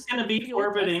It's gonna be fuel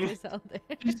orbiting. thrusters out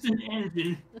there. Just an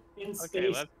engine in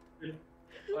Okay, space.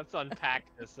 let's unpack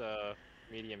this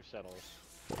medium shuttle.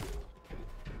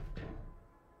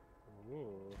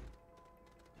 Ooh.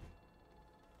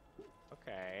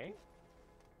 Okay.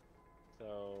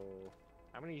 So,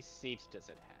 how many seats does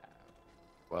it have?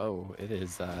 Whoa, it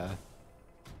is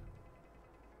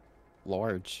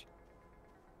large.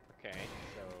 Okay,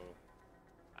 so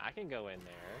I can go in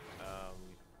there.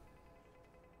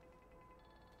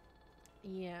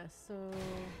 Yeah, so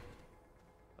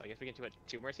I guess we can put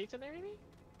 2 more seats in there, maybe?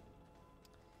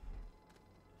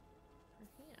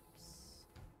 perhaps.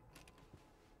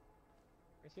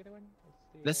 Where's the other one? What's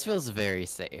the, This feels very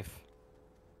safe.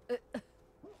 where's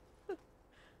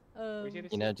the other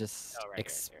You know, seat? just Oh, right here, here.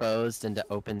 exposed into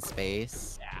open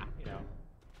space. Yeah, you know.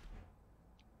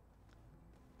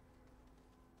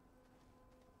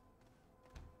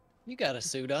 You got a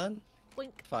suit on.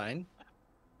 Blink. Fine.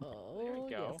 Oh,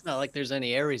 go. yes. It's not like there's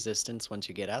any air resistance once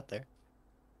you get out there.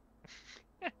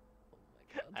 Oh my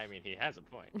god. I mean, he has a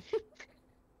point.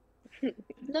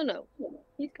 No.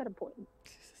 He's got a point.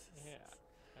 Yeah.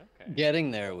 Okay.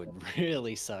 Getting there would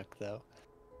really suck, though.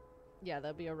 Yeah,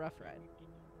 that'd be a rough ride.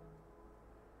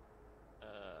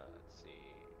 Let's see.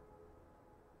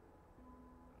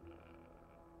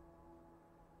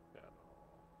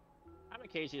 I'm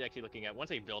occasionally actually looking at,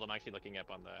 once I build, I'm actually looking up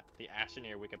on the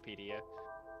Astroneer Wikipedia,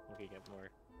 looking at more.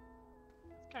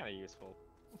 It's kind of useful.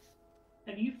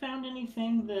 Have you found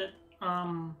anything that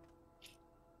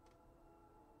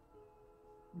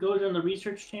goes in the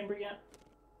research chamber yet?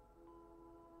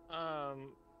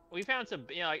 We found some,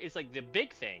 it's like the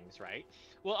big things, right?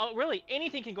 Well, really,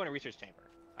 anything can go in a research chamber,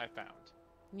 I found.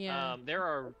 Yeah. There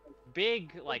are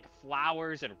big, like,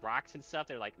 flowers and rocks and stuff.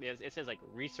 They're like, it says, like,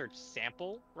 research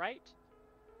sample, right?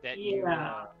 That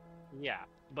Yeah. Yeah.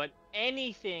 But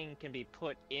anything can be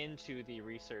put into the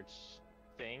research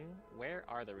thing. Where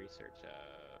are the research,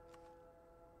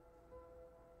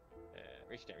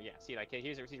 research chamber? Yeah, see, like,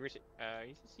 here's the research,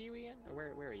 see you, Ian? Or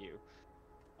where are you?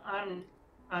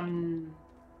 I'm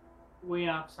way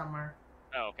off somewhere.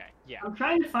 Oh, okay, yeah. I'm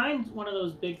trying to find one of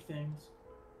those big things.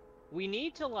 We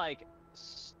need to, like,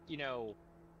 we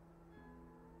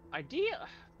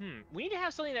need to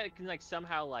have something that can, like,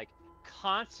 somehow, like,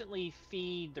 constantly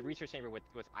feed the research chamber with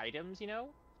items,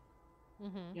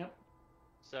 Mm-hmm. Yep.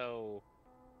 So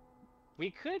we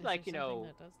could, Is like, there something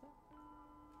that does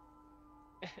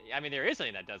that? I mean, there is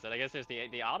something that does that. I guess there's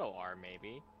the auto arm,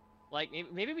 maybe. Like,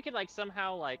 maybe we could, like,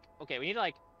 somehow, like, okay, we need to,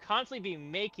 like, constantly be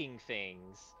making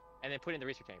things and then put it in the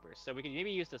research chambers. So we could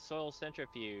maybe use the soil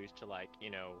centrifuge to, like,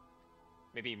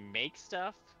 maybe make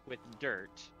stuff with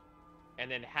dirt, and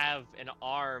then have an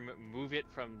arm move it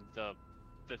from the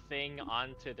thing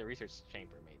onto the research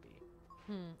chamber, maybe.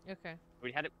 Okay.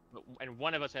 We had it, and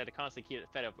one of us had to constantly keep it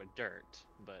fed up with dirt,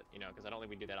 but because I don't think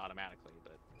we do that automatically.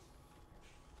 But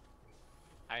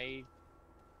I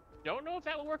don't know if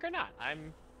that will work or not.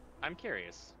 I'm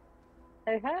curious.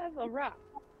 I have a rock.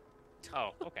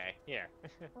 Oh, okay. Here.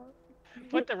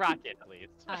 Put the rock in, at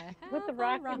least. I have Put the a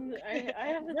rock in. I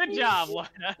have the Good things- job, Lorna.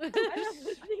 I have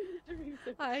the things to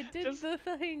research. I did Just- the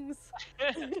things.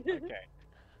 Okay.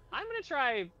 I'm gonna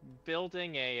try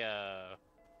building a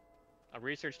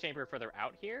research chamber further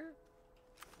out here.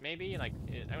 Maybe let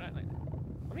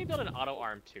me build an auto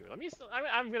arm too.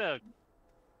 I'm gonna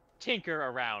tinker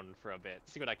around for a bit,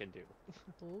 see what I can do.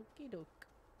 Okie doke.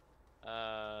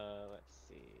 Let's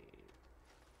see.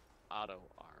 Auto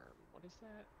arm. What is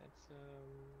that? That's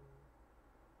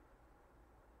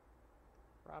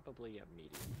probably a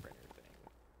medium printer thing.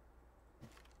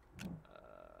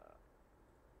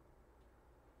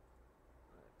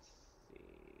 Let's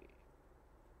see.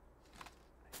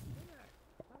 Maybe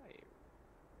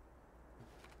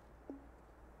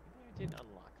I didn't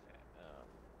unlock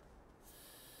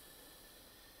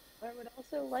that. I would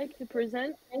also like to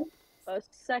present a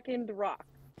second rock.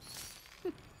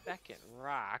 Second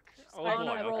rock. Oh On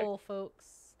boy. a Okay. roll,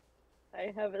 folks.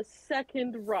 I have a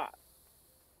second rock.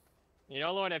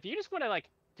 Lorna, if you just want to, like,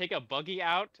 take a buggy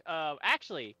out,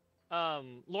 actually,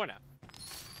 Lorna,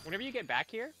 whenever you get back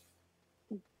here,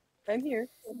 I'm here.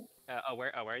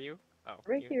 where are you? Oh,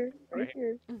 Right you- here. Right right.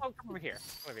 here. Oh, come over here.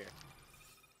 Come over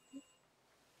here.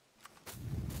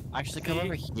 Actually, come See?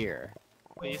 over here.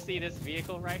 So you see this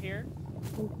vehicle right here?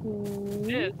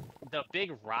 Mhm. The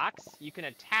big rocks, you can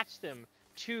attach them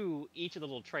to each of the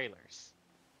little trailers.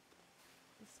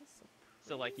 This is so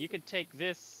So, like, you could take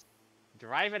this,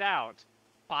 drive it out,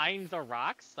 find the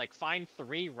rocks, like, find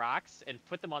 3 rocks, and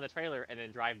put them on the trailer, and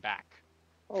then drive back.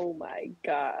 Oh my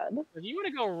god. If you want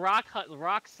to go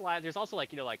rock slide, there's also,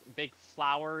 like, like, big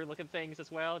flower-looking things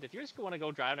as well. If you just want to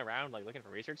go driving around, like, looking for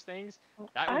research things,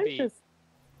 that would be...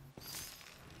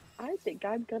 I think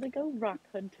I'm gonna go rock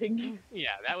hunting.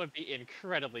 Yeah, that would be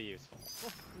incredibly useful.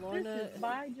 Lorna, This is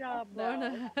my job now.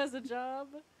 Lorna has a job.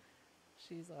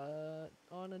 She's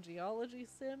on a geology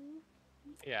sim.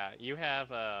 Yeah, you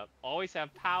have always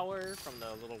have power from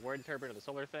the little wind turbine or the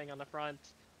solar thing on the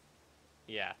front.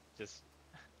 Yeah, just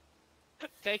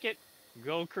take it,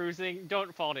 go cruising.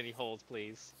 Don't fall in any holes,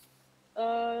 please.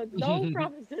 No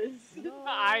promises. No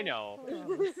I know.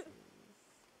 promises.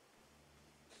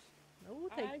 No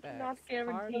I take cannot backs.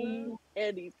 guarantee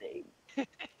anything.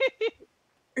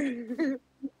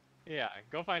 Yeah,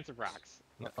 go find some rocks.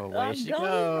 Away I'm she going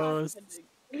rock goes.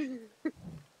 hunting.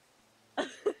 It's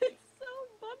so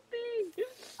bumpy.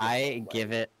 I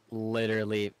give it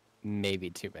literally maybe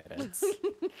 2 minutes.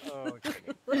 Oh,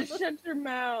 Shut your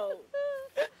mouth.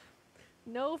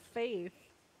 No faith.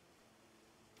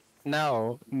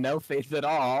 No, no faith at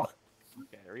all.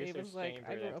 Okay, Gabe research was like,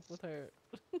 I grew up chamber. with her.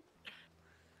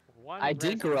 One I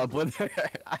did grow resin- up with her.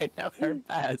 I know her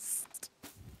best.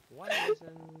 One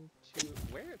resin, two.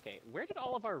 Where? Okay, where did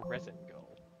all of our resin go?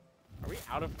 Are we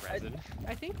out of resin?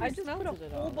 I think we I just put a smelted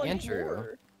it whole all. bunch Andrew.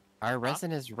 more. Our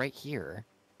resin is right here.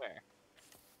 Where?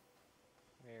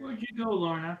 Where'd you go,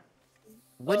 Lorna?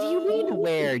 What do you mean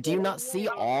where? Do you not see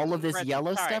all of this Resin,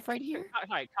 yellow sorry. stuff right here?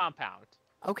 Sorry, compound.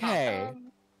 Okay.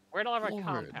 Where'd all of our Lord.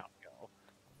 compound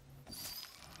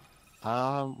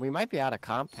go? We might be out of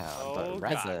compound, Oh, but God,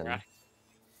 resin. right.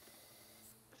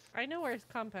 I know where his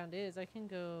compound is. I can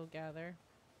go gather.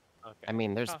 Okay. I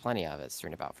mean, there's Com- plenty of it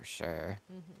strewn about for sure.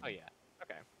 Oh yeah.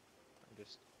 Okay. I'm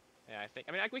just. Yeah, I think.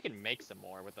 I mean, we can make some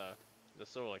more with the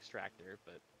soil extractor,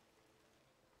 but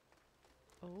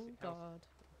Oh see, how's- god.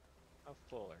 how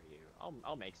full are you?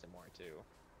 I'll make some more too.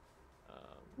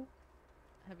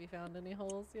 Have you found any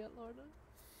holes yet, Lorna?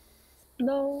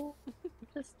 No,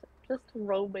 just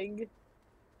roaming.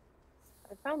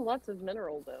 I found lots of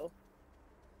mineral though.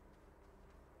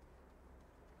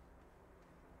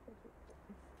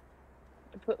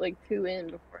 I put like 2 in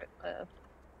before I left.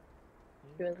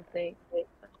 2 in the thing.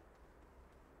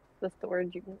 The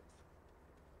storage units.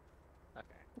 Okay.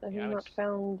 I have Yeah, I would not just-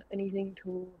 found anything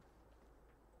to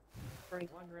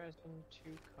break. One resin,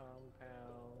 2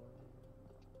 compound.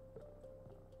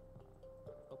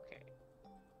 Okay.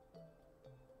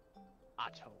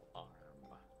 Auto arm.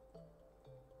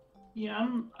 Yeah,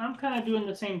 I'm kind of doing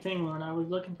the same thing, Lorna. I was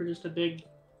looking for just a big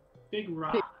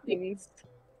rock. Big things.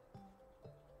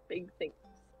 Big things.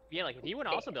 Yeah, like if you want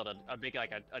to also build a big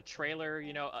like a trailer,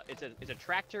 you know, it's a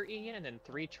tractor Ian, and then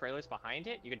 3 trailers behind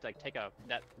it. You could like take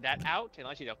that out and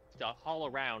allows you to haul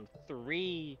around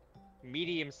 3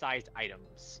 medium-sized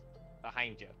items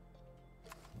behind you.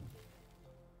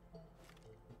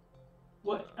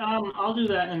 What? I'll do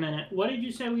that in a minute. What did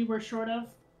you say we were short of?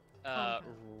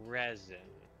 Resin.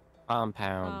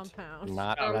 Compound. Compound.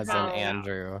 Not Oh, resin, compound.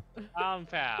 Andrew.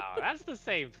 Compound. That's the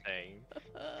same thing.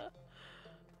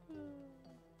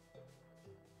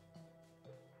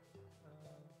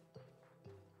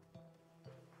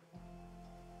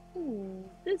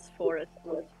 This forest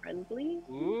looks friendly.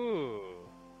 Ooh.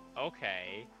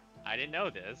 Okay. I didn't know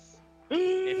this.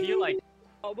 If you like.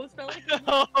 Almost felt like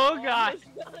Oh god. almost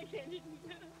felt like I didn't-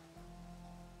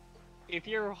 If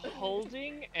you're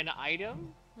holding an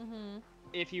item, Mm-hmm.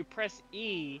 if you press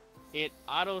E, it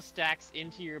auto stacks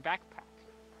into your backpack.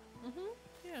 Mm-hmm.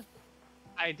 Yeah.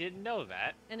 I didn't know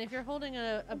that. And if you're holding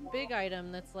a big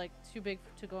item that's like too big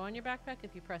to go on your backpack,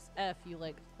 if you press F, you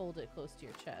like hold it close to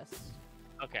your chest.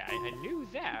 Okay, I knew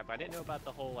that, but I didn't know about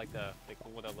the whole like the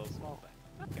little small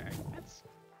thing. Okay, that's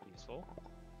useful.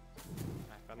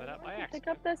 I found that out by I accident. pick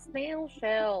up the snail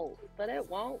shells, but it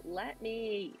won't let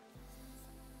me.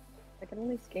 I can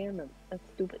only scan them. That's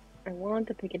stupid. I want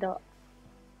to pick it up.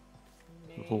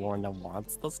 Lorna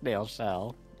wants the snail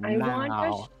shell. I want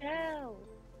now. a shell.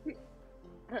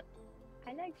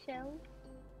 I like shells.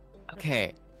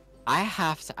 Okay, I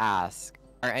have to ask,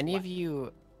 are any of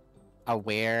you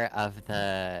aware of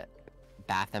the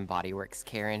Bath and Body Works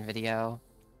Karen video?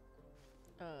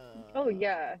 Oh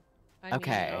yeah. I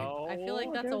Okay. I feel like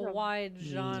Oh, that's a there's a- wide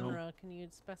genre. Can you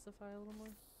specify a little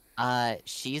more?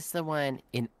 She's the one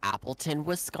in Appleton,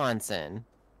 Wisconsin.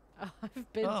 I've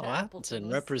been Oh, to Appleton,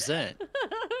 Appleton's. represent.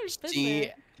 I've been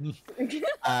She, there.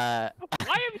 uh,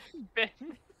 Why have you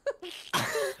been?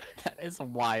 that is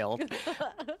wild.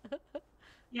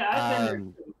 Yeah, I've been there.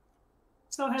 Um, too.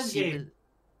 So has she Gabe. was,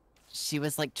 she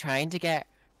was like trying to get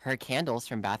her candles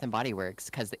from Bath and Body Works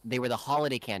because they were the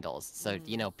holiday candles. So,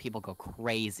 you know, people go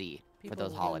crazy People for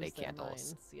those holiday lose their candles.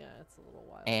 minds. Yeah, it's a little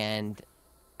wild. And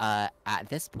at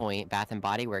this point, Bath and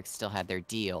Body Works still had their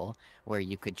deal where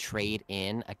you could trade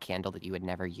in a candle that you had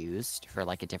never used for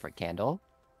like a different candle.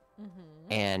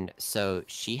 Mm-hmm. And so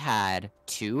she had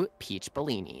 2 peach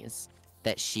bellinis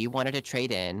that she wanted to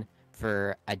trade in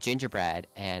for a gingerbread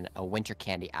and a winter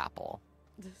candy apple.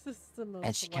 This is the most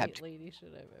And she white kept- lady shit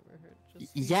I've ever heard.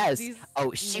 Just Yes. these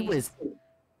Oh, she names. was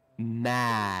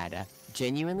mad.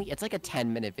 Genuinely, it's like a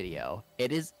 10-minute video.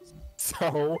 It is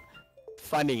so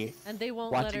funny. And they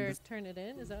won't let watching her this- turn it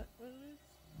in? Is that what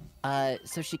it is?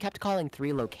 So she kept calling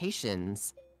 3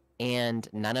 locations, and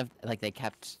none of they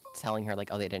kept telling her like,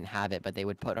 oh, they didn't have it, but they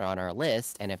would put it on our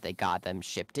list, and if they got them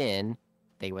shipped in,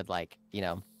 they would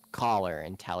call her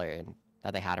and tell her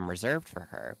that they had them reserved for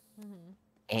her.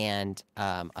 Mm-hmm. And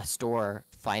a store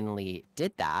finally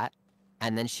did that,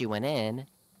 and then she went in,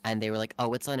 and they were like,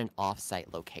 oh, it's on an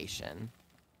off-site location.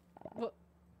 What?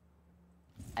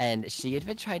 And she had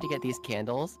been trying to get these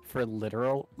candles for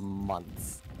literal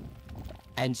months.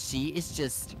 And she is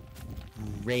just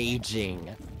raging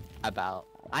about.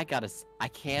 I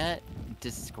can't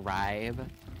describe.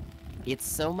 It's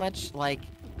so much like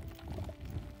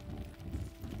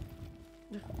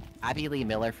Abby Lee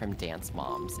Miller from Dance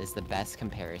Moms is the best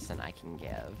comparison I can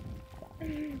give.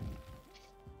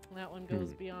 That one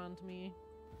goes beyond me.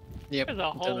 Yep. There's a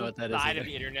Don't know whole what that is side either. of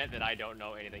the internet that I don't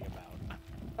know anything about.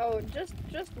 Oh, just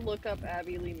look up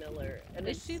Abby Lee Miller, and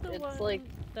Is she the one like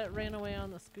that ran away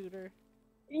on the scooter?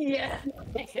 yeah.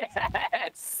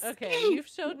 Yes. Okay, you've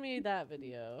showed me that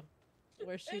video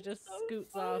where she It's just so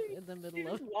scoots funny. off in the She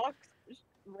middle of. just walks,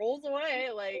 rolls away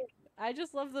like. I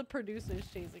just love the producers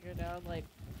chasing her down. Like,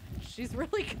 she's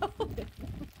really going.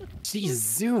 She's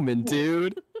zooming,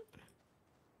 dude.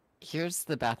 Here's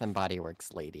the Bath and Body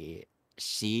Works lady.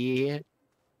 She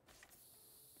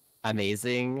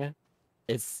amazing.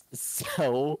 It's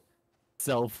so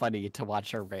funny to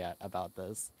watch her rant about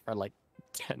this for like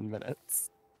 10 minutes.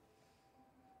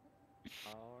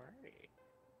 Alrighty.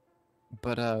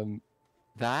 But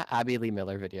that Abby Lee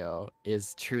Miller video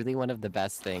is truly one of the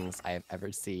best things I have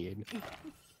ever seen.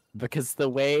 Because the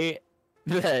way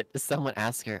that someone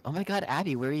asks her, "Oh my god,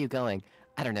 Abby, where are you going?"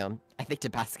 "I don't know. I think to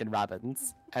Baskin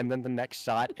Robbins." And then the next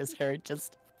shot is her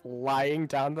just flying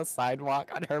down the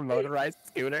sidewalk on her motorized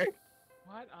scooter.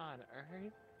 What on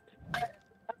earth?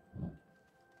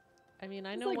 I mean,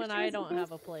 I It's know like when she I was don't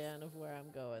have a plan of where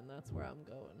I'm going, that's where I'm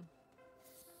going.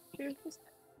 She was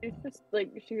just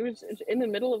like she was in the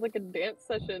middle of like a dance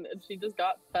session, and she just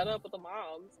got fed up with the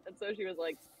moms, and so she was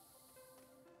like,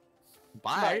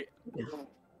 Bye.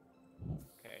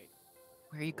 Okay.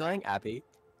 Where are you going, Abby?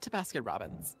 To Baskin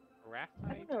Robbins.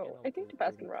 I don't know. I think to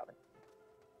Baskin Robbins.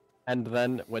 And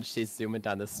then when she's zooming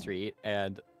down the street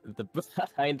and the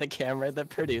behind the camera, the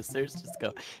producers just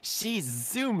go, "She's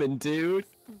zooming, dude."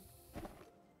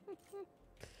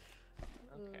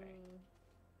 Okay.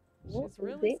 What She's is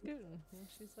really it? scooting. And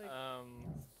she's like,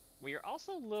 We are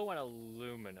also low on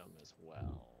aluminum as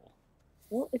well.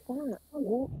 What is that?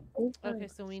 What is that? okay,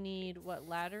 so we need what,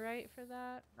 laterite for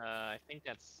that? I think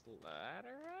that's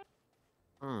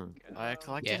laterite? I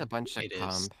collected Yeah, a bunch of it is.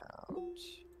 compounds.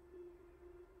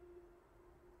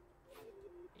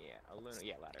 Yeah, aluminum.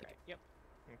 Yeah, laterite. Yep.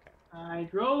 Okay. I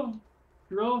drove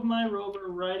my rover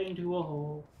right into a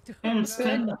hole and no.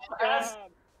 spent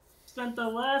Job. the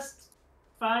last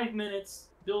 5 minutes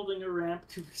building a ramp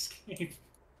to escape.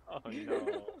 Oh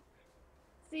no.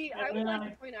 See, Yeah, I would when like I-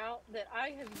 to point out that I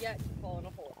have yet to fall in a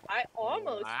hole. I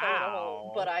almost fell in a hole,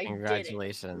 Wow. but I didn't.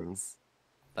 Congratulations.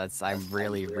 I'm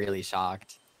really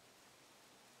shocked.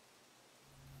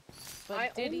 But I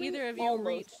did only either of you almost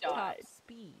reach top died.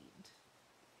 speed?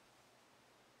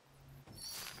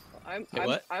 I'm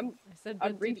what? I said,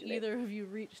 I'm but did reaching it. either of you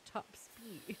reach top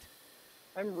speed?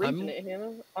 I'm reaching it,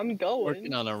 Hannah. I'm going.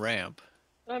 Working on a ramp.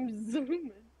 I'm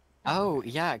zooming. Oh,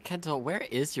 yeah, Kendall, where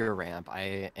is your ramp?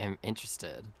 I am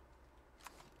interested.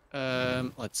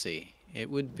 Let's see. It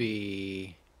would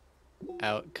be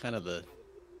out kind of the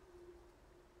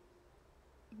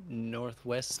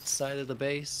northwest side of the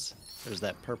base. There's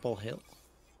that purple hill.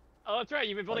 Oh, that's right.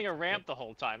 You've been building a ramp the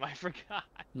whole time. I forgot.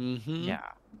 Mm-hmm. Yeah.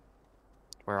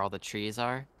 Where all the trees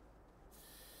are?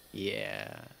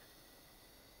 Yeah.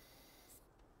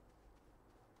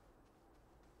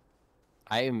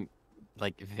 I am,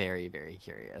 like, very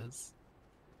curious.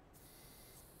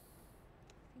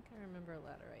 I think I remember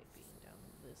laterite being down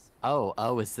this.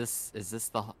 Oh,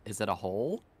 is it a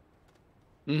hole?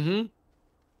 Mm-hmm.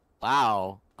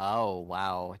 Wow. Oh,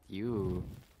 wow. You.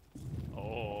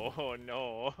 Oh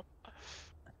no. I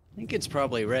think it's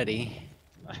probably ready.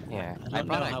 Yeah, I I don't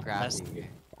brought know a how fast gravity.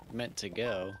 meant to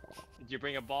go. Did you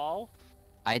bring a ball?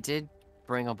 I did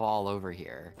bring a ball over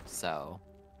here, so.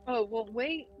 Oh well,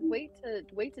 wait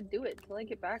to do it till I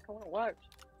get back. I want to watch.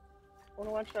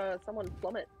 Someone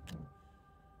plummet.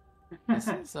 This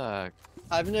is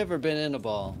I've never been in a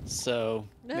ball, so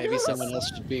maybe someone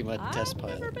else should be my test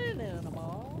I've never pilot. been in a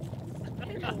ball.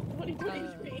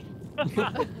 2023.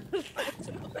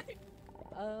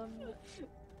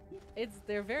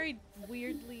 They're very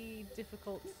weirdly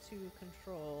difficult to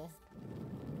control.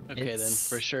 Okay, then It's-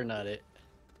 for sure not it.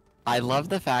 I love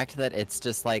the fact that it's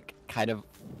just like kind of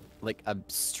like a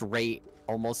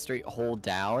almost straight hole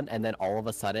down, and then all of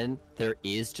a sudden there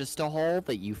is just a hole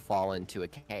that you fall into a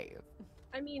cave.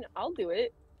 I mean, I'll do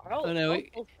it. I'll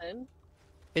full send.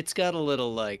 It's got a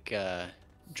little like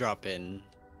drop-in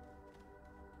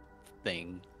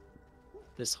thing.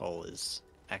 This hole is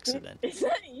accident. Is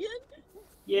that Ian?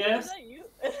 Yes. Is that you?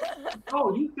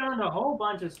 Oh, you found a whole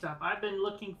bunch of stuff. I've been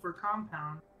looking for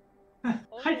compound. I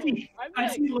Oh, see. I'm I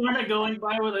like- see Lorna going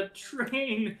by with a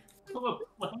train full of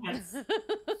plants.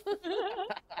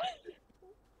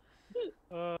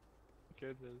 Oh,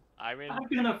 goodness. I mean, I'm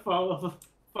gonna follow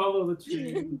the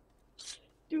train.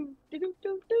 see,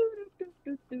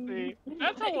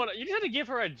 that's not what you just have to give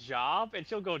her a job and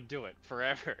she'll go do it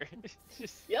forever. It's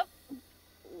just Yep.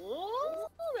 Oh,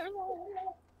 there's oh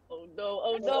no,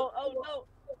 oh no, oh no.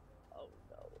 Oh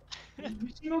no. You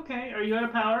seem okay. Are you out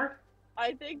of power?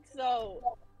 I think so.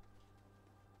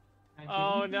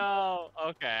 oh no.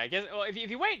 Okay, I guess well, if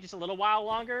you wait just a little while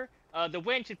longer, the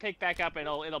wind should pick back up and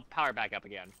it'll power back up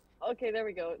again. Okay, there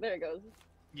we go. There it goes.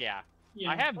 Yeah.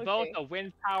 Yeah. I have both Okay. a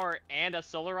wind power and a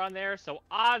solar on there, so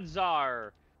odds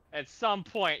are at some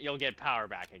point you'll get power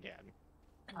back again.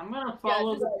 I'm gonna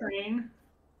follow just- the train.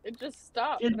 It just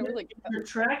stopped. Is And I was like, the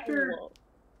tractor cool.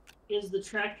 is the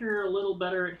tractor a little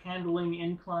better at handling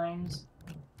inclines,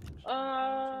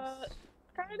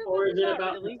 Kind of. or is it not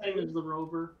about really. the same as the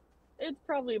rover? It's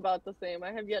probably about the same.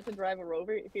 I have yet to drive a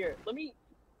rover. Here, let me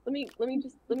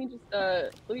just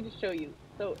show you.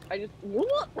 So I just.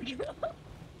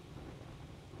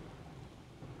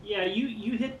 Yeah,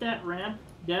 you hit that ramp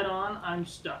dead on. I'm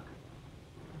stuck.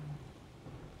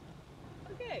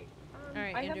 Okay. All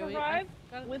right, I have Andrew, arrived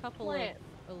I've got a with couple plants.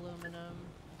 of aluminum.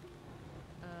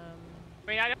 I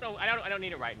mean, I don't know. I don't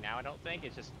need it right now. I don't think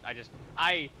it's just.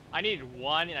 I needed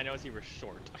one, and I noticed you were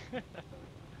short.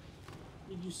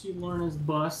 Did you see Lorna's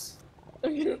bus?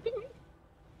 if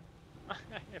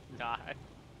not,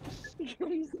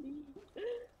 Come see.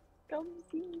 Come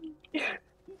see.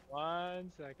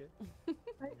 1 second.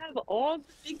 I have all the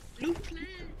big blue plants.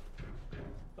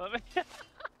 Let me-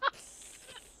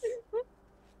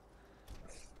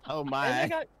 Oh And my. I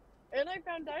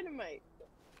found dynamite.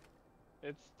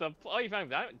 It's the. Oh, you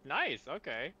found that? Nice.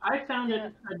 Okay. I found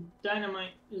a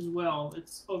dynamite as well.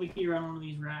 It's over here on one of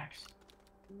these racks.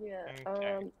 Yeah.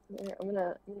 Okay. Yeah, I'm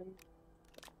gonna.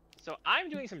 So I'm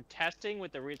doing some testing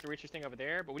with the research thing over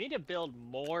there, but we need to build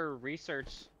more research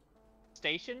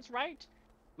stations, right?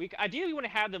 Ideally want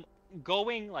to have them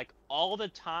going like all the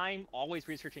time, always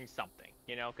researching something,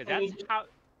 you know, because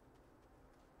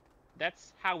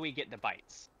that's how we get the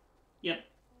bites Yep.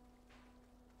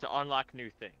 to unlock new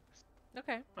things.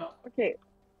 Okay. Okay.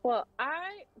 Well,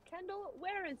 Kendall,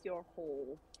 where is your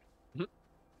hole?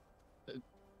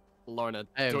 Lorna,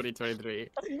 I have- 2023.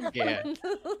 Yeah,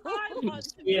 I want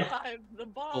to Yeah. drive the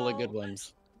ball full of good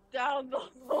ones. down the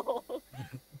hole.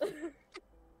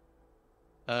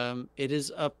 It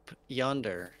is up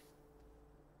yonder.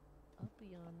 Up Are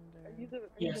yonder. you the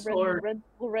Yes, red, or-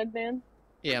 red man?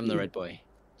 Yeah, I'm the red boy.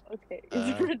 Okay.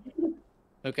 Uh, Red.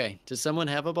 Okay, does someone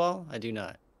have a ball? I do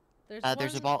not. There's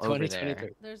a one- ball over there. 2023.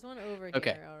 There's one over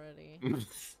Okay. here already.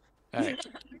 All right.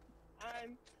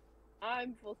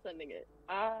 I'm full sending it.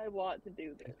 I want to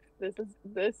do this.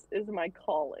 This is my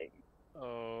calling.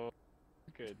 Oh,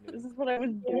 This goodness. is what I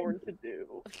was born to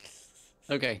do.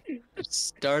 Okay.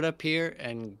 Start up here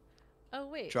and Oh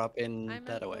wait. drop in I'm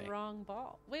that at away. the wrong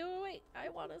ball. Wait. I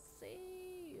want to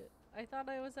see. I thought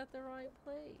I was at the right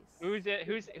place. Who's it?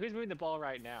 Who's moving the ball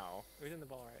right now? Who's in the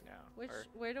ball right now?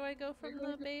 Where do I go from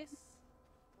the base?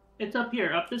 It's up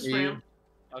here, up this You- ramp.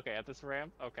 Okay, at this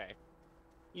ramp. Okay.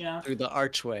 Yeah, Through the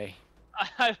archway.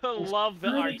 I love the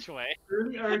Really? archway.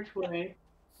 through the archway.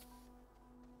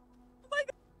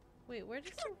 Wait, where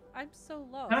does I'm so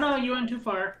lost. No, you went too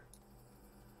far.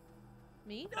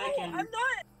 Me? No, I can- I'm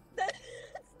not. That's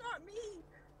not me.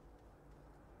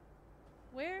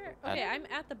 Where? I Okay, don't- I'm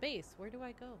at the base. Where do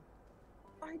I go?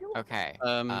 I don't. Okay.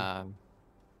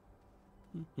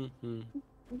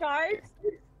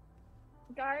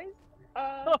 Guys. Oh,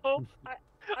 I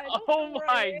don't oh know where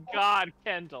I my am. God,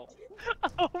 Kendall.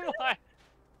 Oh my.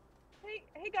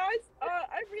 Hey guys.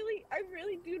 I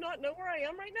really do not know where I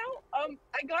am right now.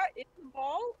 I got in the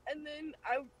ball and then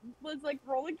I was like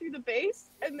rolling through the base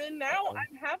and then now Uh-oh.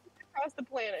 I'm halfway across the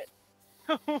planet.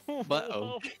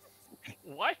 Uh-oh.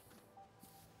 What?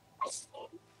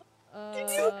 Did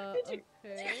you Okay.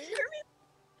 hear me?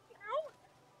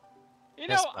 You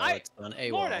Test know, pilots on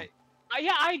AWOL. Lorna,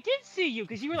 yeah, I did see you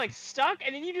because you were like stuck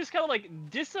and then you just kind of like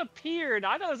disappeared.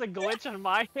 I thought it was a glitch on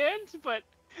my end, but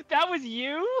that was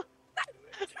you?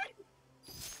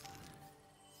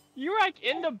 You were like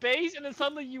in the base and then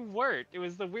suddenly you weren't. It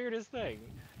was the weirdest thing.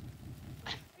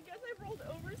 I guess I rolled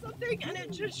over something and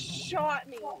it just shot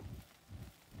me.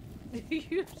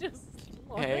 You just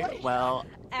Okay, well,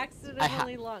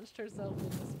 accidentally launched herself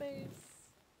into space.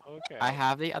 Okay. I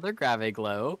have the other gravity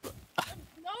globe. No,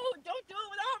 don't do it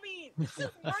without me. This is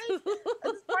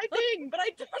my thing, but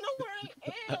I don't know where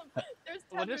I am. There's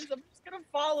Well, tethers. just- I'm just gonna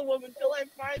follow them until I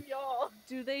find y'all.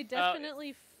 Do they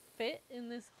definitely fit in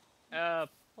this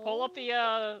Pull up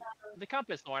hole? the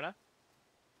compass, Lorna.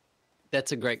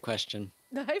 That's a great question.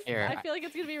 Here, I feel like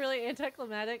it's gonna be really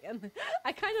anticlimactic, and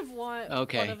I kind of want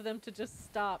Okay. one of them to just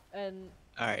stop, and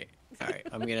All right.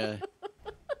 I'm gonna.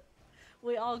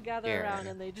 we all gather Here. around,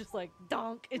 and they just like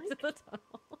donk into the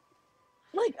tunnel.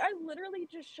 Like, I literally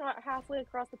just shot halfway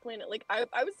across the planet. Like, I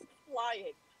was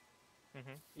flying.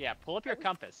 Yeah, pull up your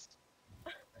compass.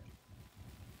 I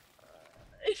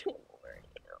don't know where I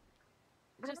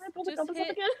am. How do I pull the compass up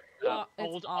hit- again? It's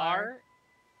Hold R.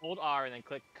 Hold R, and then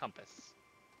click compass.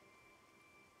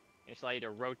 It's allow you to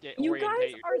rotate. You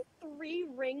orientate guys your- are 3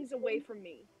 rings away from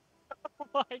me. Oh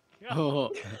my god.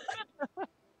 Oh,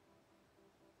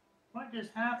 What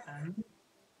just happened?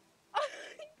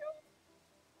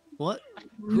 what?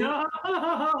 No!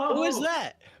 Who was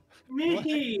that?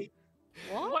 Me!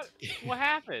 What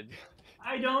happened?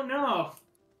 I don't know.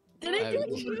 Did I do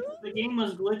I- 2? The game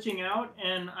was glitching out,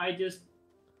 and I just...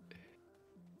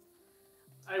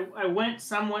 I went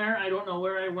somewhere, I don't know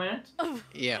where I went,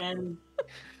 Yeah. and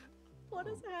What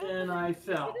is happening? then I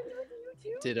fell.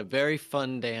 Did a very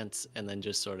fun dance and then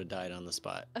just sort of died on the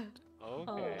spot.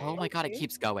 Okay. Oh my god, it Okay.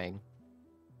 keeps going.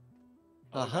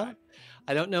 Uh huh.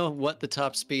 I don't know what the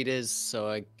top speed is, so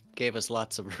I gave us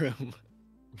lots of room.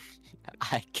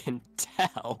 I can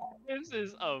tell. This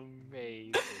is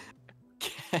amazing.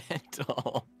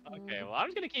 Kendall. Okay, well, I'm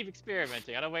just gonna keep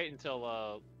experimenting. I don't wait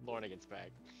until Lorna gets back.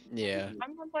 Yeah.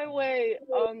 I'm on my way.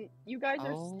 You guys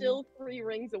are Oh. still 3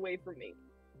 rings away from me.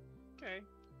 Okay.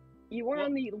 You are Well-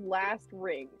 on the last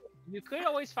ring. You could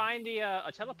always find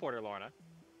a teleporter, Lorna.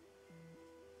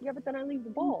 Yeah, but then I leave the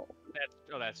ball.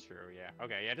 That's true. Yeah.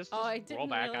 Okay. Yeah. Just Oh, I roll didn't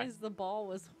back. realize the ball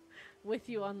was with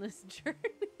you on this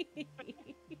journey.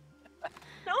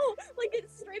 No, like it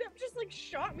straight up just like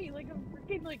shot me like a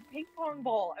freaking like ping pong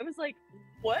ball. I was like,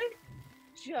 what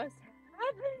just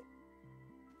happened?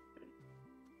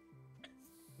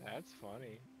 That's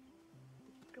funny.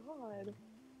 God,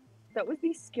 that was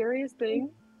the scariest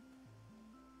thing.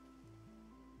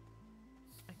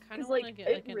 I kind of 'Cause, want like, to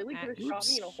get it like an really could've action shot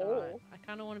me in a shot. hole. I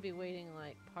kind of want to be waiting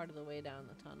like part of the way down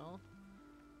the tunnel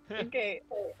Okay,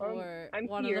 for I'm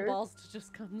one of here. the balls to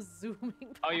just come zooming.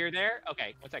 Oh, you're past. there?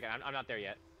 Okay. 1 second. I'm not there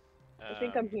yet. I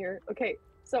think I'm here. Okay,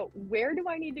 so where do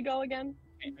I need to go again?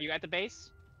 Are you at the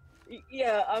base?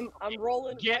 Yeah, I'm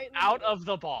rolling. Get right in the out middle. of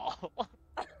the ball.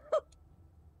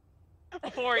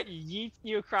 Before it yeets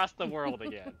you across the world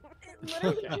again. It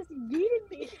literally Okay. just yeeted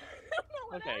me. I don't know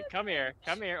what Okay, happened. come here,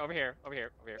 over here.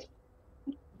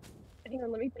 Hang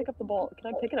on, let me pick up the ball.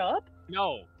 Can I pick it up?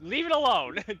 No, leave it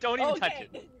alone. Don't even touch Okay.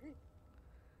 it.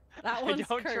 That I one's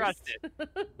don't trust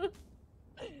cursed.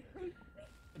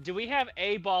 Do we have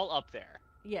a ball up there?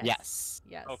 Yes. Yes.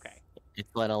 Yes. Okay. It's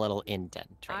in a little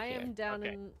indent right I here. am down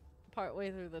Okay. in partway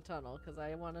through the tunnel because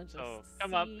I want to just So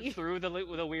come up see. through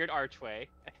the weird archway.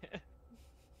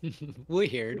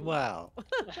 Weird. Wow.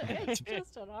 It's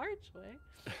just an archway.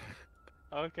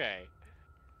 Okay.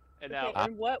 And now Okay,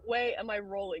 and what way am I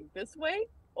rolling? This way?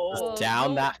 Oh, Well, down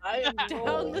no, that. I am down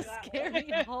rolling the that scary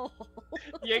way. hole.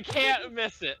 you can't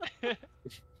miss it.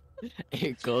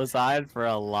 It goes on for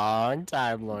a long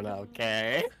time, Lorna,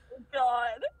 okay?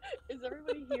 God, is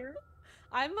everybody here?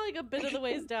 I'm like a bit of the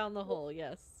ways down the hole,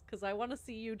 yes, because I want to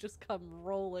see you just come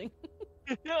rolling.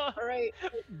 All right,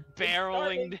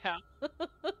 Barreling down.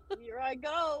 here I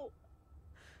go.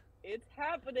 It's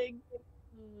happening.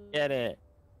 Get it.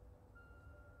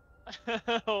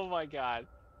 Oh my god.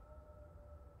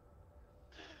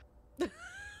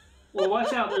 Well,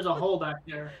 watch out, there's a hole back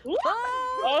there.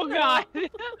 Oh god.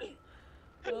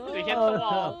 They hit the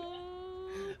wall.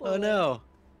 Oh no.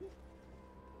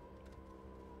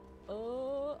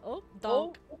 Oh,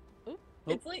 donk.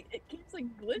 It's like it keeps like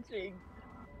glitching.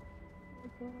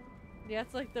 Yeah,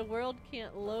 it's like the world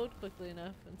can't load quickly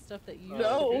enough and stuff that used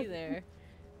No. to be there.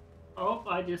 Oh,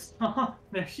 I just saw.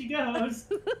 There she goes.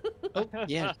 Oh,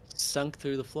 yeah. Sunk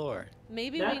through the floor.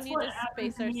 Maybe That's we need what to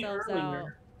happened space to me ourselves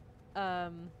earlier.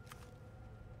 out,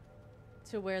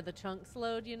 to where the chunks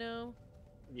load, you know?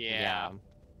 Yeah.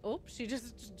 Oh, she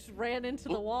just ran into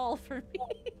the wall for me.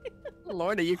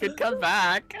 Lorna, you could come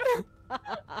back.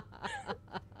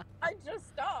 I just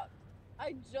stopped.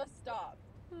 I just stopped.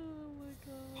 Oh my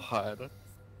god. Hard.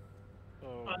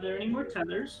 Oh. Are there any more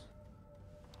tethers?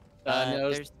 No,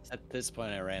 there's at this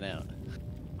point I ran out.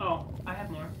 Oh, I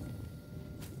have more.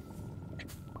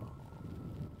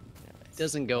 It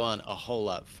doesn't go on a whole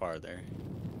lot farther.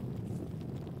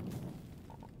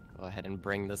 Go ahead and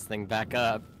bring this thing back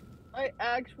up. I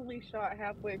actually shot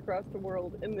halfway across the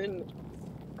world and then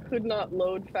could not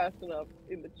load fast enough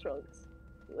in the chunks.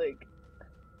 Like,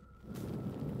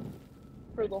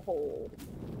 for the whole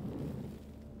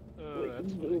Oh, like,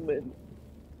 that's funny. zoom in.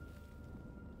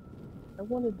 I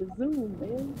wanted to zoom,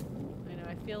 man. I know.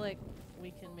 I feel like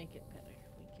we can make it better.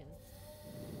 We can.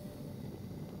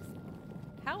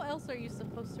 How else are you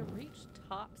supposed to reach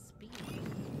top speed?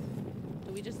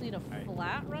 Do we just need a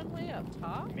flat runway up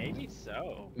top? Maybe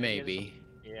so. Maybe.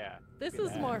 Yeah. This look is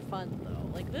at that. more fun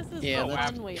though. Like this is Yeah, the that's-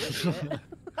 fun way to do it.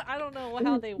 I don't know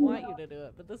how they want you to do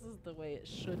it, but this is the way it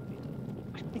should be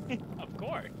done. Of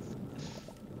course.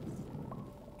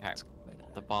 Okay.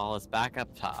 The ball is back up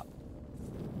top.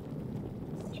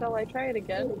 Shall I try it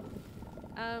again?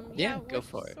 Yeah, we're go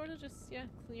for it. Sort of just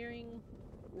clearing.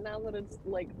 Now that it's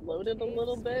like loaded a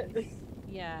little bit. space.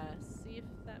 Yeah, see if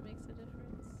that makes a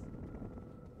difference.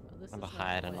 Oh, this I'm is not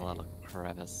behind the in a way. little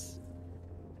crevice.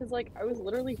 Because like I was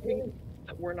literally thinking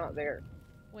that we're not there.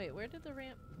 Wait, where did the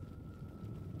ramp?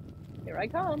 Here I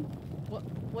come.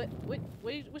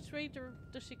 Which way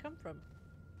does she come from?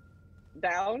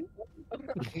 Down.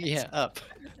 Yeah, up.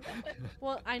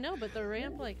 Well, I know, but the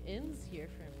ramp like ends here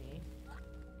for me.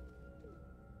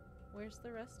 Where's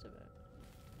the rest of it?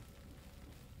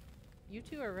 You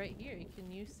two are right here.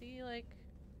 Can you see like?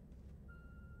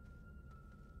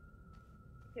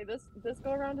 Okay, this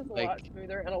go around is a Like- lot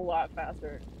smoother and a lot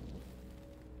faster.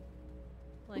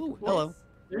 Like Ooh, this? hello.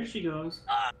 There she goes.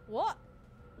 What?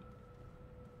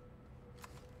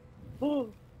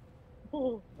 Oh,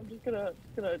 I'm just gonna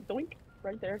doink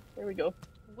right there. There we go.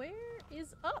 Where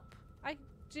is up? I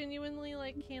genuinely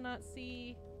like cannot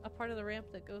see a part of the ramp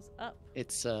that goes up.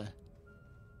 It's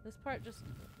This part just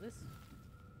this.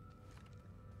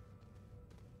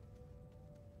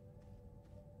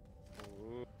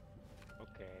 Ooh.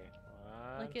 Okay.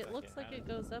 Like it looks like it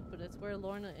goes up, but it's where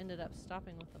Lorna ended up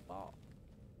stopping with the ball.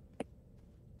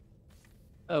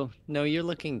 Oh, no, you're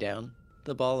looking down.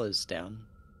 The ball is down.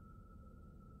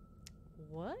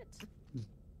 What?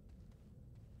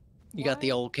 You got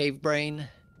the Why? old cave brain.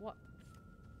 What?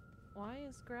 Why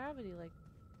is gravity like?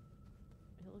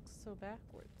 It looks so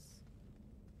backwards.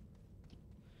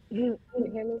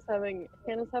 Hannah's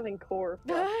having core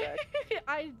flashback.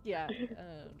 I'm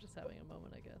just having a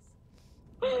moment, I guess.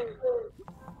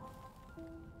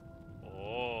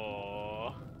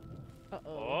 Oh.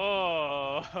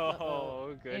 Uh-oh.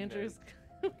 Oh. Goodness. Andrew's.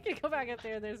 We can go back up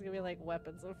there. There's gonna be like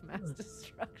weapons of mass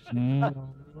destruction.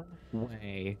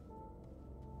 Way.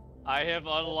 I have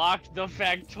unlocked the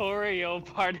Factorio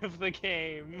part of the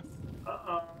game.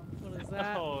 Uh-oh. What is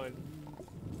that? Oh.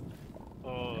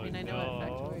 Oh, I mean, I know what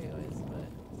Factorio is,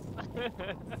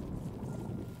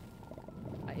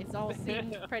 but it's all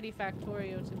seemed pretty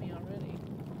Factorio to me already.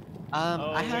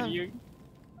 I have.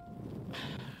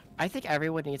 I think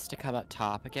everyone needs to come up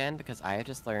top again because I have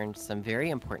just learned some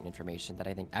very important information that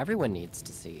I think everyone needs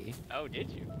to see. Oh, did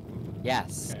you?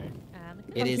 Yes, Okay.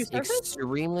 And it is Come to surface?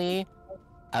 extremely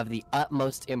of the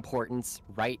utmost importance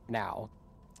right now.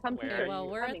 Come Where here. are well,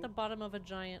 you we're at coming. the bottom of a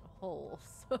giant hole,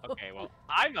 so. Okay, well,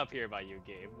 I'm up here by you,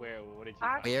 Gabe. What did you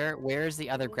I- find? Where's the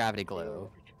other gravity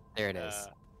globe? There it is.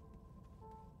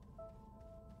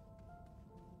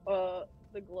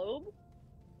 The globe?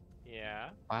 Yeah.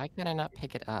 Why can I not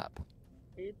pick it up?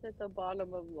 It's at the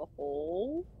bottom of the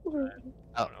hole. Oh,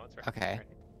 no, it's right. okay.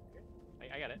 Right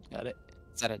here. I got it. Got it.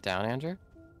 Set it down, Andrew.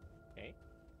 Okay.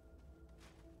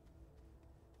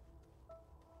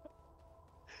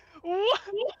 What?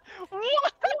 What?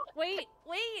 Wait,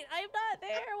 I'm not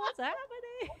there. What's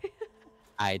happening?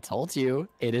 I told you,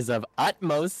 it is of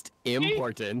utmost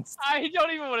importance. I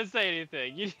don't even want to say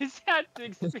anything. You just had to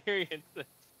experience it.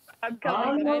 I'm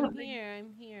coming. Oh, I'm here.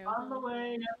 On the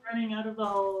way, I'm running out of the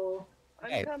hole. I'm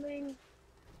Okay. coming.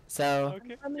 So,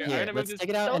 Okay. I'm Yeah, here. I'm here, gonna move let's this- take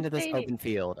it out Don't into this say open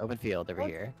field over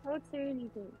here. Don't say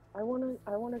anything. I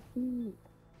wanna see.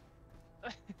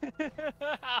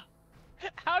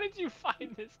 How did you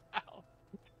find this out?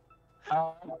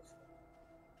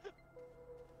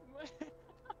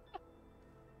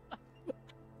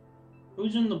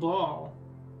 Who's in the ball?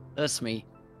 That's me.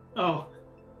 Oh,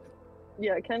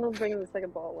 Yeah, Kendall's bringing the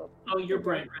second ball up. oh, you're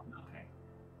bright.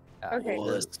 Okay. Okay. Oh,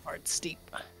 this part's steep.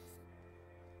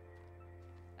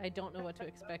 I don't know what to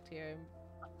expect here.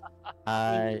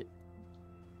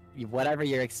 Whatever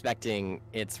you're expecting,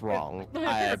 it's wrong.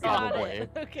 Got Probably.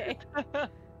 it. Okay.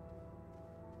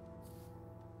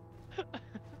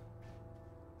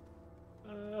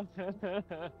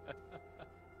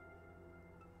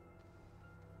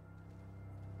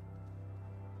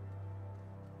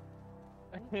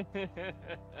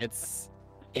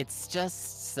 It's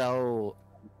just so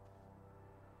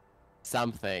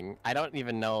something. I don't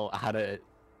even know how to.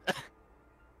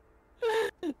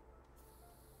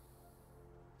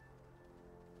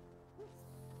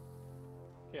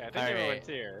 Yeah, I think Alright. everyone's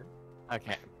here.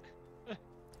 Okay.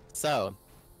 So,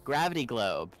 gravity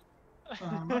globe.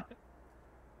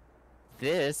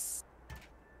 This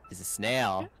is a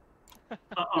snail.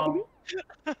 Uh-oh.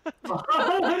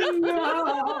 Oh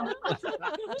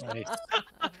no! Nice.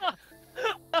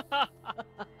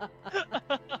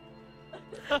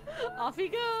 Off he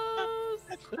goes!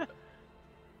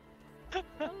 Oh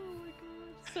my god.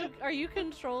 So, are you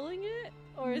controlling it?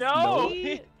 Or is No!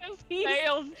 he...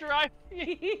 Snails driving.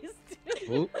 He's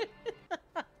Oop.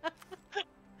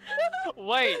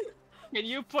 Wait, can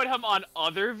you put him on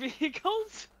other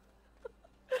vehicles?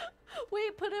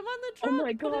 Wait, put him on the truck! Oh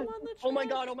my Put him god. on the truck! Oh my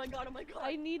god, oh my god, oh my god.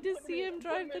 I need to Put see in, him put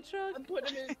drive him the in. truck! I'm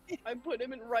putting him in. I'm putting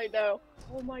him in right now.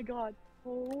 Oh my god.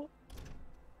 Oh.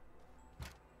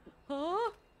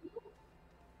 Huh?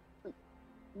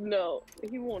 No,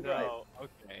 he won't drive. No,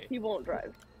 okay. He won't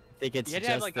drive. I think it's You had just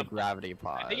to have, like, the a- gravity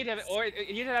pod. I think you'd have, or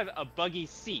you'd have a buggy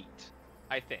seat.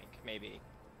 I think maybe.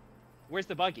 Where's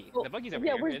the buggy? Oh, The buggy's over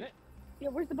yeah, here, where's- isn't it? Yeah,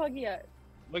 where's the buggy at?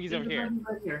 Buggy's There's over a here. buggy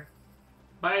right here.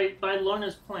 By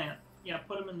Lorna's plant. Yeah,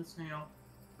 put him in the snail.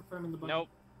 Or put him in the buggy. Nope,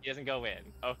 he doesn't go in.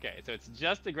 Okay, so it's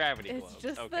just the gravity It's globe.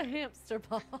 just okay. the hamster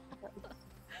ball.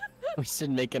 We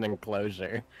should make an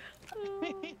enclosure. Oh,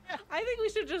 I think we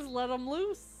should just let them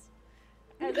loose.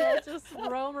 And they'll just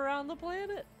roam around the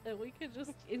planet. And we could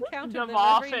just encounter Them them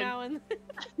off every and- now and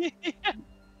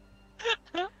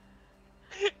then.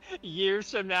 Years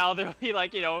from now, there'll be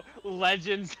like, you know,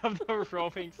 legends of the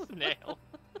roaming snail.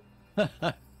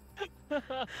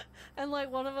 And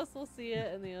like one of us will see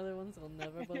it and the other ones will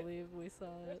never believe we saw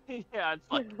it. Yeah,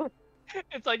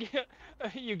 it's like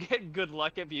you get good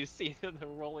luck if you see the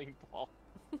rolling ball.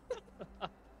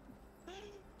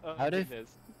 Oh, How did-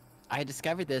 goodness. I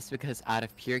discovered this because out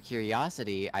of pure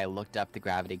curiosity, I looked up the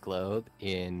gravity globe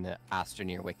in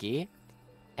Astroneer Wiki,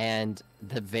 and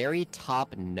the very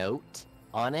top note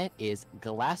on it is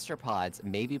gastropods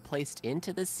may be placed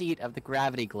into the seat of the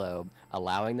gravity globe,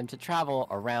 allowing them to travel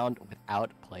around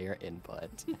without player input.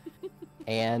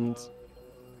 And Oh,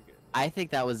 good. I think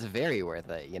that was very worth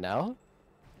it, you know?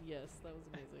 Yes, that was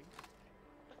amazing.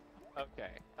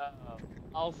 Okay.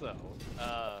 Also,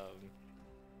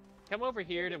 come over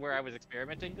here to where I was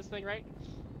experimenting this thing, right?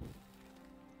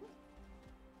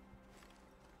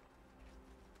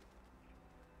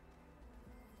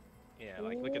 Yeah,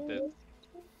 like look at this.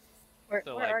 Where,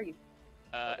 So, where like, are you?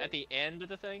 At the end of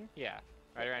the thing, yeah,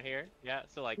 right around here. Yeah,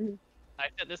 so like, Mhm. I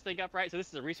set this thing up right. So this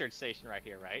is a research station right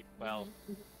here, right? Well,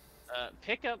 Mhm.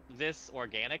 pick up this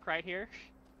organic right here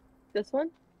This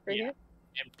one? Right Yeah. here?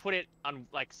 and put it on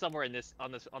like somewhere in this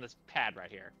on this pad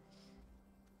right here.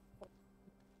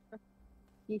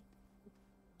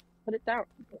 Put it down.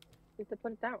 You have to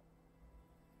put it down.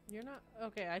 You're not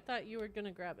okay. I thought you were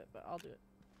gonna grab it, but I'll do it.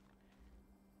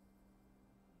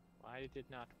 Why did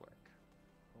not work?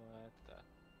 What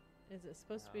the? Is it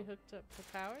supposed to be No. hooked up to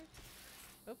power?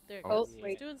 Oh, there it Oh, goes.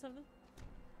 wait. It's doing something.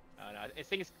 Oh no, I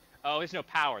think it's. Oh, there's no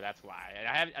power. That's why. And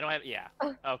I don't have. Yeah.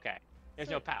 Okay. There's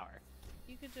no So- power.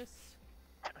 You could just.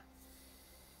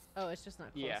 Oh, it's just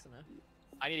not close Yeah. enough.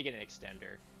 I need to get an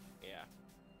extender. Yeah.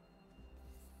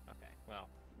 Okay. Well.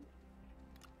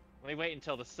 Let me wait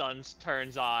until the sun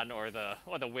turns on or the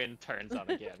wind turns on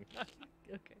again.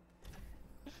 Okay.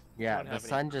 Yeah, don't the have any-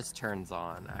 sun just turns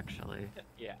on, actually.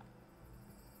 Yeah.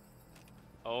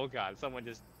 Oh god, someone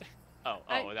just. Oh,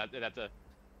 I-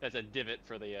 that's a divot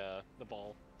for the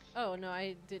ball. Oh no,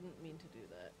 I didn't mean to do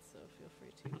that. So feel free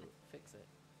to fix it.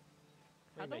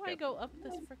 How Let me do make I a- go up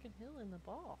this freaking hill in the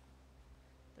ball?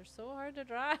 They're so hard to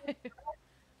drive.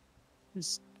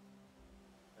 Just,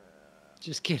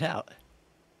 just get out.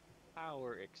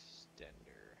 Power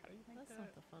extender. How do you make That's that?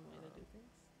 not the fun way to do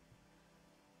things.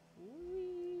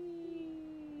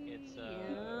 Whee! It's,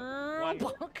 yeah. one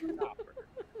bonk. copper.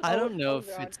 I don't know Oh if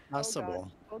God, it's oh God,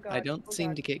 possible. Oh god. I don't oh seem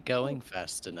god. to get going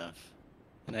fast enough.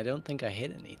 And I don't think I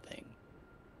hit anything.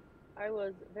 I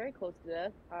was very close to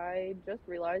death. I just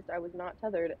realized I was not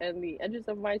tethered and the edges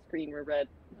of my screen were red.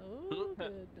 Oh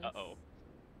goodness. Uh-oh.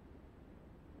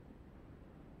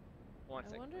 One I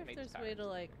second, wonder let if me there's just a way power. to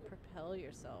like propel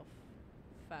yourself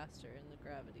faster in the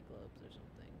gravity globes or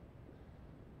something.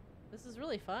 This is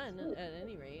really fun at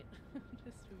any rate.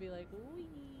 Just to be like, wee.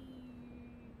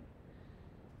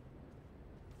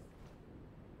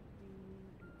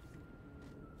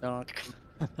 Donk.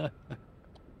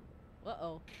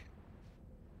 Uh-oh.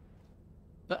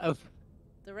 Uh-oh.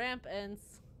 The ramp ends.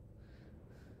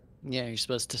 Yeah, you're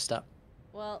supposed to stop.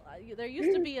 Well, there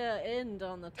used to be an end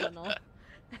on the tunnel.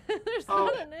 There's Oh.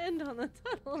 not an end on the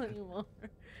tunnel anymore.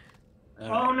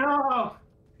 Oh no!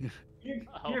 You're,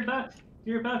 Oh.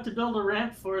 you're about to build a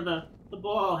ramp for the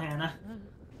ball, Hannah.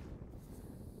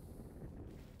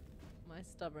 My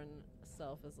stubborn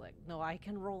self is like, no, I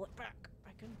can roll it back.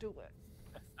 I can do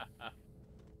it.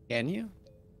 Can you?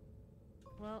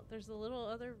 Well, there's a little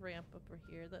other ramp over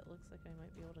here that looks like I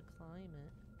might be able to climb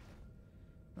it.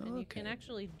 And you can Okay.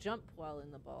 actually jump while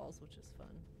in the balls, which is fun.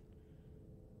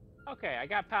 Okay, I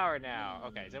got power now.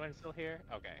 Okay, is anyone still here?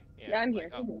 Okay, yeah. Yeah, I'm like,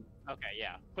 here. oh, okay,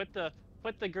 yeah.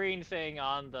 Put the green thing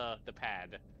on the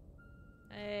pad.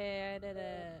 Hey, I did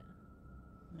it.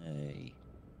 Hey.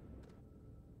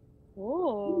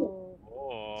 Oh.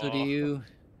 So do Oh. you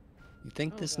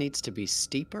think Oh, this God. needs to be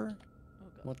steeper? Oh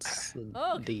god. What's the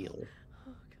Oh, God. deal?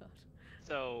 Oh god.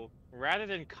 So rather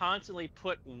than constantly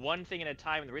put one thing at a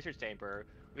time in the research chamber,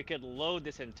 we could load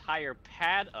this entire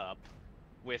pad up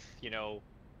with,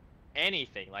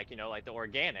 anything, like, like the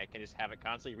organic, and just have it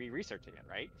constantly researching it,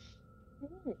 right?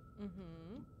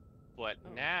 Mm-hmm. But Oh,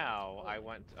 now I holy.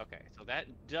 want, okay, so that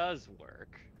does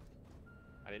work.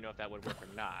 I didn't know if that would work or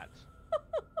not.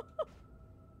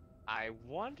 I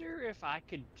wonder if I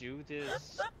could do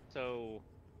this so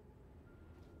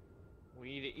we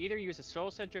need to either use a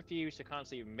soul centrifuge to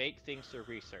constantly make things to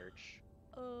research,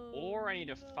 Oh, or I need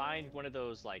to find no. one of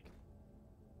those like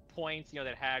points,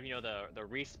 that have, the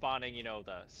respawning,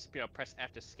 press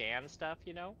F to scan stuff,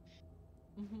 Mm-hmm.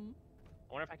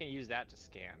 I wonder if I can use that to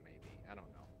scan, maybe. I don't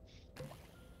know.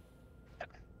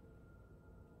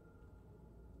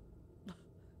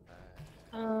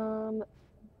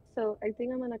 So I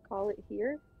think I'm gonna call it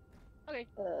here. Okay.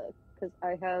 Because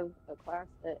I have a class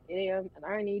at 8 a.m. and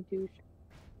I need to.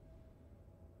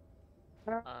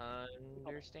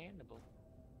 Understandable.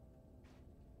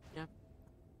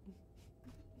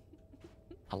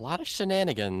 A lot of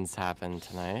shenanigans happened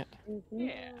tonight.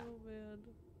 Yeah. Oh man.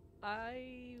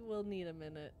 I will need a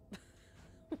minute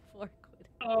before quitting.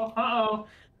 Oh, uh-oh.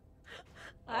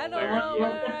 I don't where- know Someone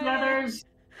where broke the I am. tethers.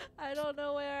 I don't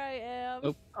know where I am.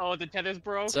 Oh. Oh, the tether's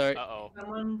broke? Sorry. Uh-oh.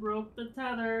 Someone broke the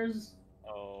tethers.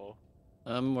 Oh.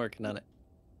 I'm working on it.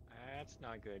 That's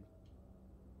not good.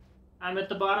 I'm at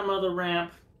the bottom of the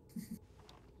ramp.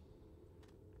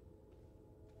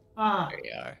 Ah, There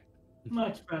you are.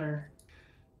 much better.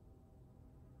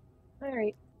 All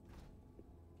right.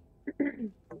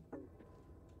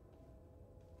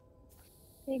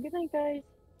 Hey, good night, guys.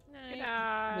 Good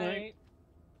Night. night.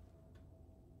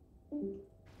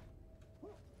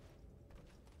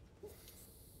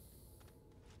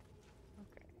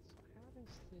 Okay, so how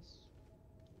does this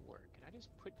work? Can I just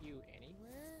put you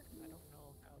anywhere? I don't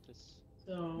know how this...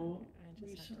 So, I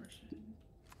just have resources.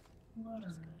 just gonna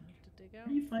have to dig Where out.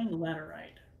 do you find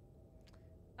laterite?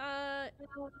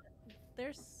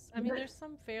 There's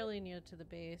some fairly near to the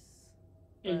base.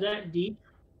 Is but- that deep?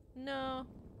 No.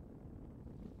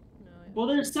 No. Well,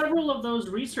 there's several of those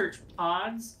research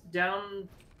pods down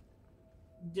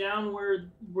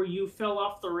where you fell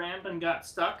off the ramp and got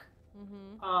stuck.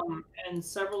 Mm-hmm. And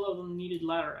several of them needed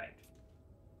laterite.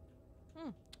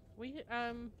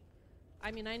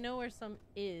 I know where some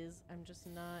is. I'm just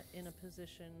not in a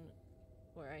position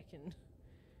where I can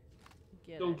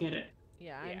get Go it. get it.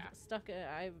 Yeah, Yeah. I'm stuck.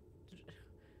 I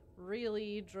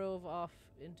really drove off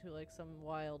into like some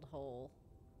wild hole.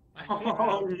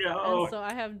 Oh underground, no! And so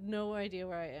I have no idea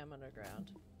where I am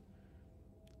underground.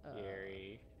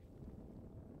 Scary.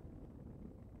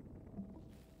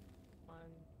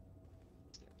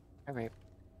 Alright.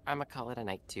 I'm gonna call it a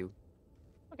night too.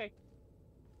 Okay.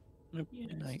 Yep, Yeah,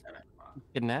 good night.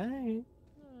 Good night. Alright.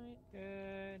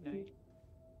 Good night.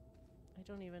 I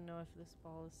don't even know if this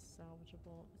ball is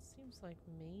salvageable. It seems like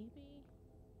maybe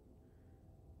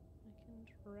I can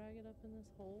drag it up in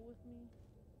this hole with me.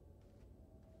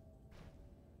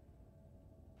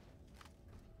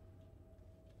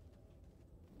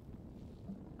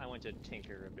 I want to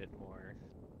tinker a bit more.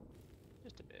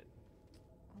 Just a bit.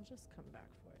 I'll just come back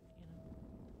for it,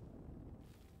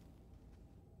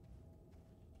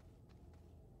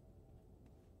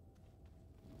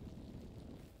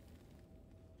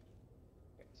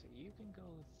 Okay, so you can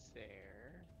go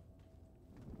there.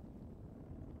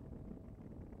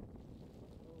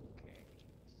 Okay,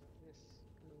 so this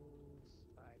goes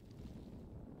like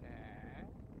that.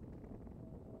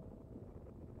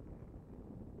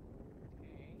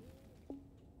 Okay.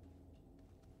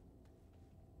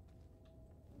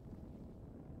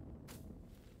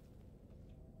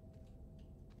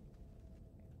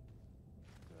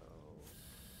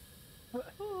 Go.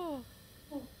 Oh.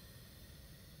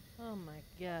 Oh my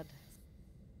god.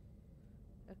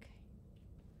 Okay.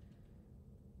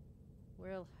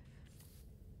 We're alive.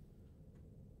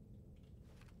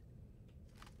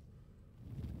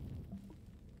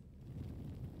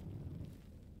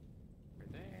 Over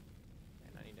there.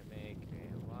 And I need to make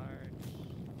a large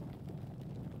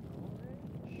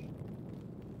storage.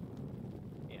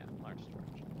 Yeah, large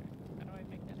storage. Okay. How do I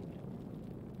make that again?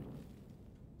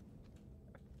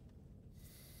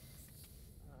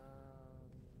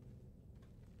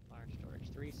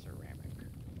 3 ceramic.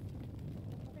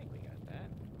 I think we got that.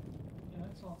 Yeah,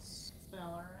 that's all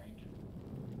alright.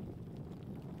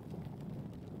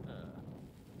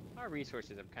 Our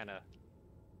resources have kind of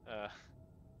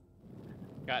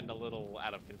gotten a little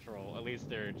out of control. At least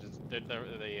the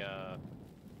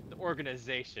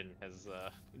organization has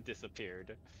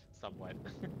disappeared somewhat.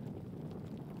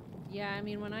 Yeah, I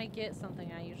mean, when I get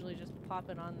something, I usually just pop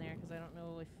it on there because I don't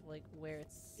know if like where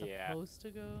it's Yeah. supposed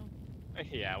to go.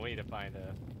 Yeah, we need to find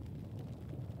a.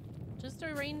 Just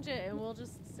arrange it, and we'll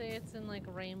just say it's in like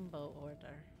rainbow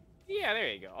order. Yeah,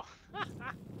 there you go.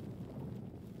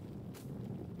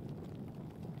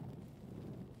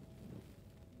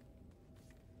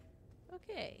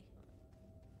 Okay.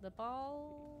 The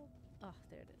ball. Oh,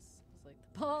 there it is. I was like,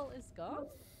 the ball is gone.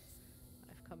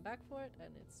 I've come back for it,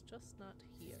 and it's just not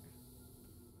here.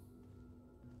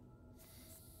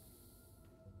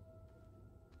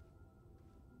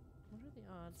 What are the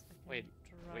odds I can Wait,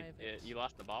 drive it? you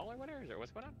lost the ball or whatever? Or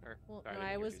what's going on? Or, Well, sorry, no, didn't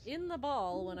I hear was what you in the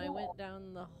ball when I went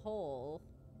down the hole.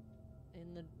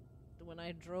 When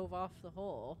I drove off the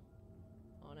hole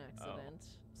on accident.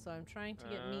 So I'm trying to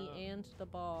get me and the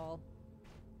ball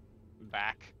said.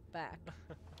 Back. back.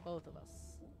 Both of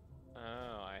us.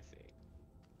 Oh, I see.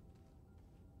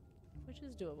 Which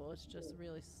is doable. It's just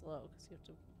really slow because you have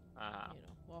to, you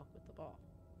know, walk with the ball.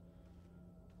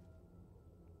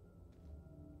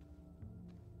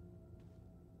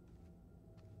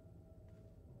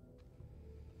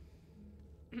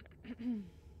 I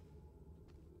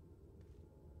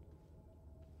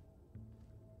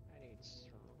need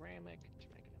ceramic to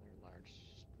make another large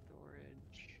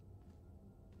storage.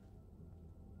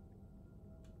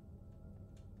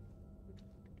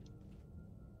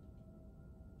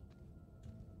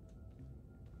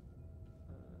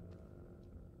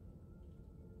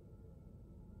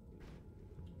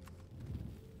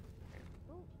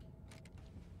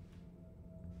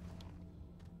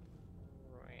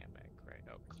 Ceramic, right?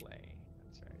 Oh, clay.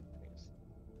 That's right.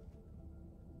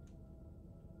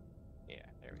 Yeah,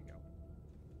 there we go.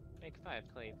 Make 5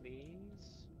 clay, please.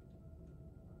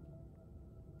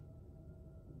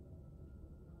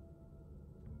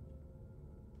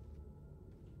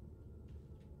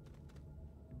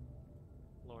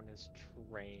 Lorna's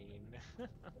train.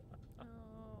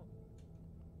 Oh.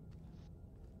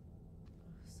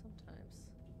 Sometimes.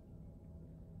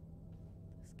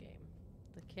 This game.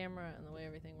 The camera and the way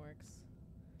everything works.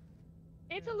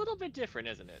 It's a little bit different,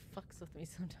 isn't it? Fucks with me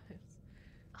sometimes.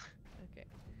 Okay.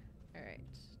 Alright.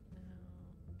 Now I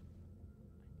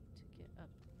need to get up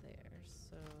there,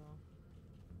 so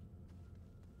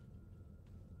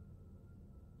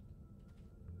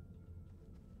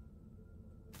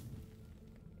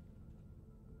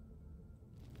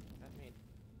That made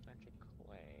a bunch of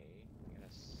clay. I'm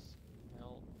gonna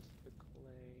smelt the clay.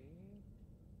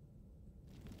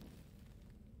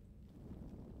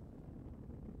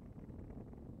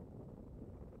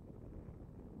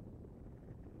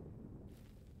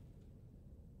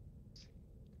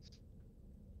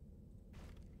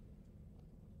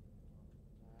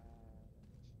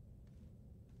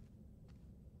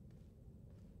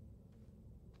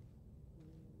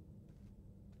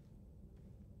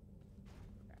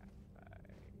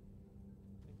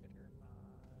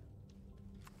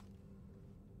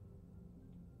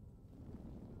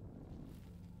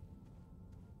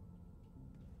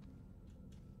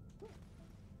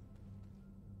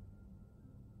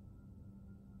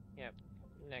 Yep.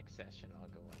 Next session, I'll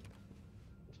go and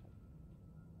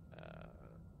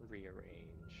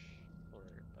rearrange or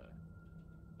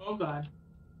Oh god.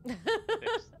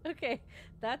 fix. Okay,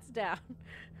 that's down.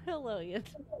 Hello, Ian.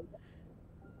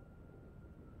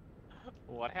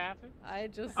 What happened? I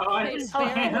just Oh, I came just saw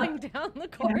Hannah. barreling down the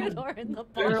corridor in the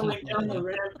ball. Barreling down the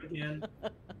ramp again. Oh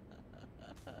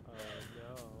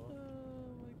no. Oh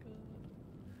my god.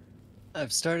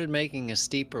 I've started making a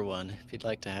steeper one, if you'd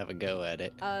like to have a go at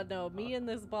it. No, me and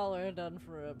this ball are done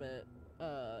for a bit.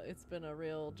 It's been a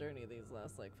real journey these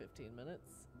last like 15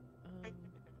 minutes.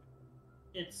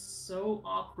 It's so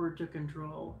awkward to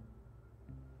control.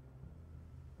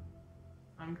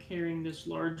 I'm carrying this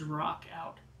large rock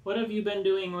out. What have you been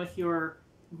doing with your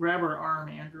grabber arm,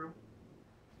 Andrew?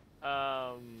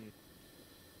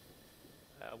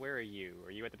 Where are you?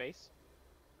 Are you at the base?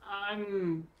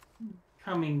 I'm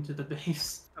coming to the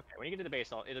base. Okay, when you get to the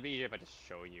base, it'll be easier if I just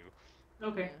show you.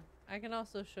 Okay. Yeah. I can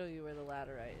also show you where the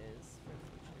laterite is for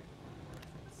future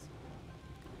reference.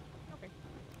 Okay.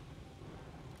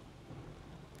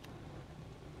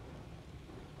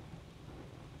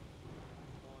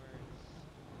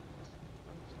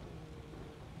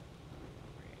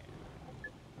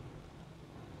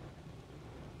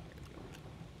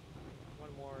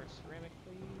 One more ceramic,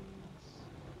 please.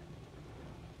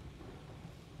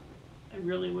 I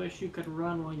really wish you could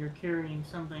run while you're carrying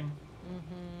something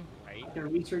Right? like a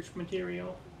research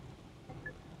material.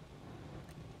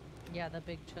 Yeah, the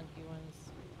big chunky ones.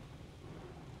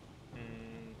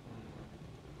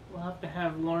 We'll have to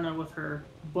have Lorna with her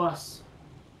bus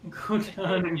go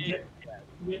down and get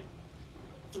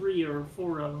 3 or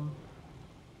 4 of them.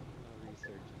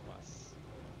 Research plus.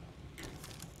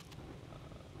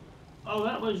 Oh,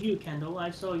 that was you, Kendall.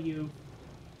 I saw you.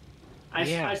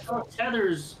 Yeah. I saw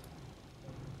tethers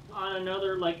on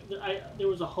another, like, there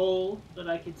was a hole that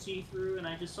I could see through, and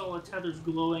I just saw the tethers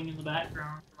glowing in the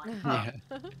background. Like, huh.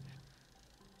 Yeah.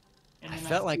 And I then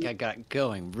felt like I got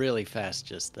going really fast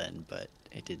just then, but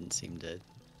it didn't seem to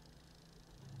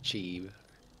achieve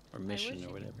or mission I wish or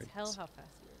you whatever. could it tell is. how fast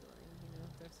you were going. You know,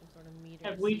 if there's some sort of meter.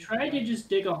 Have we tried to just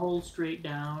dig a hole straight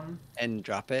down? And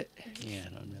drop it? Yeah,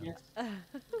 I don't know. Yes.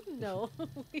 No,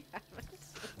 we haven't.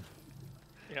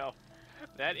 You know,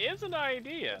 that is an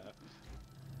idea.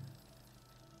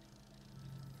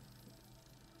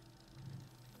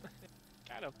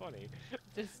 Kind of funny.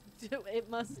 It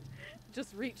must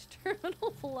just reach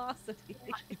terminal velocity.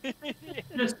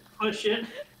 Just push it.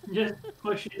 Just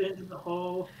push it into the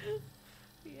hole.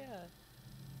 Yeah.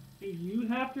 Do you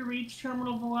have to reach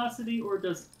terminal velocity, or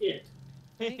does it?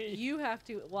 I think you have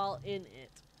to while in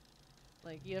it.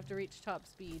 Like you have to reach top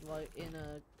speed while in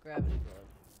a gravity glove.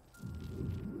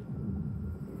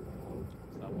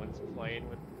 Someone's playing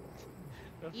with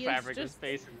the Ian's fabric of just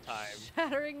space and time.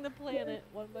 Shattering the planet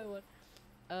one by one.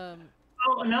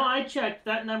 Oh no, I checked.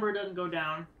 That number doesn't go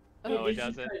down. Oh, it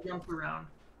just doesn't? kinda jump around.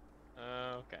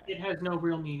 Okay. It has no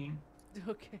real meaning.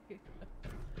 Okay.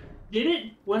 Did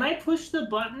it? When I pushed the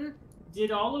button,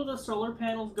 did all of the solar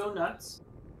panels go nuts?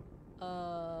 I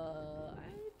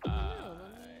don't know.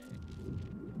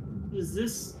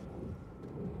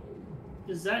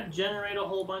 Does that generate a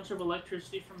whole bunch of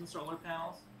electricity from the solar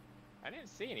panels? I didn't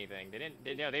see anything. They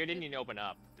didn't even open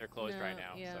up. They're closed No, right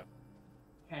now. yeah. So.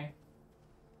 Okay.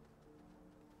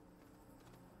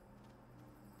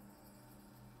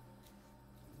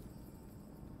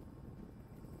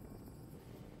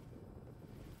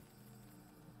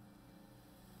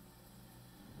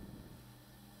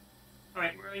 All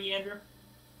right, where are you, Andrew?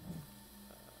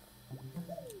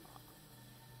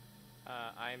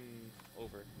 I'm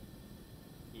over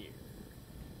here.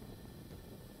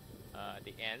 At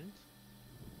the end.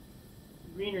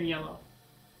 Green or yellow?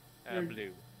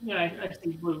 Blue. Yeah, I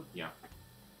see blue. Yeah.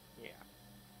 Yeah.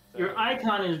 So, Your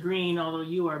icon is green, although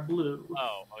you are blue.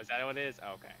 Oh, is that what it is?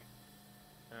 Okay.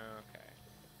 Okay.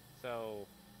 So,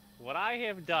 what I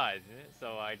have done,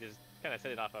 so I just kind of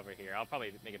set it off over here. I'll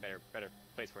probably make a better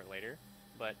place for it later.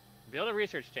 But build a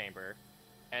research chamber,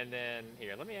 and then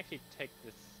here. Let me actually take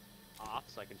this off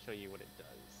so I can show you what it does.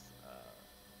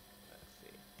 Let's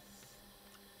see.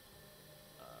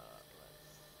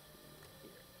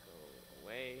 Here, go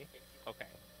away. Okay.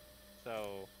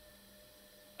 So,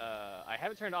 I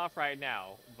have it turned off right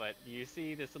now, but you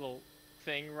see this little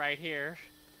thing right here?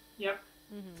 Yep.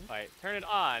 Mm-hmm. If I turn it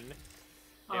on,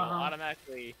 it will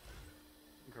automatically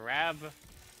grab.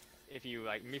 If you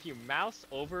mouse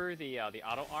over the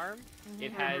auto arm,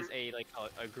 it has a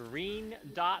green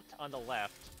dot on the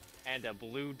left and a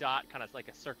blue dot, kind of like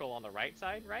a circle on the right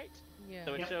side, right? Yeah.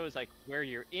 So it shows like where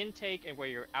your intake and where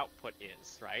your output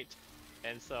is, right?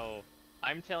 And so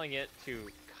I'm telling it to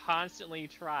constantly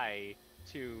try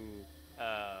to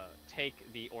take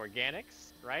the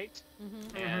organics, right?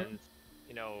 And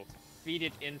feed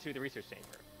it into the research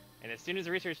chamber. And as soon as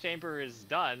the research chamber is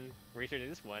done researching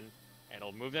this one,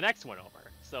 it'll move the next one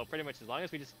over. So pretty much as long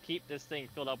as we just keep this thing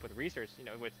filled up with research,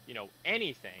 with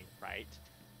anything, right?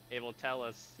 It will tell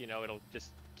us, it'll just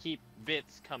keep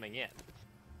bits coming in.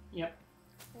 Yep.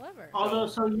 Clever. Although,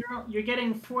 so you're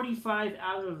getting 45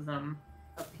 out of them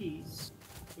a piece.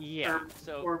 Yeah.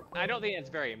 So I don't think it's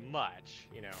very much,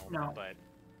 No.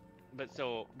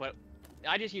 But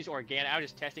I just use organic. I was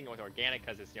just testing it with organic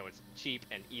because it's it's cheap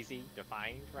and easy to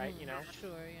find, right?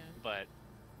 Sure, yeah.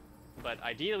 But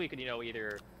ideally we could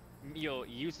either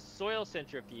use soil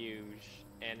centrifuge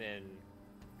and then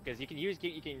because you can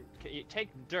take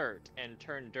dirt and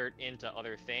turn dirt into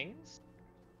other things.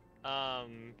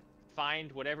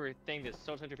 Find whatever thing the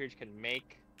soil centrifuge can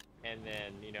make, and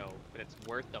then that's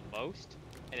worth the most,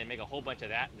 and then make a whole bunch of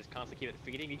that and just constantly keep it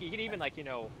feeding. You can even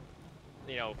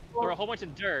throw a whole bunch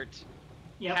of dirt.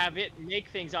 Yep. Have it make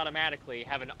things automatically,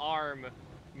 have an arm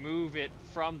move it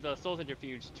from the soul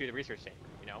centrifuge to the research chamber,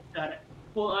 Got it.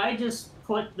 Well, I just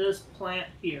put this plant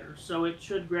here, so it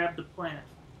should grab the plant.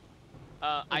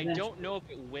 I don't know if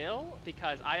it will,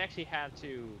 because I actually had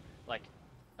to,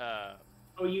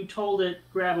 Oh, you told it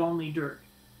grab only dirt.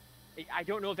 I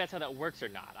don't know if that's how that works or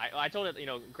not. I told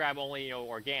it, grab only,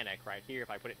 organic right here if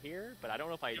I put it here, but I don't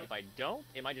know if I don't,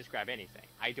 it might just grab anything.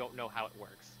 I don't know how it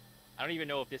works. I don't even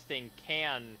know if this thing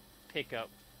can pick up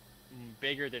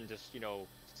bigger than just,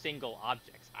 single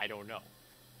objects. I don't know.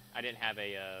 I didn't have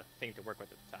a thing to work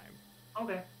with at the time.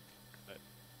 Okay.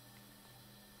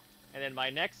 And then my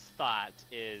next thought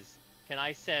is, can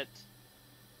I set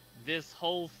this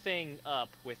whole thing up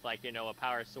with, like, a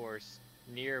power source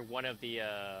near one of the,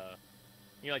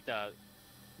 like the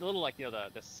little, like,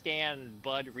 the scan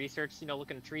bud research,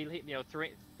 looking tree,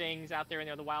 things out there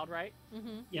in the wild, right?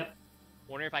 Mm-hmm. Yep.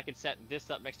 Wonder if I could set this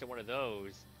up next to one of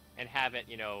those and have it,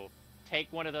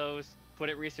 take one of those, put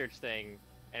it research thing,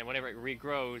 and whenever it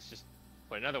regrows, just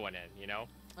put another one in,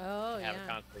 Oh, have it yeah.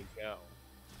 constantly go.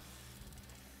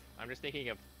 I'm just thinking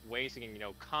of ways we can,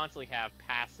 constantly have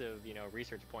passive,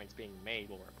 research points being made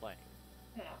while we're playing.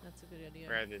 Yeah. That's a good idea.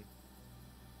 Rather than...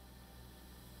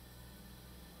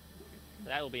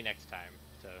 That will be next time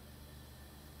to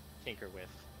tinker with.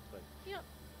 But Yep.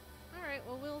 All right.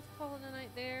 Well, we'll call it a night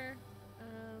there.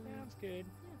 sounds good.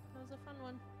 Yeah, that was a fun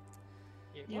one.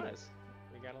 It Yeah. was.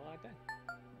 We got a lot done.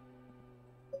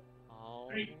 All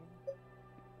Great.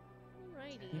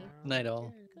 Alrighty. Night all.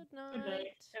 Good Good night.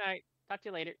 night. Good night. Talk to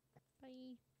you later.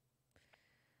 Bye.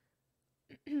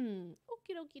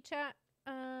 Okie dokie, chat.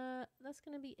 That's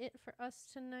gonna be it for us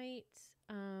tonight.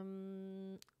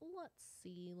 Let's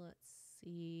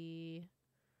see.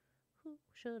 Who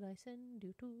should I send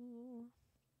you to?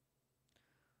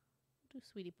 To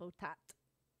Sweetie Potat.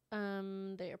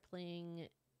 They are playing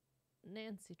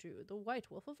Nancy Drew, The White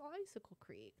Wolf of Icicle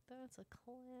Creek. That's a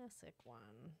classic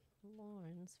one.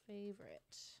 Lauren's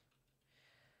favorite.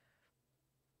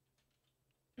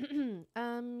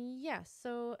 Yeah,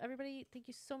 so everybody, thank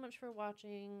you so much for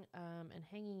watching and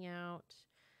hanging out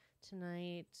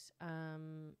tonight.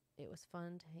 It was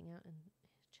fun to hang out and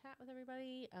chat with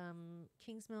everybody.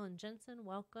 Kingsmill and Jensen,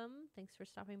 welcome. Thanks for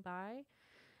stopping by.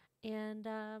 And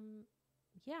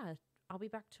yeah, I'll be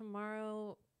back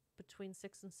tomorrow between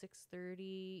 6 and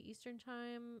 6:30 Eastern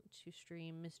Time to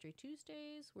stream Mystery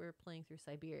Tuesdays. We're playing through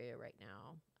Siberia right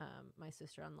now. My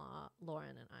sister-in-law,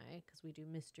 Lauren, and I, because we do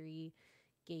mystery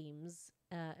games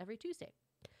every Tuesday.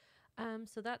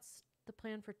 So that's the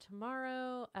plan for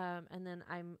tomorrow. And then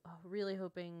I'm really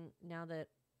hoping, now that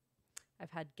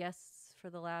I've had guests for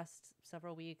the last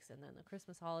several weeks and then the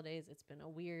Christmas holidays, it's been a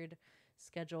weird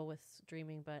schedule with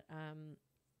streaming, but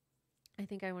I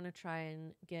think I want to try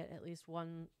and get at least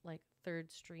one like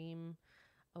third stream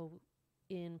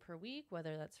in per week,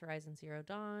 whether that's Horizon Zero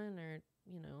Dawn or,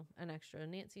 an extra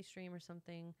Nancy stream or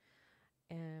something,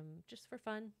 just for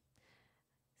fun.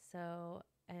 So,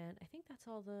 and I think that's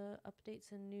all the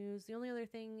updates and news. The only other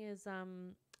thing is,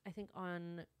 I think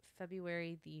on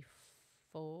February the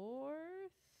 4th,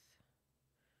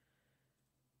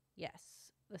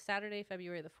 yes, the Saturday,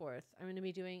 February the 4th, I'm going to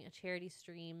be doing a charity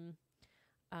stream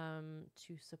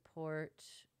to support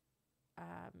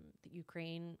the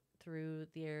Ukraine through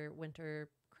their winter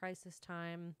crisis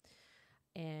time.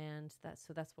 And that's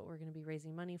what we're going to be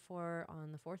raising money for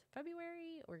on the 4th of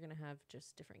February. We're going to have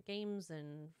just different games,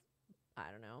 and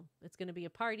I don't know. It's going to be a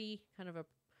party, kind of a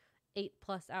 8+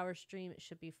 hour stream. It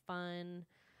should be fun.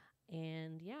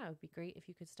 And yeah, it would be great if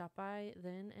you could stop by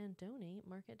then and donate.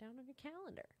 Mark it down on your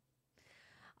calendar.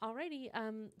 Alrighty,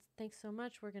 thanks so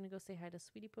much. We're going to go say hi to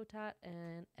Sweetie Potat,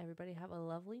 and everybody have a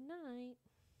lovely night.